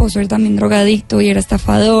ex esposo era también drogadicto y era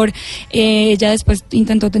estafador. Ella después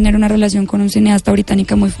intentó tener una relación con un cineasta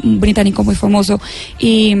británico muy famoso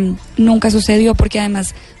y nunca sucedió porque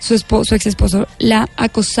además su ex esposo la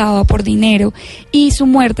acosaba por dinero y su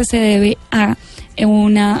muerte se debe a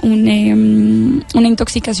una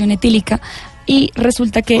intoxicación etílica y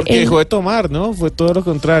resulta que porque dejó de tomar, ¿no? Fue todo lo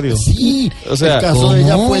contrario. Sí, o sea, el caso de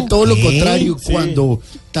ella fue todo lo contrario. Cuando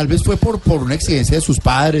tal vez fue por una exigencia de sus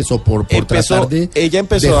padres o por tratar de... Ella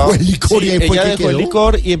empezó dejó el licor y ahí fue ella que dejó quedó. el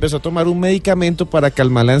licor y empezó a tomar un medicamento para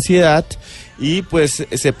calmar la ansiedad y pues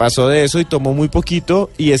se pasó de eso y tomó muy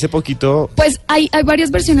poquito y ese poquito... Pues hay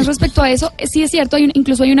varias versiones respecto a eso. Sí es cierto,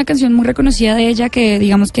 incluso hay una canción muy reconocida de ella que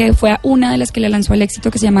digamos que fue una de las que le lanzó al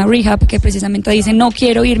éxito, que se llama Rehab, que precisamente dice no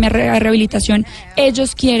quiero irme a rehabilitación,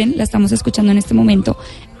 ellos quieren, la estamos escuchando en este momento,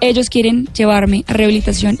 ellos quieren llevarme a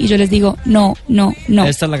rehabilitación y yo les digo no.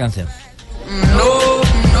 Esta es la canción. No.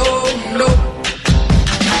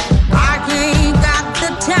 I ain't got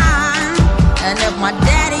the time. And if my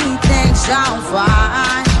daddy thinks I'm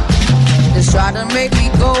fine, just try to make me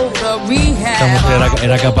go to rehab. Esta mujer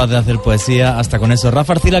era capaz de hacer poesía hasta con eso.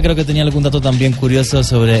 Rafa Arcila creo que tenía algún dato también curioso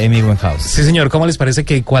sobre Amy Winehouse. Sí, señor. ¿Cómo les parece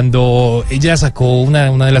que cuando ella sacó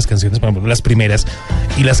una de las canciones, por ejemplo, las primeras,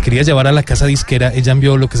 y las quería llevar a la casa disquera, ella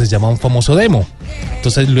envió lo que se llama un famoso demo?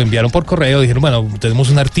 Entonces lo enviaron por correo, dijeron, bueno, tenemos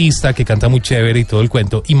un artista que canta muy chévere y todo el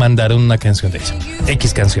cuento, y mandaron una canción de ella,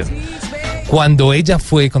 X canción. Cuando ella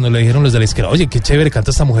fue, cuando le dijeron los de la disquera, oye, qué chévere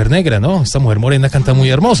canta esta mujer negra, ¿no? Esta mujer morena canta muy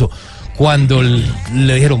hermoso. Cuando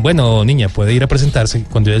le dijeron, bueno, niña, puede ir a presentarse,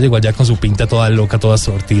 cuando ella llegó allá con su pinta toda loca, toda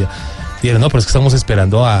sortida, dijeron, no, pero es que estamos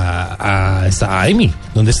esperando a Amy.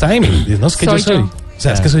 ¿Dónde está Amy? Dijeron, no, es que yo soy. O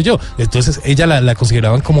sea, es que soy yo. Entonces ella la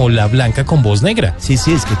consideraban como la blanca con voz negra. Sí,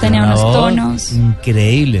 es que tenía unos tonos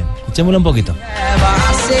increíble. Escuchémoslo un poquito.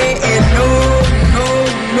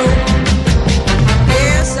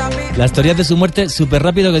 La historia de su muerte, súper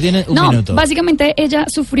rápido, que tiene un minuto. Básicamente ella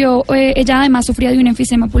además sufría de un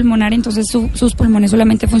enfisema pulmonar, entonces sus pulmones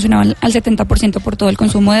solamente funcionaban al 70% por todo el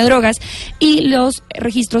consumo de drogas, y los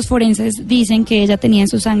registros forenses dicen que ella tenía en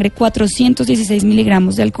su sangre 416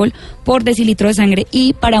 miligramos de alcohol por decilitro de sangre,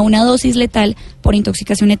 y para una dosis letal por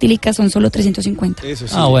intoxicación etílica son solo 350. Eso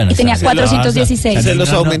sí. Y tenía 416. Se los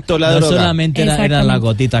aumentó la droga. No solamente eran las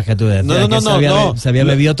gotitas que tú decías, se había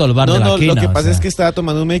bebido todo el bar de la esquina. Lo que pasa es que estaba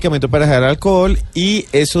tomando un medicamento para dejar alcohol y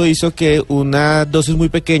eso hizo que una dosis muy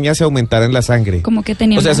pequeña se aumentara en la sangre. Como que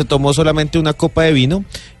tenía. O sea, se tomó solamente una copa de vino,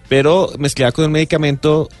 pero mezclada con el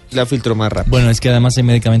medicamento la filtró más rápido. Bueno, es que además hay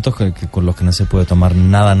medicamentos con los que no se puede tomar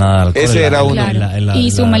nada de alcohol. Ese era uno. Y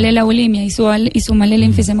súmale la bulimia y súmale el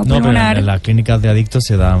enfisema pulmonar. Pero en las clínicas de adictos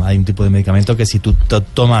hay un tipo de medicamento que si tú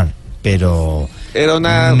tomas, pero era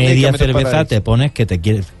una media cerveza te pones que te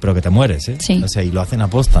quieres, pero que te mueres, ¿eh? Sí. O sea, y lo hacen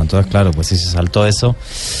aposta. Entonces, claro, pues si se saltó eso,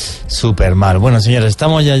 súper mal. Bueno, señores,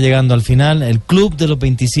 estamos ya llegando al final. El Club de los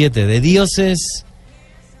 27 de Dioses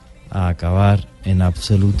a acabar en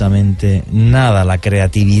absolutamente nada. La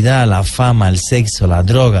creatividad, la fama, el sexo, la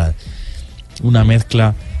droga. Una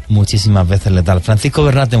mezcla muchísimas veces letal. Francisco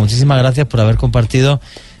Bernate, muchísimas gracias por haber compartido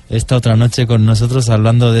esta otra noche con nosotros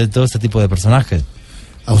hablando de todo este tipo de personajes.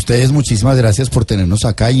 A ustedes muchísimas gracias por tenernos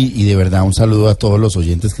acá y de verdad un saludo a todos los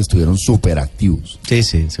oyentes que estuvieron súper activos. Sí,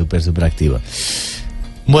 súper activos.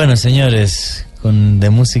 Bueno, señores, de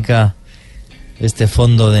música este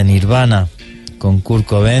fondo de Nirvana con Kurt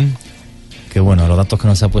Cobain, que bueno, los datos que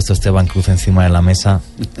nos ha puesto Esteban Cruz encima de la mesa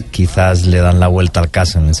quizás le dan la vuelta al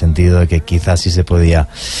caso, en el sentido de que quizás sí se podía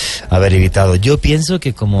haber evitado. Yo pienso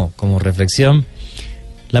que como reflexión,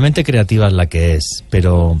 la mente creativa es la que es,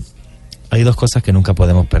 pero hay dos cosas que nunca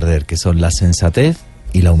podemos perder, que son la sensatez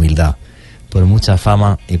y la humildad, por mucha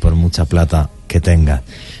fama y por mucha plata que tenga.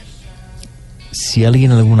 Si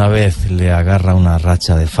alguien alguna vez le agarra una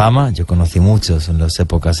racha de fama, yo conocí muchos en las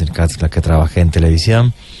épocas en las que trabajé en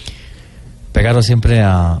televisión, pegaros siempre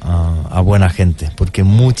a buena gente, porque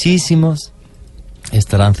muchísimos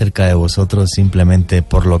estarán cerca de vosotros simplemente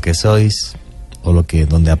por lo que sois o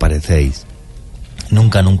donde aparecéis.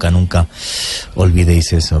 Nunca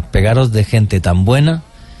olvidéis eso. Pegaros de gente tan buena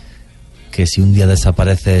que si un día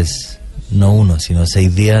desapareces, no 1, sino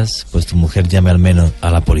 6 días, pues tu mujer llame al menos a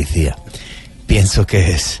la policía. Pienso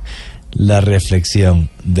que es la reflexión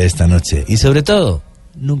de esta noche. Y sobre todo,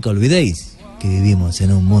 nunca olvidéis que vivimos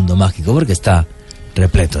en un mundo mágico, porque está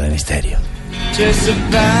repleto de misterio. Just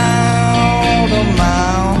about a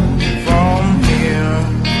mile